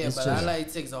 Yeah, It's but just- that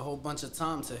light takes a whole bunch of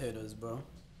time to hit us, bro.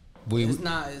 We It's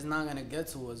not gonna get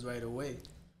to us right away.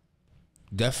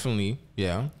 definitely,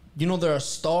 yeah. there are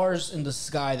stars in the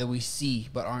sky that we see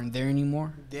but aren't there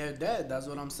anymore. They're dead. That's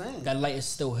what I'm saying. That light is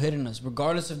still hitting us,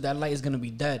 regardless if that light is going to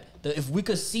be dead. If we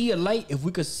could see a light, if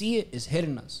we could see it, it's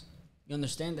hitting us. You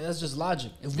understand? That's just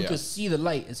logic. If we Yeah. could see the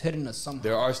light, it's hitting us somehow.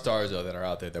 There are stars though that are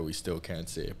out there that we still can't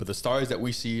see, but the stars that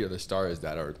we see are the stars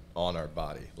that are on our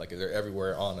body. Like they're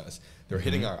everywhere on us. They're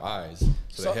hitting our eyes,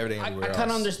 so they're hitting I everywhere kind of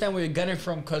else. understand where you're getting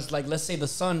from, because like let's say the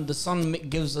sun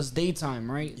gives us daytime,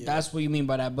 right? Yeah. That's what you mean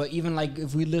by that. But even like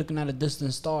if we're looking at a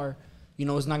distant star,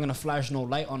 it's not gonna flash no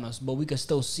light on us, but we can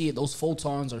still see it. Those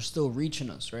photons are still reaching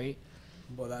us, right?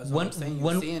 But that's When- what I'm saying. You're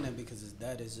when- seeing it because it's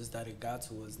dead. It's just that it got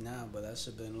to us now, but that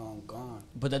shit been long gone.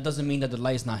 But that doesn't mean that the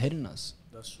light's not hitting us.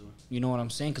 That's true. You know what I'm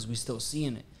saying? Because we're still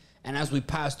seeing it. And as we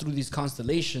pass through these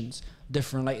constellations,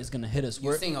 different light is gonna hit us.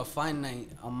 You're seeing a finite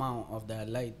amount of that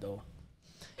light, though.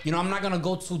 I'm not gonna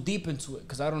go too deep into it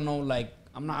because I don't know, I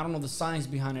don't know the science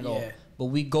behind it all. Yeah. But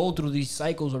we go through these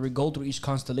cycles, or we go through each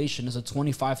constellation. It's a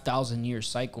 25,000 year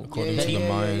cycle. According That to the even-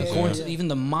 Mayans, according yeah. to even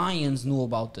the Mayans knew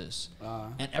about this. Uh,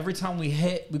 And every time we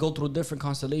go through a different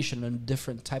constellation, and a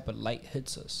different type of light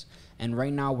hits us. And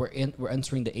right now we're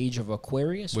entering the age of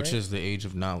Aquarius, Which right? is the age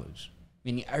of knowledge.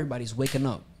 Meaning everybody's waking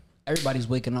up. Everybody's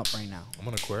waking up right now. I'm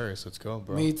an Aquarius. Let's go,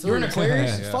 bro. me too. You're an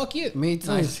Aquarius? Yeah. Fuck you. Me too.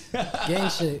 Nice. Gang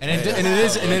shit. And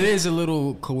it is a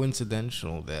little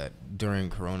coincidental that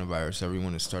during coronavirus,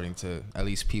 everyone is starting to, at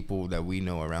least people that we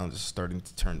know around, is starting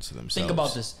to turn to themselves. Think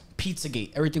about this.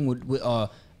 Pizzagate. Everything with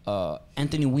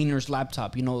Anthony Weiner's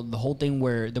laptop. The whole thing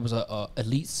where there was a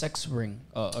elite sex ring,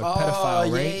 a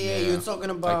pedophile, right? Yeah, you're talking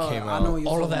about. came I know out. you're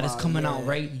All of talking that is about, coming yeah. out,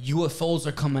 right? UFOs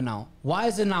are coming out. Why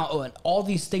is it now? Oh, and all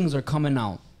these things are coming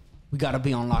out. We got to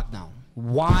be on lockdown.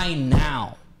 Why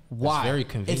now? Why? very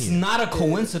convenient. It's not a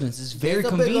coincidence. It's very It's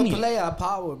a convenient. bigger play our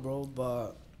power, bro.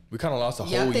 But We kind of lost a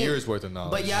y'all whole think- year's worth of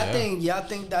knowledge. But y'all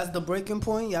think that's the breaking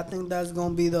point? Y'all think that's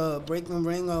gonna be the breaking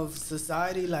ring of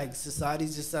society? Like society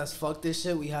just says, "Fuck this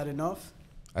shit. We had enough."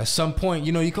 At some point,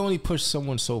 you can only push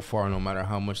someone so far, no matter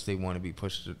how much they want to be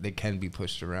pushed. They can be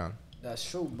pushed around. That's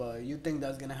true, but you think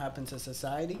that's gonna happen to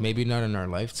society? Maybe not in our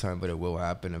lifetime, but it will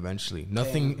happen eventually.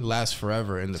 Nothing lasts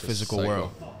forever in the It's a physical cycle.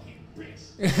 world.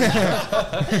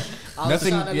 I was Nothing-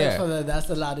 trying to look yeah. for that's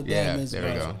a lot of Yeah, damage, there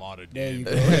we bro. go. There you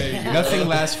go. Nothing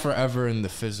lasts forever in the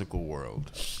physical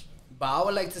world. But I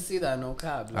would like to see that, no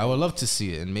cap. I would love to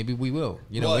see it, and maybe we will.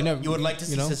 You know, What, we never. you would like to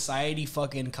see know? society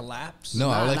fucking collapse?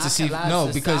 No, I would like to see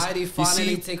because society you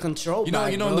finally see, take control. you know,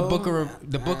 back, in the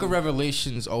bro. book of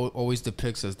Revelations always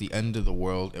depicts as the end of the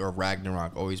world, or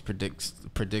Ragnarok always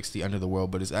predicts the end of the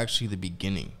world, but it's actually the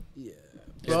beginning.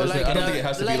 Yeah, Bro, I don't think it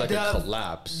has to be like a the-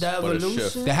 collapse, the but a shift.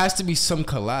 evolution. There has to be some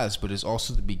collapse, but it's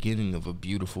also the beginning of a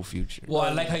beautiful future. Well,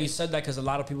 I like how you said that because a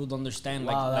lot of people don't understand.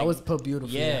 Like, Wow, that like, was put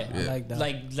beautifully. Yeah, I like that.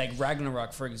 Like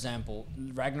Ragnarok, for example.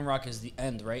 Ragnarok is the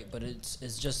end, right? But it's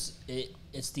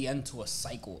the end to a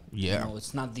cycle. Yeah. You know,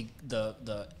 it's not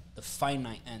the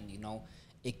finite end. You know,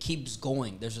 it keeps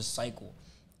going. There's a cycle,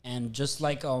 and just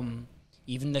like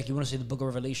even like you want to say the Book of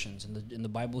Revelations, and the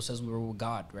Bible says we were with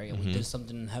God, right? And we did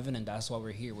something in heaven, and that's why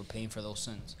we're here. We're paying for those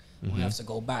sins. We have to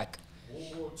go back.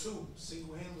 World War II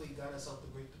single-handedly got us out the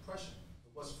Great Depression.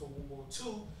 If it wasn't for World War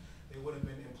II, they would have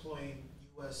been employing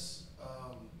U.S.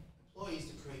 Employees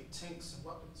to create tanks and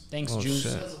weapons. Thanks, Oh, Jews.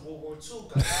 shit. Because of World War II,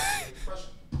 got us out the Great Depression.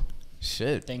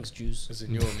 Shit. Thanks, Jews. It's a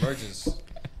new emergence.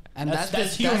 and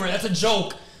That's humor. That's a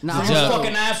joke. Nah, For hold you up.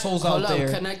 fucking assholes Hold out up, there.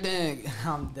 connecting.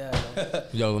 I'm dead.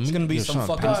 Yo, let me, There's gonna be yo, some Sean,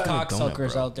 fucking pass me the donut,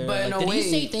 cocksuckers bro. out there. But in Like, a did he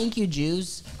way- say thank you,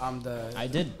 Jews? I'm dead. I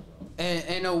did. And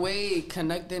in a way,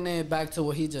 connecting it back to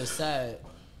what he just said,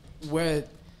 where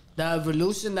the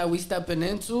evolution that we stepping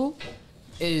into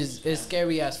is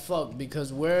scary as fuck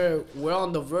because we're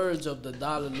on the verge of the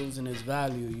dollar losing its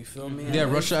value. You feel me? Yeah,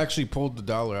 And Russia actually pulled the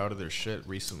dollar out of their shit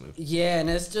recently. yeah, and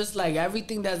it's just like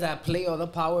everything that's at play, all the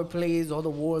power plays, all the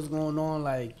wars going on.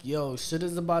 Like, yo, shit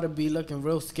is about to be looking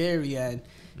real scary, and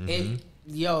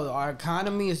our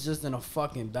economy is just in a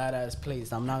fucking badass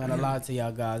place. I'm not gonna lie to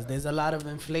y'all guys. There's a lot of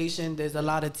inflation. There's a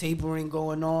lot of tapering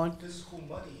going on. Physical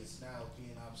money is now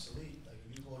being obsolete. Like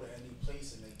if you go to any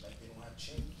place and they don't have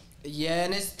change. Yeah,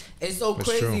 and it's so That's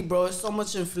crazy, true. bro. It's so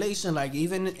much inflation. Like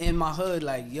even in my hood,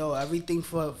 like yo, everything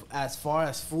for as far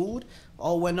as food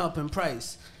all went up in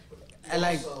price. And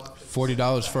like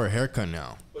 $40 for a haircut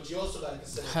now. But you also gotta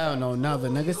consider. hell no, never.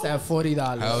 Niggas said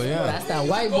 $40. Hell yeah. That's that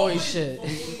white boy shit. But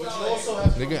you also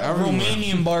have. Nigga, everyone.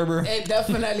 Romanian barber. It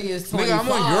definitely is 25. Nigga,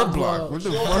 I'm on your bro. block. What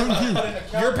the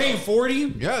fuck? You're paying 40?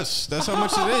 Yes, that's how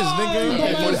much it is, nigga.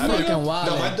 That's I mean, fucking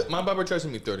wild. No, my barber charges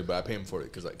me 30, but I pay him for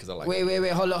it because I like it.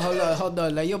 Wait, hold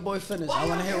on. Let your boy finish. I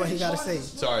want to hear what he got to say.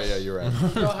 Sorry, yeah, you're right.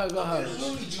 Go ahead.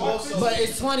 But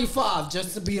it's 25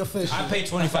 just to be official. I pay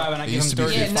 25 and I It give used him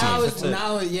to be 30. Yeah,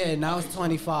 15. now it's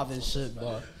 25 and shit,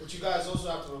 bro. But you guys also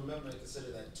have to remember and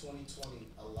consider that 2020,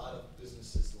 a lot of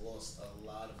businesses lost a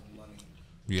lot of money.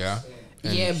 Yeah.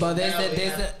 And- Yeah, but Now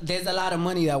they there's a lot of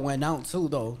money that went out too,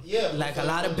 though. Yeah, like a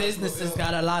lot of businesses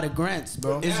got a lot of grants,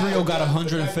 bro. Israel got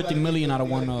 150 million out of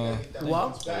one.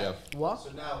 What? Yeah. What? So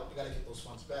now you gotta get those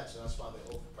funds back. So that's why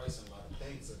they're overpricing a lot of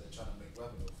things and they're trying to make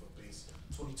revenue for base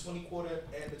 2020 quarter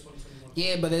and the 2021.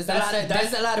 Yeah, but there's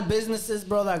a lot of businesses,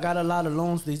 bro, that got a lot of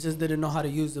loans. They just didn't know how to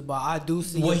use it. But I do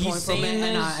see What your he's point from it, saying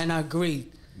and is- I agree.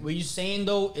 What you saying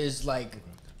though is like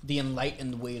the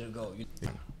enlightened way to go.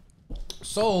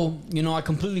 So, I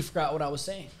completely forgot what I was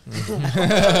saying. What I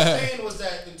was saying was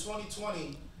that in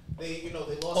 2020, they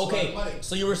lost a lot Okay, of money.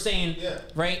 so you were saying, Yeah.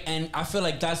 right? And I feel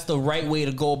like that's the right way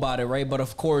to go about it, right? But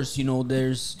of course,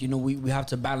 there's, we have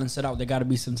to balance it out. There got to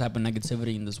be some type of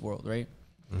negativity in this world, right?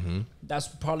 Mm-hmm. That's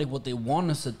probably what they want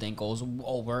us to think.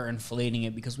 We're inflating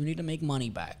it because we need to make money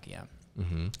back. Yeah,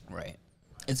 right.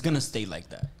 It's gonna stay like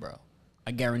that, bro.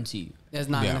 I guarantee you. It's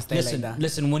not gonna stay Listen, like that.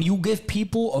 listen. When you give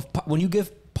when you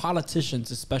give politicians,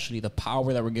 especially the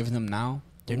power that we're giving them now,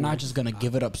 they're not just gonna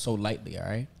give it up so lightly. All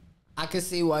right. I can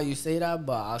see why you say that,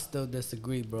 but I still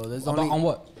disagree, bro. On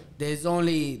what? There's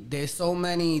so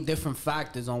many different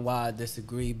factors on why I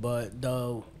disagree, but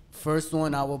the first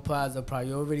one I will put as a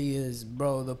priority is,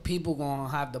 bro, the people gonna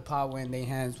have the power in their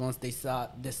hands once they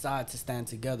decide to stand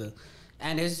together.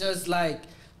 And it's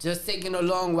just taking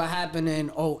along what happened in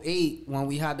 2008 when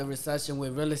we had the recession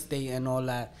with real estate and all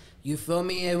that. You feel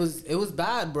me? It was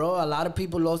bad, bro. A lot of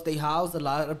people lost their house. A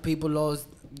lot of people lost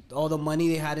all the money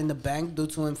they had in the bank due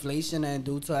to inflation and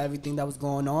due to everything that was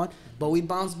going on. But we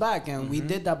bounced back, and we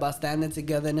did that by standing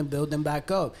together and then building back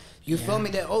up. You feel me?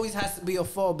 There always has to be a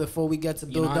fall before we get to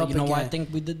build up You know again. why I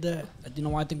think we did that? You know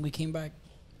why I think we came back?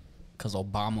 Because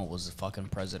Obama was the fucking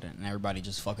president, and everybody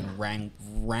just fucking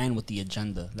ran with the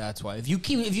agenda. That's why. If you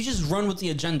just run with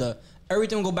the agenda,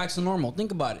 everything will go back to normal.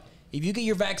 Think about it. If you get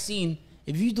your vaccine,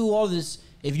 if you do all this,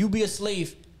 if you be a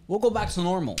slave, we'll go back to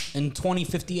normal in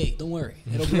 2058. Don't worry,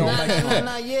 it'll be all back to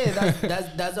normal. Yeah,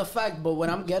 that's a fact. But what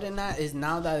I'm getting at is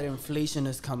now that inflation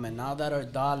is coming, now that our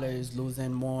dollar is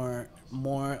losing more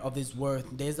more of its worth.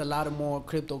 There's a lot of more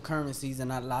cryptocurrencies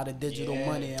and a lot of digital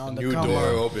money on the new come door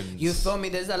up. opens. You feel me?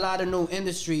 There's a lot of new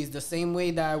industries. The same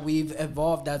way that we've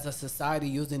evolved as a society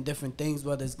using different things,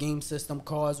 whether it's game system,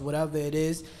 cars, whatever it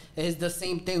is the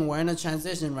same thing. We're in a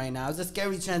transition right now. It's a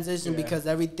scary transition because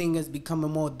everything is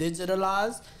becoming more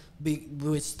digitalized,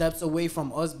 which steps away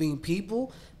from us being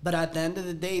people. But at the end of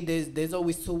the day, there's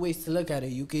always two ways to look at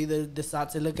it. You can either decide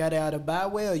to look at it at a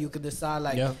bad way, or you could decide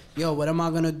like, yo, what am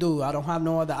I gonna do? I don't have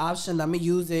no other option. Let me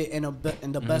use it in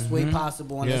the best way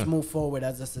possible, and let's move forward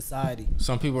as a society.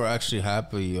 Some people are actually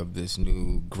happy of this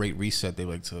new great reset they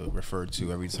like to refer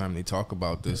to every time they talk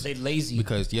about this. They lazy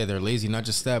because they're lazy. Not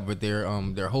just that, but they're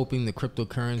hoping the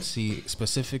cryptocurrency,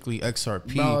 specifically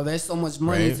XRP. Bro, there's so much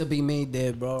money to be made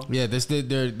there, bro. Yeah,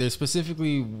 they're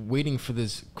specifically waiting for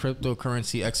this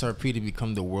cryptocurrency XRP to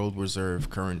become the world reserve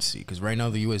currency, because right now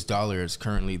the US dollar is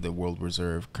currently the world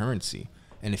reserve currency,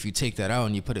 and if you take that out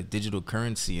and you put a digital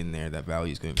currency in there, that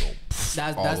value is going to go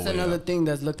that's another thing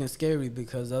that's looking scary,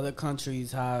 because other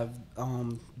countries have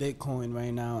Bitcoin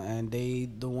right now, and they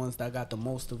the ones that got the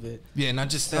most of it. Yeah, not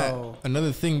just that.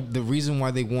 Another thing, the reason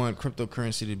why they want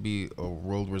cryptocurrency to be a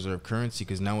world reserve currency,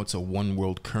 because now it's a one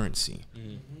world currency.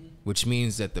 Which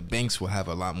means that the banks will have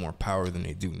a lot more power than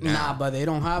they do now. Nah, but they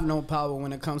don't have no power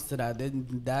when it comes to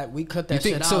that. We cut that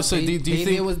shit out. So do you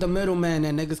think it was the middleman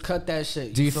and niggas cut that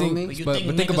shit? Do you think? Me? But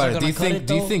think about it.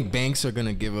 Do you think banks are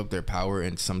gonna give up their power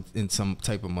in some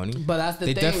type of money? But that's the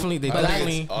thing. They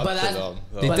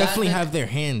definitely have their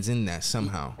hands in that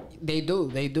somehow. They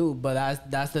do, but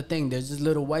that's the thing. There's just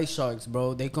little white sharks,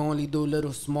 bro. They can only do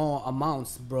little small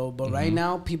amounts, bro. But right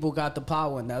now, people got the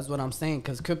power, and that's what I'm saying.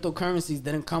 Because cryptocurrencies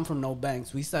didn't come from no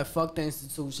banks. We said fuck the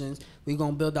institutions. We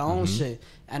gonna build our own shit,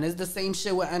 and it's the same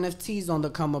shit with NFTs on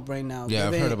the come up right now. Yeah,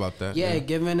 I've heard about that. Yeah,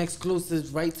 giving exclusives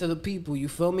right to the people. You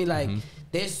feel me? Like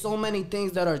there's so many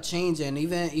things that are changing.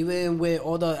 Even with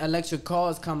all the electric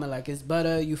cars coming, like it's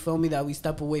better. You feel me? That we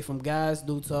step away from gas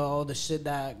due to all the shit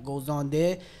that goes on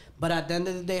there. But at the end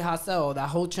of the day, Hassel, that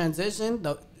whole transition,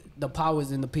 the power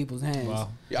is in the people's hands. Wow.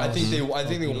 Yeah, I think they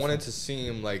wanted to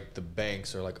seem like the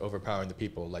banks are like overpowering the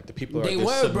people. Like the people are like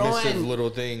this submissive little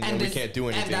thing, and we can't do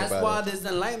anything about it. And that's why this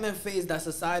enlightenment phase that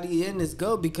society in is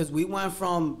good, because we went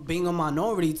from being a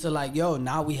minority to like, yo,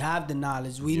 now we have the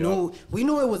knowledge. We knew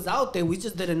it was out there. We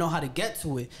just didn't know how to get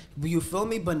to it. You feel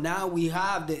me? But now we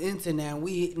have the internet. And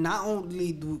we not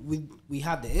only do we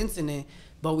have the internet,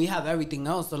 but we have everything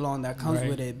else along that comes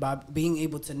with it, by being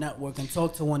able to network and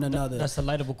talk to one another. That's the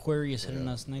light of Aquarius hitting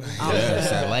us, nigga. That's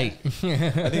that light. I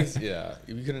think,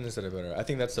 you couldn't have said it better. I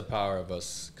think that's the power of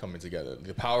us coming together.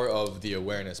 The power of the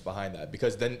awareness behind that.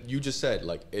 Because then you just said,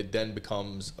 like, it then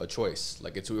becomes a choice.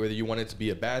 Like, it's whether you want it to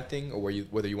be a bad thing or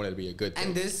whether you want it to be a good thing.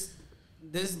 And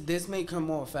this may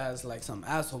come off as like some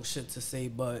asshole shit to say,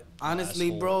 but honestly,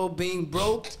 bro, being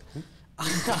broke...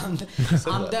 I'm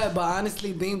dead, but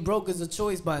honestly, being broke is a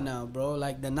choice by now, bro.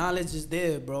 Like, the knowledge is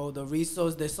there, bro. The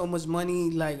resource, there's so much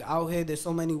money, like, out here. There's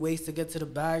so many ways to get to the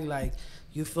bag. Like,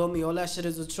 you feel me? All that shit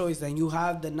is a choice. And you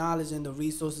have the knowledge and the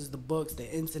resources, the books,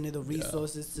 the internet, the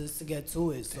resources to get to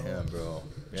it. So. Yeah, bro.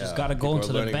 Just gotta go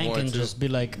into the bank and just be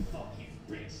like...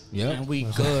 Yeah, and we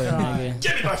good, nigga.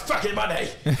 Give me my fucking money.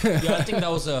 Yeah, I think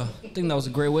that was a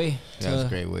great way. That was a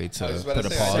great way to put a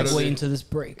pause. Segue into this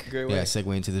break. Yeah,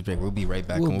 segue into this break. We'll be right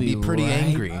back. We'll be pretty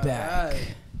angry. Back.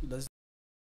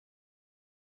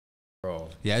 Bro.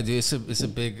 Yeah, dude, it's a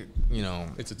big,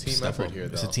 it's a team effort here,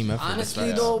 though. It's a team effort.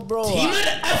 Honestly, though, bro. Team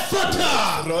effort.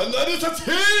 It's a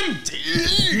team.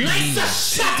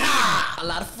 A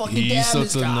lot of fucking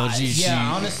damage, guys.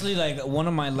 Yeah, honestly, like, one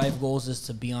of my life goals is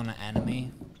to be on an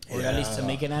anime, or at least to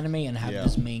make an anime and have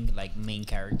this main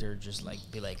character just like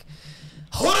be like,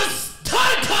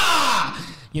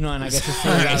 you know, and I get to say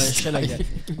a lot of shit like that.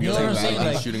 You know what I'm saying?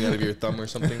 Like, shooting out of your thumb or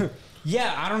something.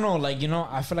 Yeah, I don't know. Like,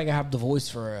 I feel like I have the voice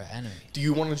for an anime. Do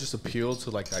you want to just appeal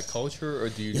to like that culture, or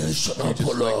do you just like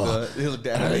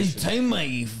the animation? Time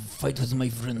I fight with my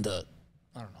friend. I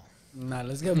don't know. Nah,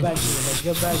 let's get back to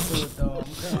it. Though.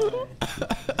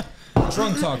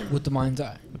 Drunk talk with the mind's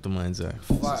eye. With the mind's eye.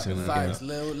 Facts,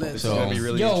 little lips. This is gonna be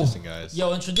really interesting, guys.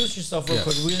 Yo, introduce yourself real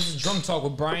quick. We just drunk talk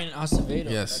with Brian Acevedo.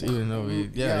 Yes, even though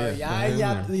yeah,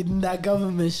 that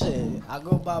government shit. I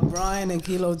go by Brian and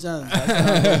Kilo Jones.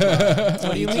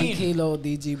 What do you mean? Kilo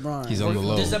DG Brian. He's on the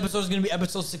low. This episode is gonna be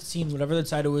episode 16, whatever the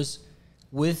title is,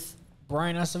 with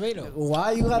Brian Acevedo.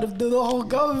 Why you gotta do the whole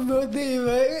government thing,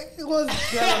 man? What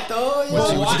you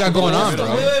got going on,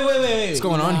 bro? Wait. What's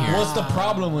going on here? What's the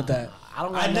problem with that? I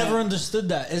don't. I got never that. understood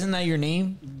that. Isn't that your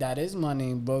name? That is my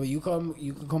name, bro. You can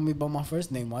call me by my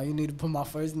first name. Why you need to put my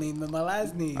first name and my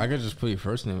last name? I could just put your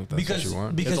first name if that's what you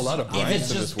want. There's a lot of if Bryants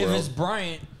it's in just this world. if it's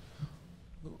Bryant,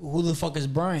 who the fuck is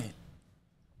Bryant?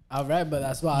 All right, but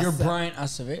that's why You're I said, Bryant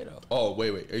Acevedo. Oh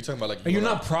wait. Are you talking about like? Are you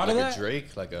know, not proud of like that? A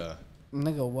Drake, like a.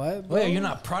 nigga, what? Bro? Wait, you're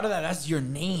not proud of that? That's your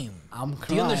name. I'm Do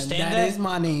crying. you understand that? That is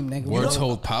my name, nigga. Words You know-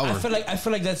 hold power. I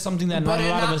feel like that's something that But not a it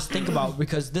lot of not- us think about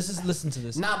because this is listen to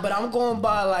this. Nah, but I'm going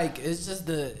by like it's just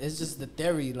the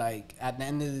theory. Like at the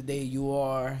end of the day,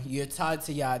 you're tied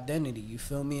to your identity. You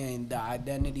feel me? And the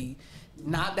identity,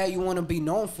 not that you want to be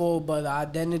known for, but the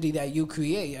identity that you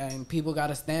create, and people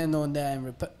gotta stand on that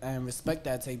and respect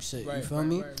that type shit. You feel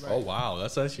me? Oh wow,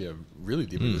 that's actually a really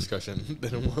deeper discussion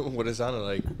than what it sounded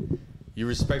like. You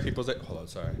respect people's. Hold on,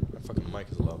 sorry, my fucking mic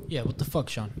is low. Yeah, what the fuck,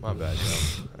 Sean? My bad, yo.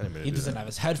 I didn't mean to He do doesn't that. have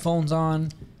his headphones on.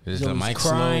 Is He's the always mic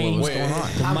slow? crying. What's Wait, going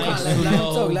on? The I'm mic's fine. Let him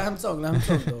low. talk. Let him talk. Let him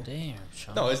talk though. Damn,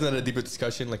 Sean. No, isn't that a deeper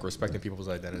discussion? Like respecting people's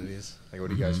identities. Like, what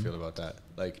do you guys feel about that?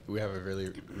 Like, we have a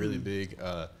really big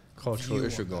cultural View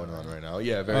issue on going on right now.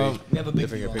 Yeah, very. We have a big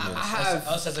differing view on opinions. that.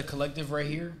 Us as a collective right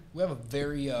here, we have a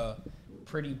very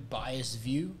pretty biased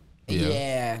view.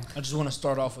 Yeah. I just want to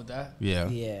start off with that. Yeah.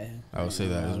 Yeah. I would say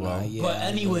that as well. Yeah, But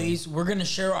anyways, we're gonna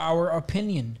share our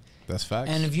opinion, That's facts.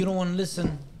 and if you don't want to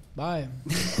listen, bye.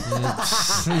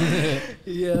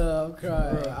 Yeah, I'm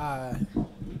crying. Alright.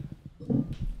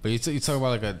 But you talk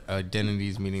about like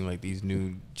identities, meaning like these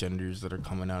new genders that are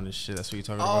coming out and shit. That's what you're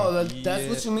talking Oh, about. that's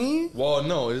what you mean? Well,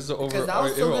 no, it's over. Because I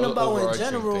was talking about in overarching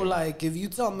general, thing. like, if you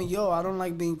tell me, yo, I don't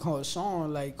like being called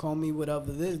Sean, like, call me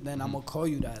whatever this, then I'm going to call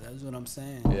you that. That's what I'm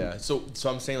saying. Yeah, so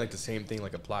I'm saying like the same thing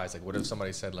like applies. Like, what if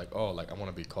somebody said like, oh, like I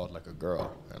want to be called like a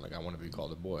girl, and like I want to be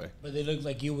called a boy? But they look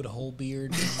like you with a whole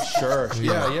beard. Sure.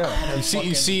 Yeah. You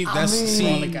see, that's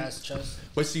Chronic ass chest.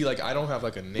 But see, like I don't have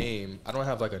like a name. I don't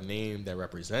have like a name that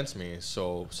represents me.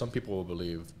 So some people will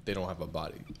believe they don't have a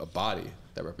body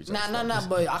that represents. them. Nah,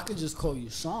 but I could just call you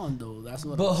Sean, though. That's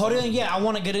what But I'm hold saying. on, yeah, I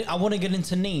want to get it. I want to get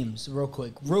into names real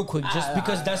quick, just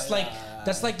because that's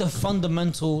like the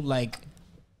fundamental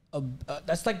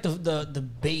that's like the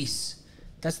base.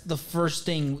 That's the first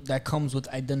thing that comes with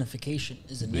identification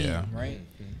is a name, Yeah. right?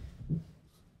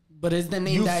 But it's the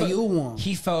name that you want.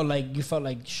 You felt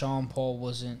like Sean Paul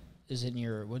isn't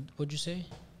your what'd you say?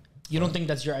 You don't think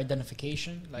that's your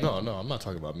identification? Like, No, I'm not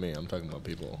talking about me. I'm talking about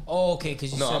people. Oh, okay.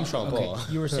 Because No, said, I'm Sean Paul.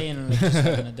 You were saying like just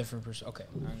like in a different person. Okay,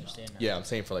 I understand. Now. Yeah, I'm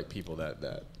saying for like people that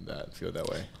feel that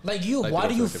way. Like you, Like why they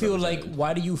do you don't feel feel represented. like?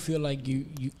 Why do you feel like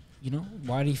you know?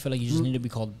 Why do you feel like you just need to be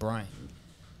called Brian?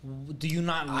 Do you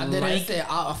not I like? didn't say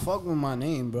I fuck with my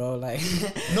name, bro. Like,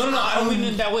 No. I don't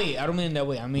mean it that way.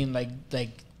 I mean like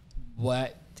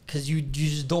what? Because you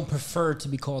just don't prefer to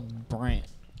be called Brian.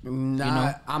 nah, You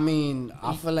know? I mean,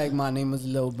 I feel like my name is a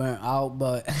little burnt out,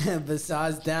 but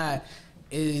besides that,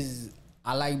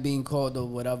 I like being called or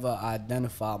whatever I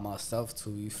identify myself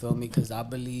to. You feel me? Because I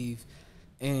believe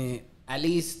in, at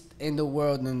least in the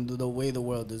world and the way the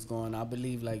world is going, I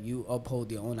believe like you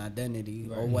uphold your own identity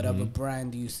or whatever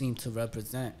brand you seem to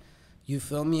represent. You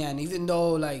feel me? And even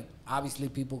though like obviously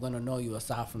people gonna know you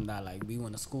aside from that, like we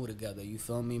went to school together, you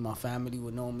feel me? My family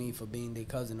would know me for being their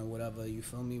cousin or whatever, you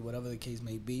feel me? Whatever the case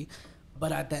may be.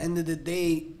 But at the end of the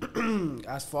day,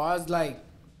 as far as like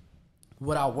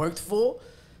what I worked for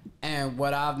and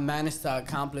what I've managed to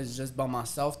accomplish just by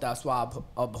myself, that's why I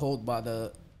uphold by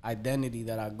the identity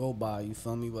that I go by, you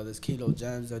feel me? Whether it's Kilo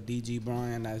Gems or DG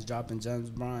Brian that's dropping Gems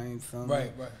Brian, you feel me?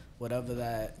 Right. Whatever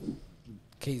that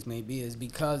case may be, is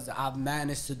because I've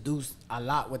managed to do a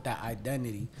lot with that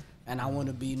identity, and I want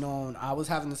to be known. I was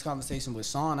having this conversation with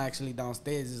Sean actually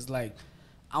downstairs. It's like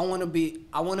I want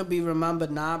to be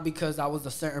remembered not because I was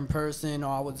a certain person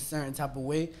or I was a certain type of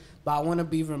way, but I want to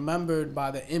be remembered by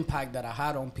the impact that I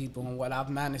had on people and what I've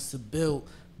managed to build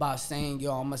by saying,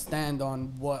 yo, I'm gonna stand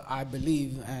on what I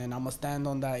believe and I'm gonna stand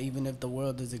on that even if the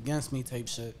world is against me type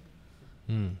shit.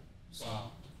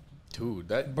 Dude,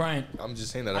 that Brian, I'm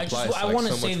just saying that I applies. I want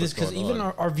to so say much this what's because going even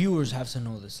on. our viewers have to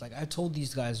know this. Like I told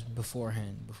these guys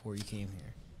beforehand, before you came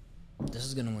here, this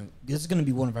is gonna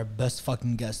be one of our best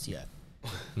fucking guests yet.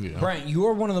 Yeah. Brian, you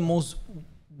are one of the most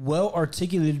well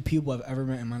articulated people I've ever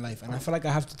met in my life, and I feel like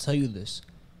I have to tell you this,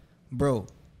 bro.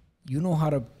 You know how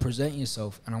to present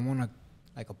yourself, and I want to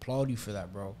like applaud you for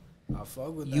that, bro. I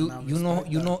fuck with You that. and I you know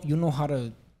respect you that. know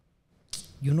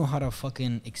you know how to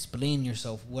fucking explain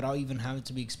yourself without even having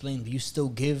to be explained. You still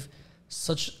give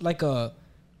such like a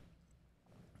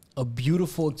a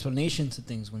beautiful explanation to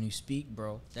things when you speak,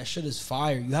 bro. That shit is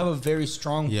fire. You have a very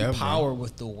strong power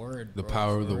with the word. The bro,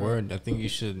 power of the real. word. I think you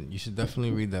should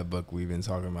definitely read that book we've been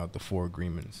talking about, the 4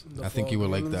 Agreements. I think you would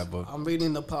like that book. I'm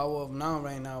reading The Power of Now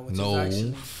right now, which No is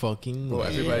actually fucking Bro, way.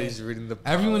 everybody's reading the.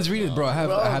 Everyone's reading it, bro. I have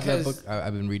that 'cause- book.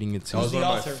 I've been reading it too. That was Who's one the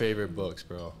of my author? favorite books,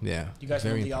 bro. Yeah. You guys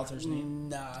very know the author's name?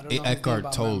 Nah, I don't know. Eckhart anything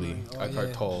about Tolle. memory. Oh, Eckhart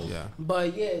yeah. Tolle. Yeah.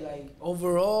 But yeah, like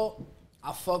overall,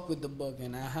 I fuck with the book,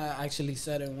 and I had actually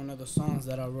said it in one of the songs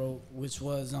that I wrote, which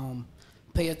was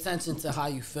pay attention to how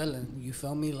you feeling. You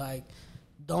feel me? Like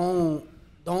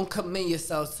don't commit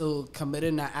yourself to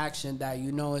committing an action that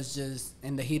you know is just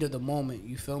in the heat of the moment.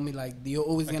 You feel me? Like you're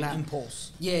always Like gonna an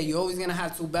impulse. Yeah, you're always gonna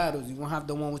have 2 battles. You're gonna have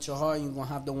the one with your heart, you're gonna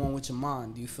have the one with your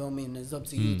mind. You feel me? And it's up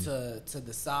to you to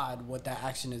decide what that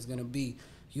action is gonna be.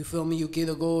 You feel me? You can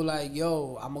either go like,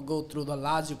 yo, I'm gonna go through the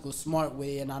logical, smart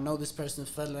way, and I know this person's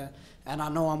feeling, and I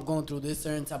know I'm going through this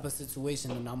certain type of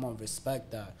situation, and I'm gonna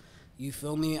respect that. You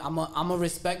feel me? I'm gonna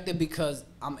respect it because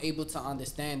I'm able to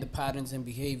understand the patterns and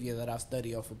behavior that I've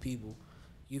studied off of people.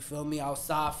 You feel me?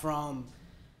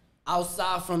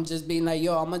 Outside from just being like,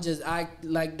 yo, I'ma just act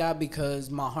like that because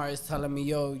my heart is telling me,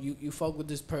 yo, you fuck with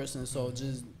this person, so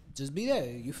just be there.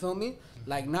 You feel me?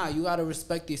 Like, nah, you gotta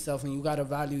respect yourself and you gotta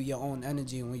value your own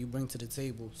energy and what you bring to the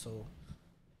table. So,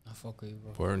 I fuck with you,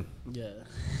 bro. Word. yeah.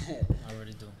 I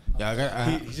already do.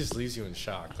 Yeah, He just leaves you in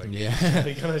shock. Like, Yeah.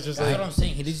 he kind of just That's like. what I'm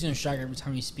saying. He leaves you in shock every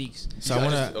time he speaks. So I I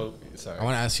just- want sorry. to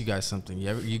ask you guys something.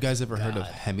 You guys ever heard of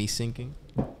hemi-syncing?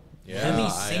 Yeah, Hemi I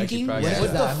actually sinking? practiced What What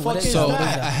is the that? fuck What is is So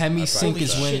that? a hemi-sync Holy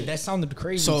is shit, when. that sounded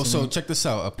crazy. So to me. check this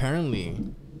out. Apparently,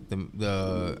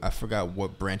 the I forgot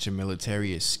what branch of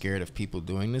military is scared of people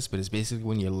doing this, but it's basically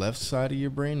when your left side of your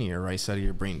brain and your right side of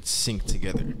your brain sync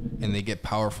together, and they get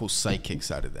powerful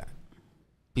psychics out of that.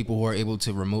 People who are able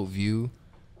to remote view,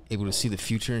 able to see the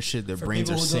future and shit, their for brains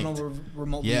are people who synced. don't know what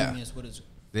remote Yeah. viewing is, what is it?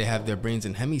 They have their brains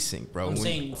in hemi-sync, bro. I'm When-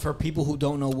 saying for people who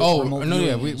don't know what Oh, remote no,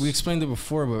 viewing yeah, is. we explained it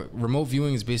before, but remote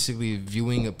viewing is basically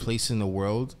viewing a place in the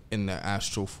world in the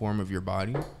astral form of your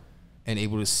body and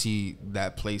able to see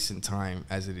that place in time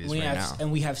as it is we right have, now.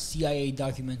 and we have CIA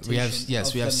documentation. We have, of we have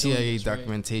them doing CIA this, right?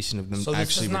 documentation of them So this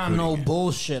actually is not recruiting no it.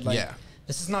 bullshit. Like, Yeah.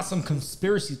 this is not some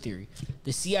conspiracy theory.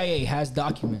 The CIA has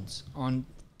documents on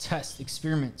test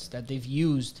experiments that they've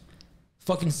used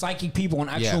fucking psychic people on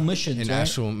actual missions, in right?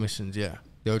 actual missions, yeah.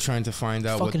 They were trying to find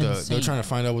out Fucking they were insane. trying to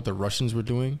find out what the Russians were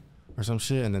doing or some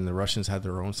shit, and then the Russians had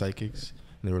their own psychics,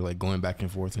 and they were like going back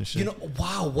and forth and shit. You know,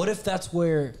 wow, what if that's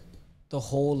where the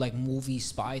whole like movie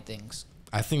spy things,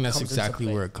 I think that's comes into exactly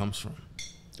play. where it comes from.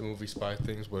 The movie spy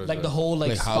things. What is like that? the whole like,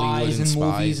 Like Hollywood spies and and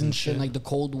spies movies and and shit, shit. like the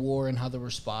Cold War and how there were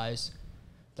spies.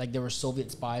 Like there were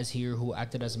Soviet spies here who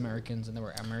acted as Americans, and there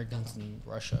were Americans in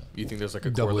Russia. You think there's like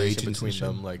a Double correlation agents and between shit.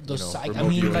 them, like The you know, psych. I remote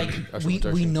mean, viewing, like actual we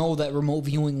projection? know that remote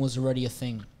viewing was already a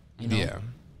thing. You know? Yeah,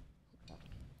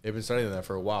 They've been studying that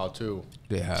for a while too.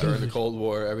 they have. During the Cold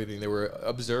War, everything they were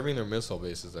observing their missile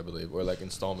bases, I believe, or like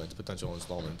installments, potential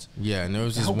installments. Yeah, and there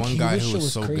was this How one Cuba guy shit who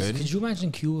was so crazy. good. Could you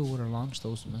imagine Cuba would have launched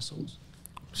those missiles?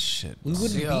 Shit. We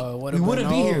wouldn't Yo, be. it would've We wouldn't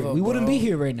be been here. over, We wouldn't bro. be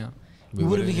here right now. We We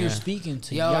wouldn't be wouldn't, here yeah. speaking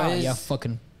to Yo, yeah, it's-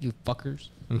 fucking you fuckers.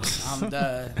 I'm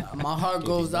dead. My heart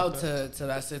goes out to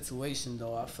that situation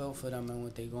though. I feel for them and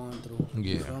what they going through.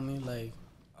 You Yeah. feel me? Like,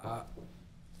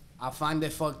 I find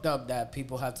it fucked up that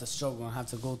people have to struggle and have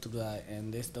to go through that,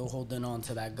 and they're still holding on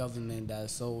to that government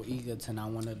that's so eager to not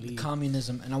want to leave.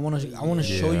 Communism, and I want to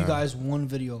show you Yeah. guys one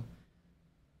video,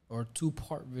 or a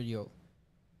 2-part video.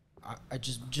 I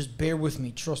just bear with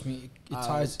me. Trust me, it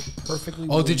ties perfectly.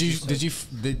 Oh, with did what you? just Did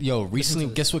said. you? Yo, recently, to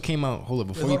this. guess what came out? Hold up,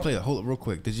 before Wait, you hold play that, hold up real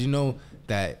quick. Did you know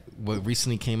that what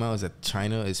recently came out is that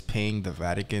China is paying the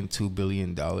Vatican $2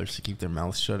 billion to keep their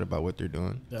mouths shut about what they're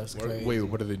doing? That's What, crazy. wait,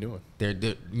 what are they doing? They're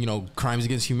crimes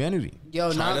against humanity.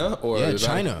 Yo, China now, or Yeah, the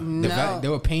China. Vatican? No. They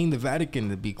were paying the Vatican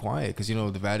to be quiet because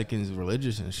the Vatican's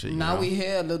religious and shit. now you know? we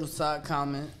hear a little side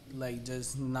comment, like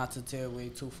just not to tear away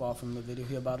too far from the video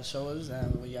here about the shows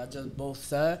and what y'all just both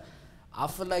said. I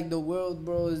feel like the world,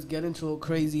 bro, is getting to a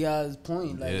crazy ass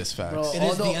point. Like, It is facts. bro, It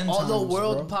all is the, the end all the times,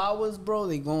 world bro. powers, bro,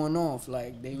 they going off.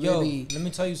 Like they Yo, really, let me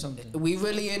tell you something. we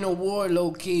really in a war,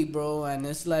 low key, bro. And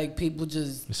it's like people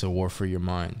just. It's a war for your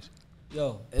mind.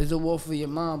 Yo, It's a war for your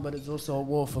mind, but it's also a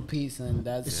war for peace, and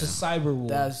that's it's a cyber war.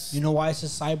 That's- You know why it's a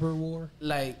cyber war?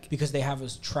 like. Because they have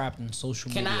us trapped in social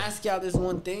Can media. I ask y'all this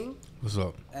one thing? What's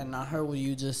up? And I heard what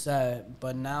you just said,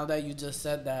 but now that you just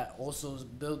said that, also is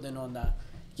building on that.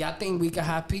 Y'all think we can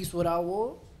have peace without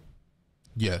war?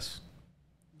 Yes.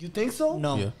 You think so?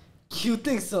 No. Yeah. You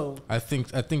think so? I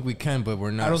think we can, but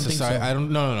we're not. I don't think society. so. I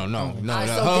don't. No. Alright,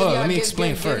 Hold so on, let me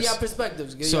explain give first. y'all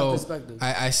perspectives. Give y'all So perspectives.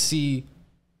 I see,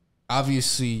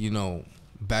 obviously,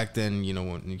 back then, you know,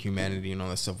 when humanity and all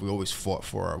that stuff, we always fought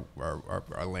for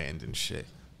our land and shit.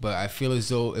 But I feel as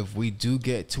though if we do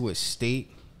get to a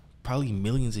state, probably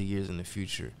millions of years in the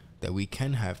future, that we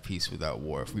can have peace without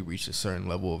war if we reach a certain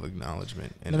level of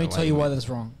acknowledgement. And Let me tell you why that's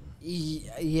wrong.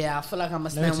 Yeah, I feel like I'm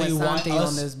gonna Let me stand tell with you why Santi us-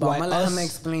 on this, but why I'm gonna let him us-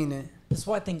 explain it. That's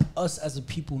why I think us as a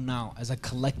people now, as a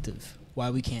collective, why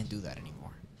we can't do that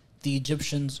anymore. The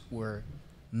Egyptians were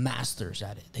masters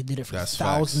at it. They did it for That's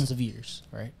thousands facts. of years,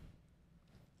 right?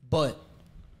 But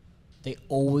they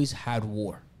always had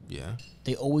war. Yeah.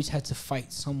 They always had to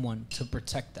fight someone to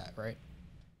protect that, right?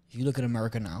 If you look at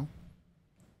America now,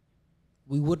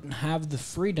 we wouldn't have the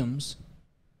freedoms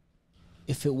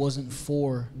if it wasn't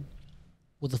for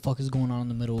what the fuck is going on in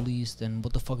the Middle East and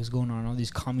what the fuck is going on in all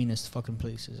these communist fucking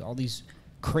places, all these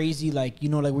crazy, like, you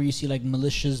know, like where you see like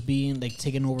militias being like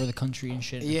taking over the country and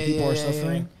shit. Yeah, and people yeah, are yeah,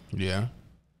 suffering. Yeah.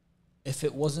 If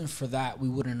it wasn't for that, we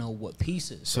wouldn't know what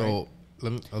peace is. So right?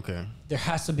 let me. Okay. There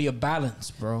has to be a balance,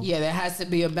 bro. Yeah, there has to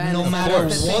be a balance. No matter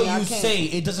That's the thing, I what you can't- say,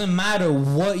 it doesn't matter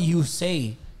what you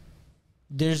say.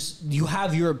 You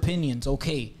have your opinions,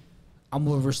 okay? I'm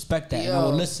gonna respect that and I will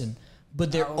Yo. listen.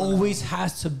 But there always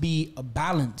has to be a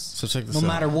balance. So check this no out.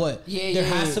 matter what. Yeah, there yeah,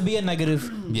 has yeah. to be a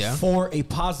negative Yeah. for a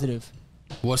positive.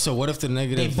 So what if the They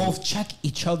negative? both check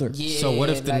each other. Yeah, So what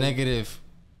if the like, negative?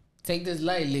 Take this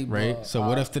lightly, bro. Right. So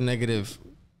what if the negative,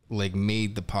 like,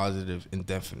 made the positive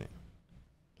indefinite?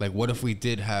 Like, what if we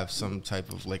did have some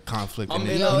type of like conflict in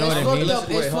it? You Yo, know it's what I fucked mean? up.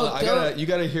 Wait, It's hold on. fucked up. You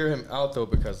gotta hear him out though,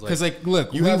 because Because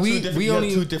look, you have we two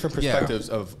only different yeah. perspectives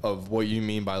of what you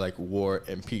mean by like war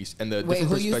and peace, and the Wait, different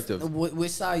who you? perspective.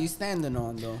 Which side you standing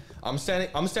on, though? I'm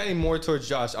standing more towards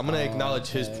Josh. I'm gonna acknowledge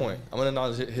his point. I'm gonna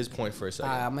acknowledge his point for a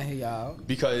second. Alright, I'm gonna hear y'all out.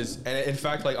 Because, and in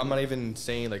fact, like, I'm not even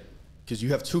saying like, because you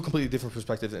have two completely different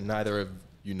perspectives and neither of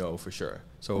you know for sure.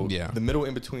 So Yeah. the middle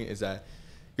in between is that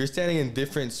you're standing in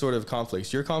different sort of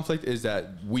conflicts. Your conflict is that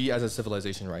we as a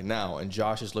civilization right now, and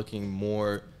Josh is looking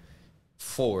more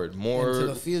forward, more Into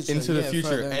the future, into the yeah, future,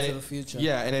 further and into it- the future.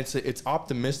 Yeah, and it's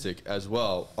optimistic as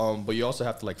well. But you also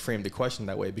have to like frame the question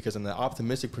that way, because in the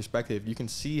optimistic perspective, you can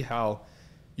see how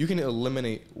you can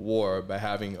eliminate war by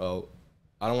having a,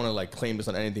 I don't want to like claim this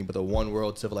on anything, but the one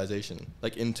world civilization,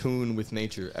 like in tune with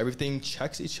nature. Everything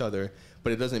checks each other,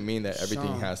 but it doesn't mean that everything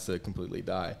Sean. has to completely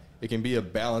die. It can be a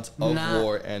balance of Nah.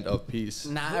 war and of peace.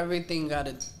 Not everything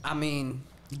gotta. I mean.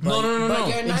 No. but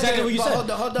you're Exactly neither- what you but said. Hold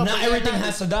on, Not but you're everything neither-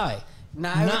 has to die.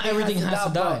 Not everything has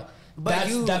to die.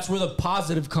 But That's where the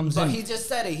positive comes But in. he just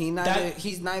said it.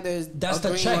 He's neither that's the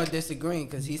agreeing or check. disagreeing,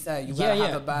 because he said you Yeah, gotta have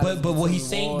yeah. a balance. But what he's between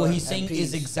saying, war what he's and saying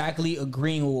is peace. exactly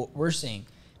agreeing with what we're saying,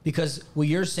 because what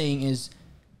you're saying is,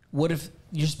 what if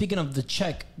you're speaking of the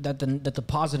check that the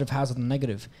positive has on the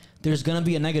negative? There's gonna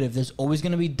be a negative. There's always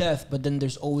gonna be death, but then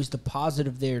there's always the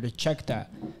positive there to check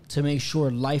that, to make sure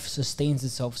life sustains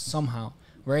itself somehow,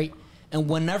 right? And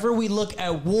whenever we look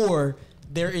at war,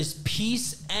 there is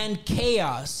peace and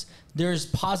chaos. There's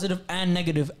positive and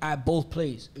negative at both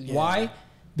plays. Why?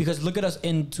 Because look at us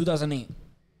in 2008.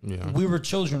 Yeah. We were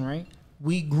children, right?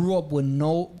 We grew up with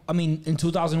in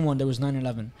 2001, there was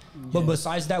 9/11. But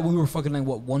besides that, we were fucking like,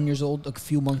 what, 1 year old, a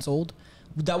few months old?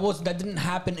 That didn't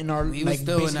happen in our, We like, was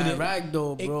still in basically- Iraq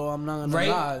though, bro. I'm not gonna right?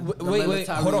 lie. The Wait,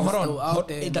 military hold was on. still out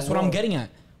there in That's the what I'm war. getting at.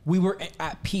 We were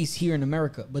at peace here in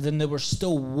America, but then there was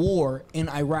still war in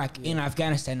Iraq, in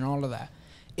Afghanistan, and all of that.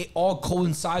 It all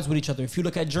coincides with each other. If you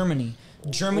look at Germany,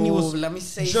 Germany let me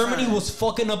say something. was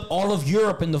fucking up all of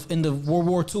Europe in the World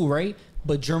War II, right?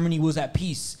 But Germany was at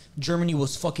peace. Germany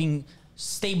was fucking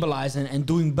stabilizing and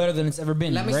doing better than it's ever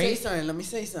been, Let me right? say something.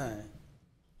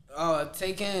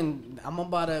 I'm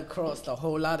about to cross a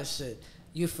whole lot of shit.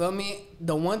 You feel me?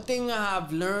 The one thing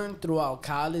I've learned throughout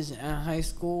college and high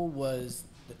school was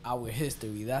our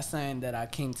history. That's something that I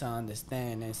came to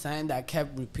understand, and something that I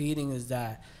kept repeating is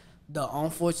that the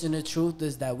unfortunate truth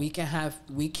is that we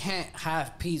can't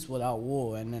have peace without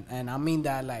war, and I mean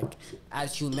that, like,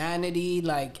 as humanity,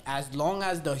 like, as long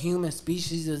as the human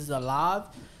species is alive,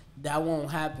 that won't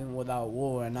happen without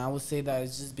war. And I would say that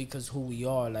it's just because who we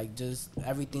are, like, just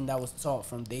everything that was taught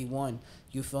from day one.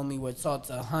 You feel me? We're taught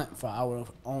to hunt for our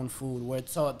own food. We're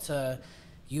taught to,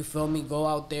 you feel me, go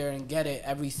out there and get it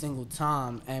every single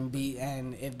time, and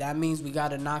if that means we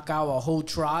gotta knock out a whole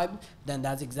tribe, then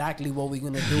that's exactly what we're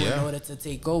gonna do in order to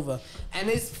take over. And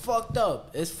it's fucked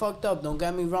up. It's fucked up. Don't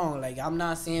get me wrong. Like, I'm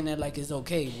not saying that like it's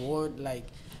okay. War, like,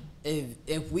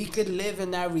 if we could live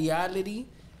in that reality,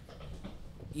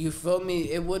 you feel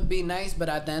me, it would be nice. But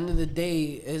at the end of the day,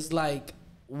 it's like,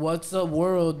 what's a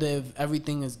world if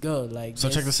everything is good? Like, So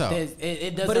check this out.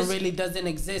 It But doesn't it's- really doesn't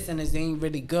exist, and it ain't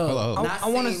really good. Hold on. Not I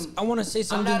want saying- to say I'm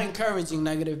something. not encouraging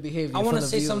negative behavior. I want for to the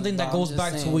say viewers, something that but I'm goes just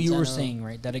back to saying what you were general. saying,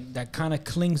 right? That kind of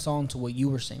clings on to what you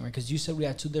were saying, right? Because you said we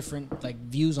had two different like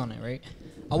views on it, right?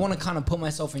 I want to kind of put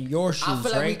myself in your shoes, I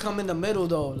feel like we right? come in the middle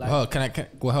though. Like,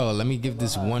 Well, hold on. Let me give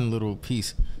this one little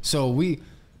piece. So we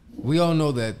all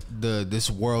know that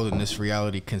this world and this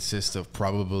reality consists of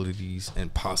probabilities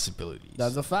and possibilities.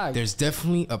 that's a fact. There's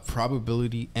definitely a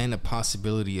probability and a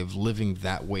possibility of living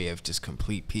that way of just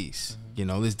complete peace. You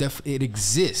know, it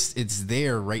exists. It's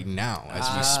there right now as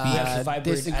we You speak. have to vibrate at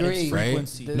its disagree. Right?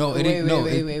 frequency. No, it wait, ain't. No,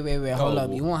 wait. Hold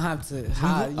up. You won't have to.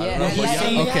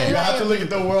 Okay. You have to look at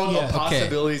the world Yeah. of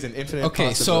possibilities and infinite Okay,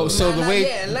 possibilities. so the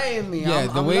way enlighten me. yeah,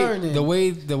 I'm learning.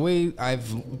 the way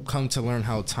I've come to learn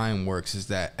how time works is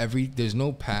that there's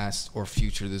no past or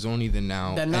future. There's only the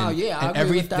now. The now, yeah, I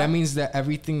agree with that. That means that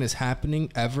everything that's happening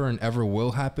ever and ever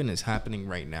will happen is happening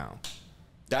right now,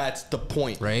 That's the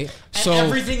point. right? And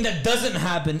everything that doesn't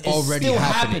happen is Already still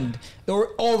happening. happened, or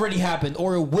already happened,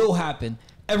 or it will happen.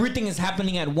 Everything is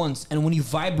happening at once, and when you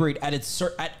vibrate at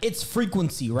its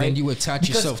frequency, right? Then you attach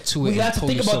yourself to it We and have to pull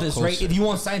think about yourself this, right? closer. If you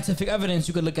want scientific evidence,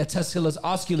 you could look at Tesla's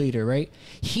oscillator, right?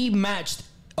 He matched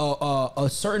a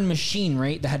certain machine,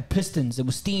 right, that had pistons. It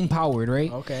was steam powered,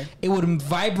 right? Okay. It would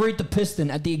vibrate the piston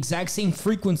at the exact same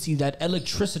frequency that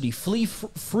electricity, free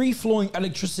flowing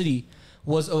electricity,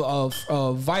 was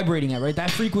vibrating at, right?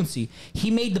 That frequency. He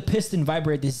made the piston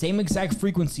vibrate at the same exact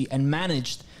frequency and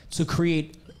managed to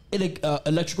create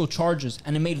electrical charges,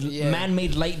 and it made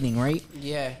man-made lightning, right?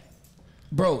 Yeah.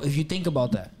 Bro, if you think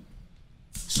about that.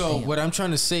 So what I'm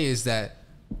trying to say is that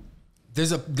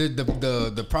there's the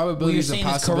What you're probabilities and saying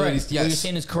is possibilities. correct. Yes, What you're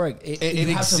saying is correct. It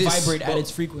has exists, to vibrate at Well,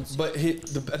 its frequency. But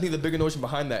I think the bigger notion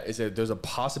behind that is that there's a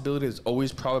possibility, there's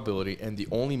always probability, and the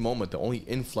only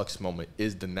influx moment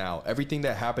is the now. Everything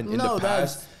that happened in No, the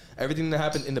that's- past, everything that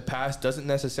happened in the past doesn't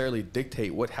necessarily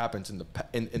dictate what happens in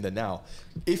the now.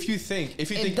 If you think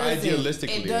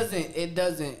idealistically, It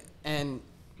doesn't, and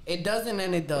it doesn't,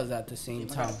 and it does at the same I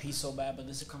got time. a piece so bad, but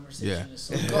this conversation Yeah. is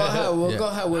so Go ahead. Well, Yeah. go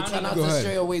ahead. We'll try not Go to ahead.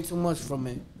 stray away too much from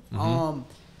it.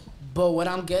 But what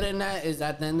I'm getting at is,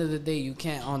 at the end of the day, you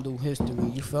can't undo history.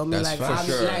 You feel me? That's Like, for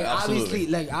sure.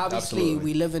 obviously, Absolutely.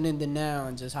 we living in the now,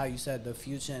 and just how you said, the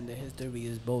future and the history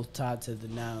is both tied to the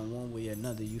now in one way or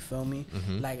another. You feel me?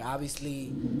 Like,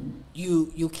 obviously,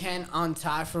 you can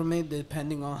untie from it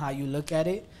depending on how you look at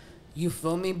it. You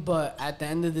feel me? But at the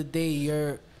end of the day,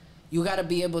 you got to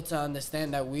be able to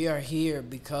understand that we are here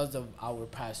because of our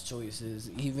past choices,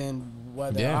 even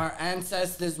whether our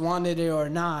ancestors wanted it or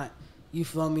not. You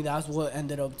feel me? That's what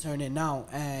ended up turning out.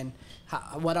 And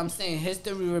what I'm saying,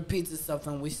 history repeats itself,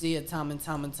 and we see it time and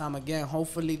time and time again.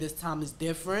 Hopefully this time is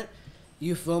different.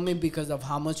 You feel me? Because of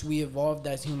how much we evolved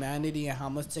as humanity and how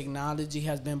much technology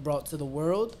has been brought to the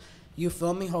world. You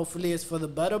feel me? Hopefully it's for the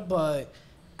better, but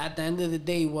at the end of the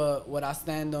day, what I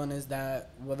stand on is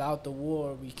that without the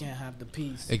war, we can't have the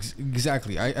peace.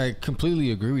 Exactly. I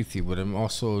completely agree with you, but I'm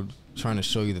also trying to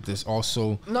show you that there's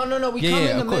also No. We Yeah, come yeah,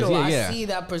 in the of course, middle. yeah. I see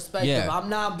that perspective. Yeah. I'm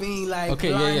not being like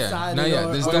Okay, yeah. blindsided No, yeah,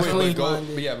 or there's or definitely-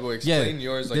 close-minded. but explain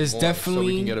yours like there's more so we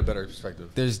definitely- can get a better perspective.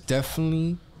 there's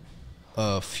definitely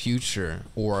a future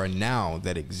or a now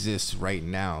that exists right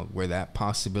now where that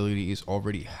possibility is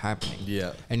already happening.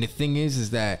 Yeah. And the thing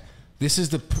is that this is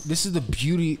the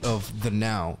beauty of the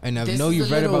now. And I This know is you've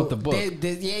a read little- about the book.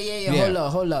 Yeah. Yeah.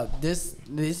 Hold up. This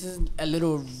is a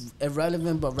little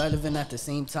irrelevant, but relevant at the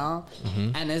same time.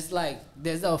 Mm-hmm. And it's like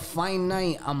there's a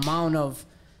finite amount of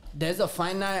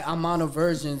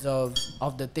versions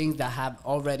of the things that have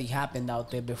already happened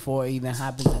out there before it even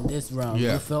happens in this realm.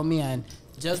 Yeah. You feel me? And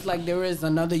just like there is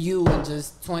another you in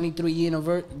just 23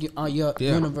 your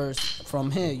universe from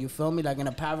here. You feel me? Like in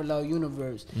a parallel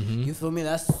universe. You feel me?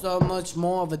 That's so much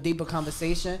more of a deeper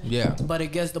conversation. Yeah. But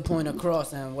it gets the point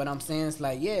across. And what I'm saying is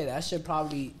like, yeah, that should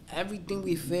probably, everything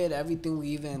we feared, everything we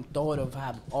even thought of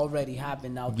have already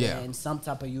happened out there Yeah. in some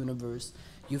type of universe.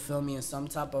 You feel me? In some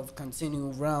type of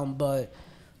continual realm. But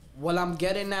what I'm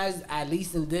getting at is, at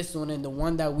least in this one, and the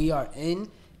one that we are in,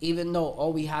 even though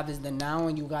all we have is the now,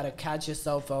 and you gotta catch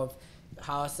yourself of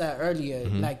how I said earlier,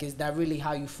 like, is that really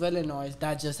how you feeling, or is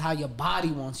that just how your body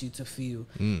wants you to feel?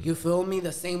 You feel me?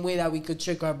 The same way that we could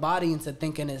trick our body into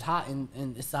thinking it's hot and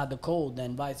inside the cold,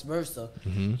 and vice versa.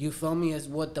 You feel me? Is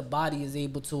what the body is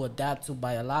able to adapt to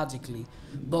biologically.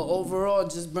 But overall,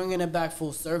 just bringing it back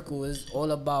full circle is all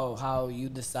about how you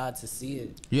decide to see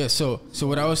it. Yeah, so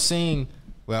what I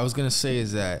was gonna say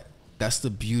is that that's the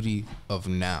beauty of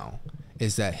now.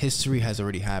 is that history has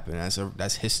already happened.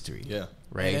 That's history. Yeah.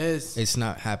 Right. It is. It's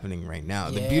not happening right now.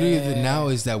 The beauty of it now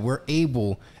is that we're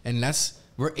able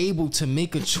to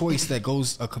make a choice that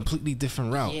goes a completely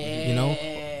different route. You know.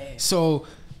 So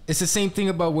it's the same thing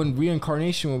about when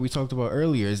reincarnation, what we talked about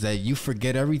earlier, is that you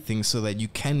forget everything so that you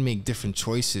can make different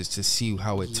choices to see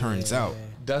how it turns out.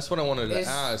 That's what I wanted to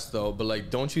ask, though. But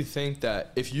like, don't you think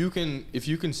that if you can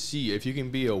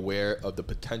be aware of the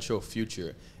potential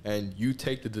future, and you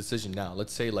take the decision now,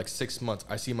 let's say like 6 months,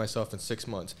 I see myself in 6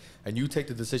 months, and you take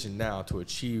the decision now to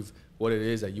achieve what it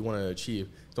is that you want to achieve,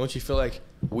 don't you feel like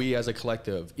we as a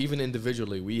collective, even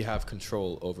individually, we have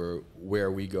control over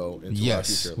where we go into our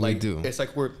future? We do. It's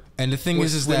like we're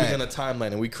swimming in a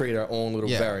timeline, and we create our own little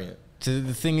variant. So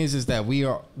the thing is that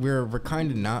we're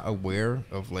kind of not aware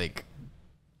of like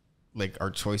our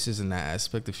choices in that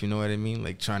aspect, if you know what I mean,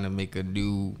 like trying to make a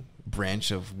new branch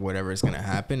of whatever is going to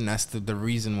happen. That's the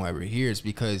reason why we're here, is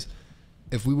because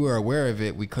if we were aware of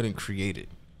it, we couldn't create it.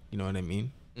 You know what I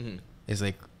mean? Mm-hmm. It's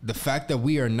like the fact that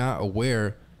we are not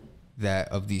aware that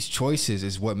of these choices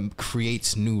is what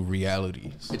creates new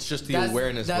realities. It's just the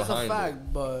awareness behind it. That's a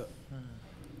fact, but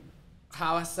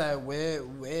how I said,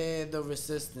 we're the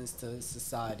resistance to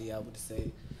society, I would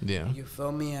say. Yeah. You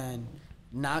feel me? And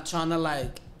not trying to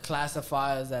like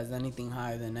classify us as anything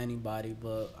higher than anybody,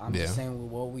 but I'm just saying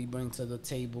with what we bring to the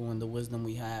table and the wisdom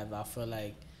we have, I feel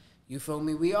like, you feel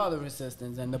me, we are the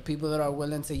resistance, and the people that are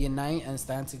willing to unite and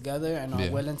stand together and are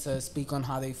willing to speak on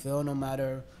how they feel, no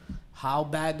matter how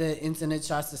bad the internet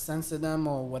tries to censor them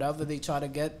or whatever they try to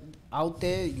get out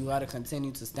there, you got to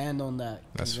continue to stand on that.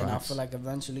 That's and facts. I feel like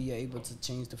eventually you're able to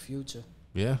change the future.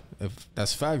 Yeah,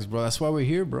 that's facts, bro. That's why we're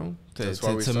here, bro.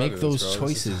 To make those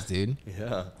choices, dude.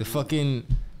 Yeah. The fucking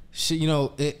shit, you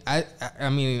know. I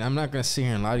mean, I'm not gonna sit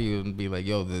here and lie to you and be like,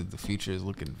 "Yo, the future is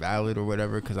looking valid" or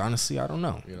whatever. Because honestly, I don't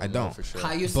know. I don't. For sure.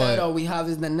 How you said, all we have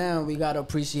is the now. We gotta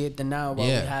appreciate the now while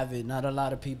we have it. Not a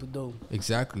lot of people do.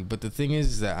 Exactly. But the thing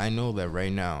is that I know that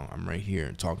right now I'm right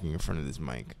here talking in front of this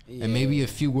mic, and maybe a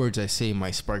few words I say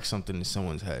might spark something in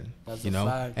someone's head. That's you know,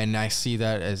 fact. And I see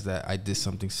that as that I did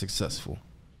something successful.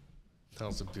 That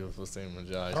was a beautiful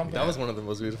statement, Josh. That was one of the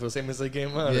most beautiful statements that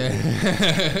came out. Yeah.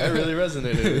 That really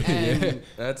resonated. And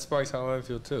that sparks how I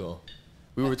feel too.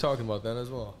 We were talking about that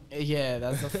as well. Yeah,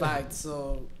 that's a fact.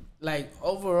 So, like,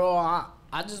 overall,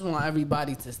 I just want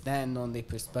everybody to stand on their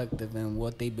perspective and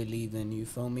what they believe in. You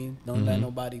feel me? Don't let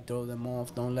nobody throw them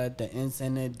off. Don't let the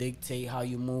internet dictate how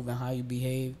you move and how you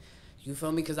behave. You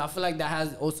feel me? Because I feel like that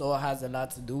has a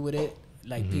lot to do with it.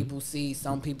 Like, people see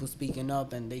some people speaking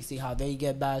up and they see how they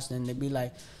get bashed and they be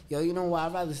like, yo, you know what?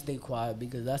 I'd rather stay quiet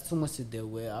because that's too much to deal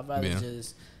with. I'd rather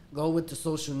just go with the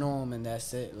social norm and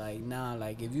that's it. Like, nah,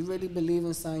 like, if you really believe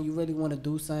in something, you really want to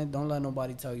do something, don't let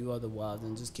nobody tell you otherwise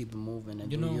and just keep it moving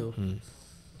and you.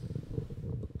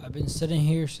 I've been sitting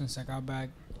here since I got back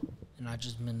and I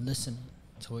just been listening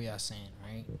to what y'all saying,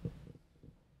 right?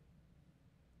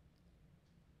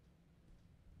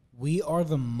 We are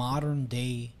the modern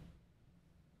day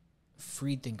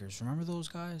free thinkers. Remember those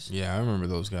guys? Yeah, I remember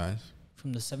those guys.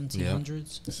 From the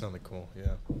 1700s? It sounded cool,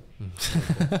 yeah.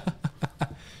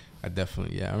 I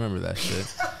remember that shit.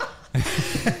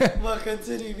 Well,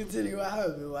 continue. What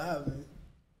happened?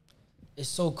 It's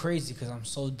so crazy because I'm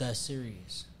so dead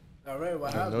serious. All right,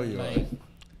 what happened? Like,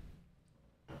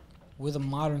 we're the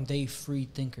modern day free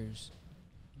thinkers.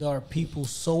 There are people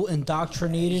so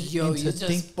indoctrinated. Yo, you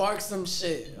just sparked some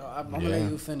shit. I'm gonna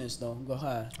let you finish though. Go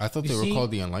ahead. I thought they were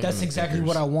called the Enlightenment. That's exactly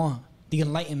thinkers. what I want. The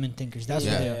Enlightenment thinkers. That's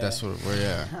what they are. That's what we're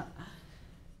at.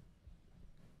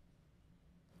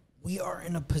 We are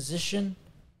in a position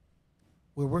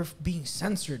where we're being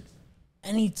censored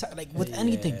anytime, like with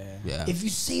anything. Yeah. If you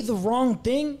say the wrong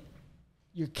thing,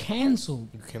 you're canceled.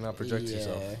 You cannot project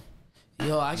yourself.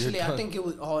 Yo, actually, I think it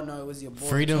was. Oh no, it was your boy.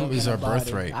 Freedom is our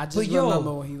birthright. I just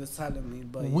remember what he was telling me.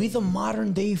 But we the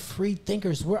modern day free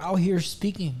thinkers. We're out here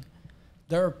speaking.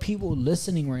 There are people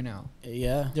listening right now.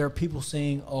 Yeah. There are people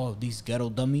saying, "Oh, these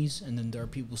ghetto dummies," and then there are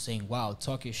people saying, "Wow,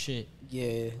 talk your shit."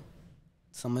 Yeah.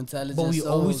 Some intelligence. But we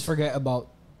always forget about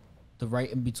the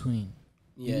right in between.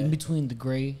 Yeah. In between the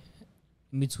gray,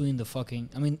 in between the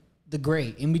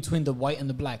gray, in between the white and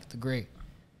the black, the gray.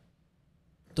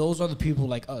 Those are the people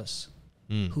like us.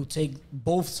 Who take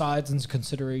both sides into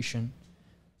consideration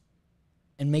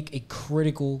and make a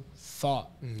critical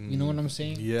thought. You know what I'm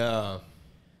saying? Yeah.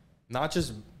 Not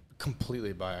just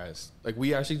completely biased. Like,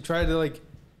 we actually try to, like,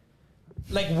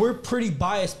 we're pretty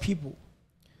biased people.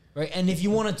 Right? And if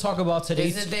you want to talk about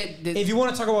today's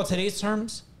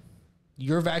terms,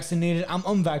 you're vaccinated, I'm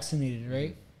unvaccinated,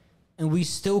 right? And we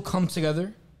still come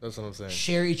together. That's what I'm saying.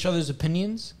 Share each other's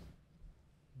opinions.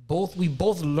 we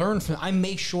both learn from. I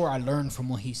make sure I learn from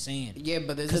what he's saying. Yeah,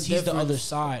 but there's a because he's the other difference.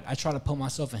 side. I try to put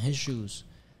myself in his shoes.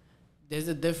 There's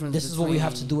a difference. This is what we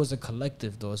have to between- do as a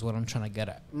collective, though. Is what I'm trying to get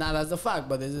at. Nah, that's a fact,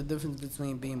 but there's a difference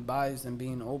between being biased and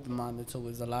being open-minded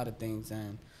towards a lot of things.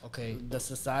 And Okay. the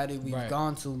society we've Right.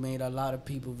 gone to made a lot of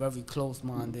people very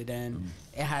close-minded, and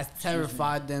it has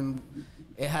terrified them.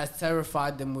 It has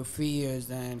terrified them with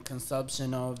fears and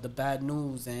consumption of the bad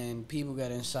news and people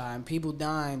getting shot and people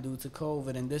dying due to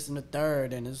COVID and this and the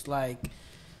third. And it's like,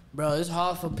 bro, it's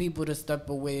hard for people to step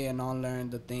away and unlearn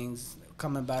the things.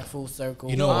 Coming back full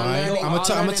circle. You know why? Unlearning- I'ma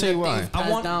tell unlearning you the why. things I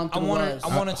passed want. down I through wanted. us.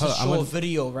 I wanted to Hold on, show I'm a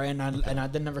video, right? And I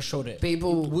then never showed it.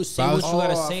 People- we'll say I what was- you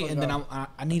gotta Oh, I say, and then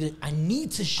forgot. I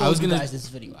need to show I was you gonna- guys this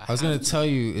video. I was gonna tell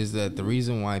you is that the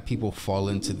reason why people fall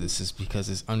into this is because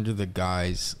it's under the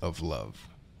guise of love.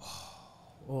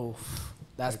 Oh,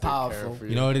 that's powerful.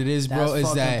 You know what it is, bro? That's Is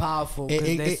fucking that powerful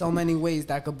because there's so many ways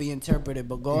that could be interpreted.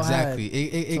 But go exactly.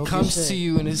 ahead. It Talk comes your to shit.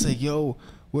 you and it's like, yo,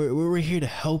 we're here to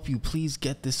help you. Please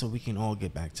get this so we can all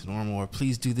get back to normal, or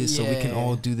please do this so we can Yeah.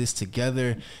 all do this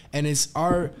together. And it's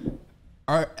our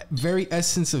very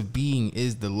essence of being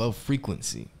is the love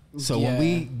frequency. So Yeah.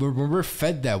 when we're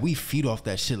fed that, we feed off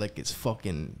that shit like it's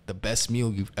fucking the best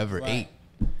meal you've ever ate.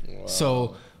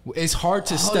 So it's hard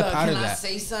to Hold step up, out can of I that.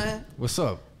 say something? What's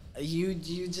up? You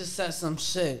just said some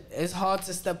shit. It's hard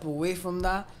to step away from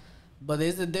that, but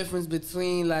there's a difference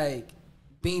between like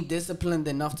being disciplined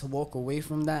enough to walk away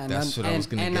from that and, That's what I was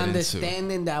gonna and get into.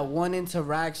 understanding that one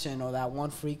interaction or that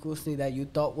one frequency that you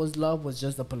thought was love was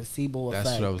just a placebo effect.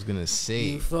 That's what I was gonna say.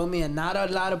 You feel me? And not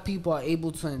a lot of people are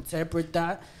able to interpret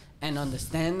that and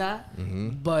understand that. Mm-hmm.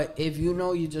 But if you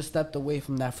know you just stepped away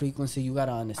from that frequency, you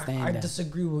gotta understand I that.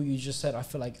 disagree with what you just said. I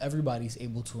feel like everybody's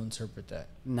able to interpret that.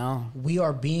 No. We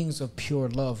are beings of pure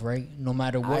love, right? No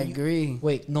matter what. I agree.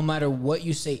 Wait, no matter what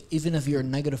you say, even if you're a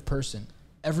negative person,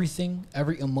 everything,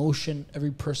 every emotion,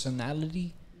 every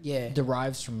personality, Yeah.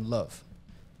 derives from love.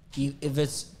 If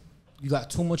it's you got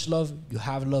too much love, you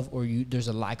have love, or there's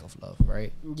a lack of love,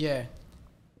 right? Yeah.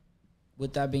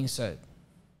 With that being said,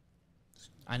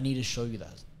 I need to show you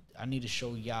that. I need to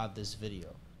show y'all this video.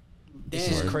 This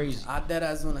is Damn. crazy. I bet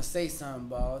I was gonna say something,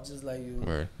 but I'll just let you.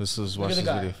 Where? Let's Look watch at the this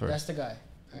guy. video first. That's the guy.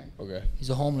 Okay. He's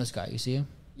a homeless guy. You see him?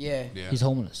 Yeah. Yeah. He's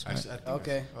homeless. Right? Actually, I think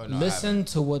Okay. oh, no, I Listen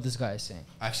to what this guy is saying.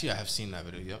 haven't. Actually, I have seen that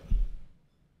video. Yep.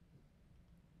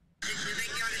 You think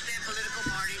you understand political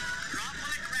parties? You're all full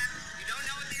of crap. You don't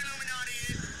know what the Illuminati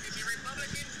is. If you're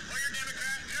Republican or you're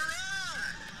Democrat, you're wrong.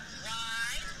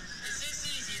 Why? It's this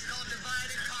easy. It's called divide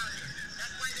and conquer.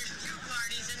 That's why there's two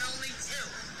parties and only two.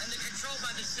 And they're controlled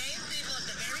by the same people at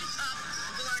the very top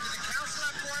who belong to the Council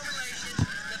on Foreign Relations,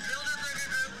 the Bilderberger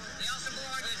Group. They also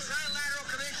belong to the Trilateral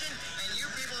Commission, and you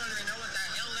people don't even know what the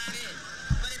hell that is.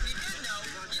 But if you did know,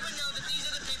 you would know that these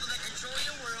are the people that control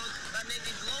your world by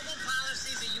making global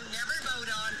policies that you never vote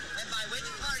on, and by which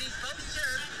parties both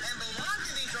serve and belong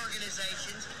to these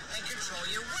organizations and control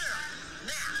your world.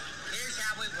 Now, here's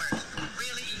how it works.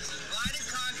 Really easy. Divide and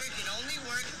conquer can only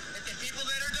work if the people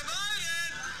that are divided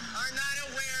are not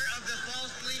aware of the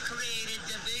falsely created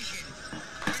division.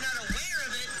 If you're not aware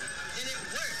of it, then it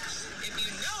works. If you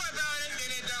know about it,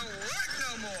 then it don't work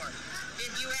no more.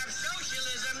 If you have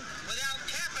socialism without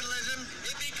capitalism,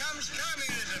 it becomes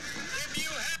communism. If you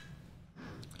have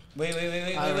Wait.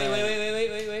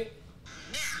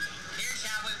 Now, here's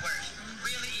how it works.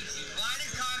 Really easy. Divide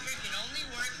and conquer can only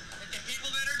work if the people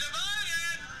that are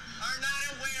divided are not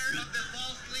aware of the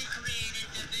falsely created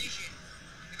division.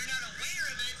 If you're not aware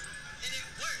of it, then it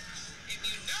works. If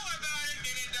you know about it,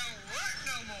 then it don't work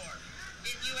no more.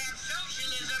 If you have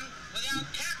socialism without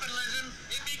capitalism,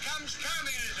 it becomes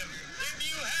communism. If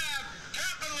you have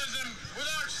capitalism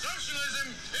without socialism,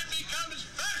 it becomes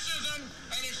fascism.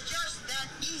 And it's just that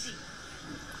easy.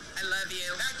 I love you.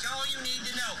 That's all you need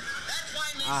to know. That's why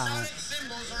Masonic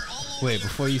symbols are all over Wait, your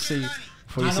before you fucking say body.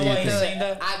 before I you know say why your he's thing. saying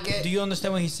that. I get- Do you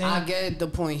understand what he's saying? I get the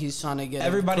point he's trying to get.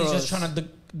 Everybody's just across. trying to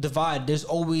divide. There's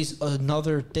always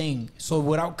another thing. So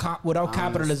without I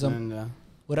capitalism, understand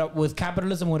that. with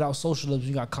capitalism, without socialism,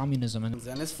 you got communism. And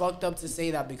And it's fucked up to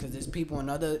say that because there's people in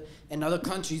other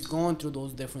countries going through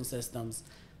those different systems.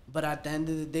 But at the end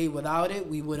of the day, without it,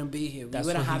 we wouldn't be here. We that's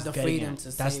wouldn't what have he's the getting freedom at.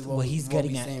 to That's say what he's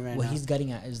getting at. saying right What now. he's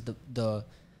getting at is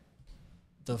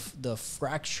the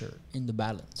fracture in the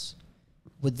balance.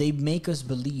 What they make us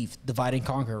believe, divide and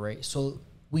conquer, right? So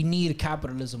we need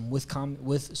capitalism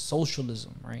with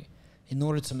socialism, right? In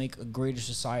order to make a greater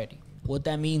society. What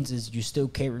that means is you're still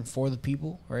catering for the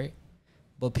people, right?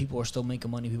 But people are still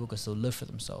making money. People can still live for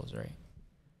themselves, right?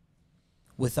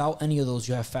 Without any of those,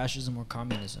 you have fascism or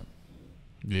communism.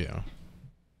 Yeah.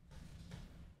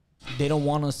 they don't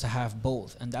want us to have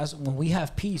both, and that's when we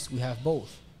have peace, we have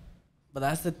both. But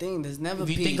that's the thing. There's never If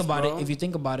you peace, think about bro.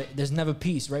 it, there's never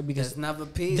peace, right? Because There's never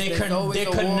peace. there There's could always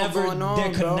a war going on, there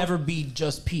could bro. never be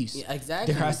just peace. Yeah,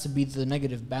 exactly. There has to be the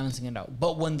negative balancing it out.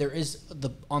 But when there is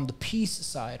on the peace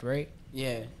side, right?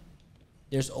 Yeah.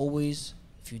 There's always,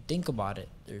 if you think about it,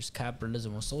 there's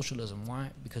capitalism or socialism.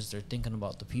 Why? Because they're thinking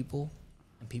about the people,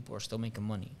 and people are still making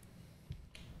money.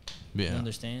 You Yeah,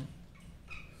 understand?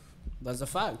 That's a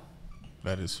fact.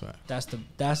 that is fact.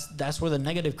 That's where the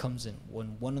negative comes in,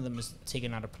 when one of them is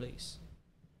taken out of place.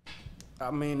 I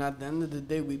mean, at the end of the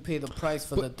day, we pay the price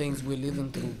for the things we're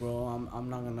living through, bro. I'm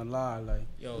not gonna lie. Like,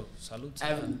 Yo, salute to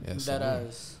every, that. Yes, that salute.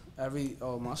 as every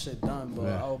my shit done, bro.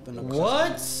 Yeah. I open the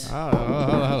What? Hold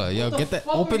on. Yo, get that.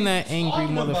 fuck Open are that you angry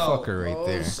talking about? motherfucker right Oh,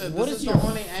 there. shit, What this is is your the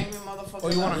only angry motherfucker? Oh,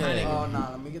 you want a I- Heineken? Oh,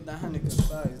 nah, let me get that Heineken first.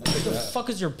 What the fuck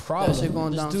is your problem? shit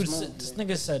going This down dude, smooth, this man.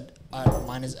 nigga said,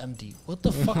 mine is empty. What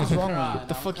the fuck is wrong with you? What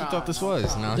the fuck you thought this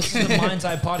was? No. This is the Mind's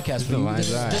Eye podcast. The bro.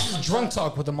 Mind's Eye. This is drunk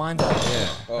talk with the Mind's Eye. Yeah.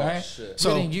 Oh, All right? shit.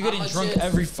 So- You're getting I'm a drunk shit.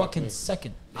 every fucking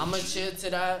second. I'm gonna cheer to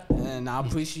that, and I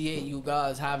appreciate you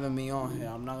guys having me on here.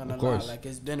 I'm not gonna lie, course. like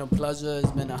it's been a pleasure.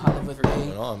 It's been a hell of a Going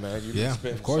day. on, man. You've Yeah,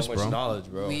 spent of course, so much bro. knowledge,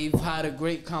 bro. We've had a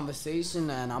great conversation,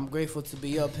 and I'm grateful to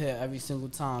be up here every single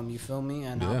time. You feel me?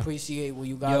 And I Yeah. appreciate what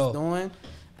you guys Yo. doing.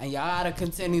 And y'all gotta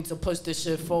continue to push this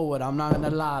shit forward. I'm not gonna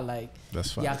lie, like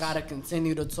That's y'all facts. gotta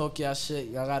continue to talk y'all shit.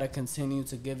 Y'all gotta continue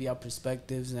to give y'all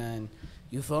perspectives, and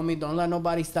you feel me? Don't let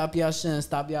nobody stop y'all shit and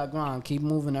stop y'all grind. Keep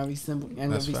moving every single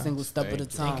That's facts. step of the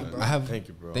Thank you. time, bro. I have. Thank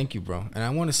you, bro. Thank you, bro. And I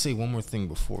want to say one more thing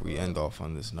before we end off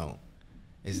on this note,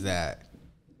 is that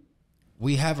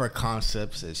we have our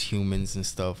concepts as humans and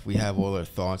stuff. We have all our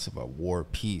thoughts about war,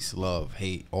 peace, love,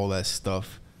 hate, all that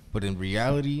stuff. But in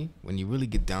reality, when you really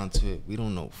get down to it, we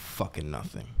don't know fucking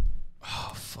nothing.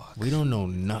 Oh, fuck. We don't know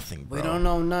nothing, bro. We don't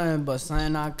know nothing, but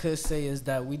something I could say is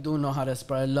that we do know how to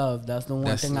spread love. That's the one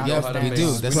That's- thing I yeah, understand. we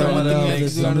do. That's We the know one how to thing make that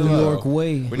It's you the gotta New know. York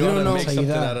way. We We know how don't to know- make Tell you something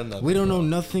that. out of nothing. We don't know bro.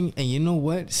 nothing, and you know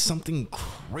what? Something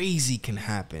crazy can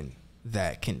happen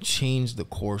that can change the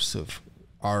course of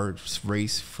our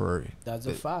race for That's a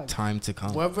the fact. time to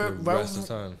come. We're, For the rest of the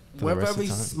time. For we're the rest of very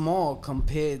time. small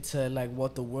compared to like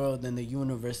what the world and the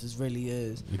universe really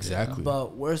is. Exactly.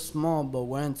 But we're small, but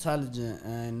we're intelligent,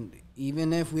 and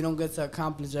even if we don't get to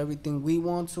accomplish everything we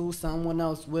want to, someone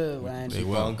else will, and They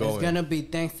will. Keep on going. it's gonna be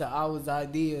thanks to our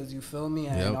ideas. You feel me?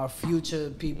 And Yep. our future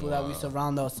people that we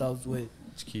surround ourselves with.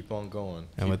 Just keep on going.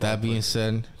 And Keep with that on being pushing.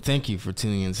 said, thank you for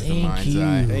tuning into the Thank Mind's you.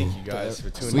 Eye. Thank you guys for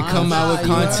tuning We in. come out with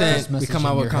Mind's Eye, content. yours. We come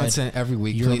out with Message in your head. content every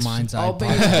week. Your Please, Mind's Eye Open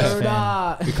your podcast third fan.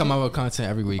 eye. we come out with content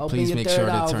every week. Open Please your make third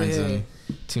sure eye to over turn here. in,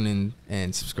 tune in,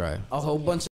 and subscribe. A whole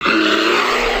bunch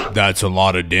of That's a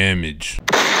lot of damage.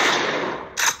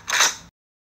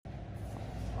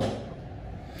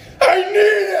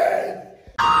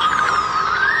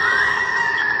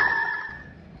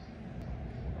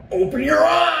 Open your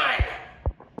eye!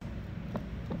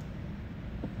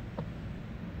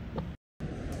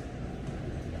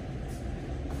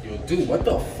 Yo, dude, what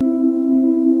the f?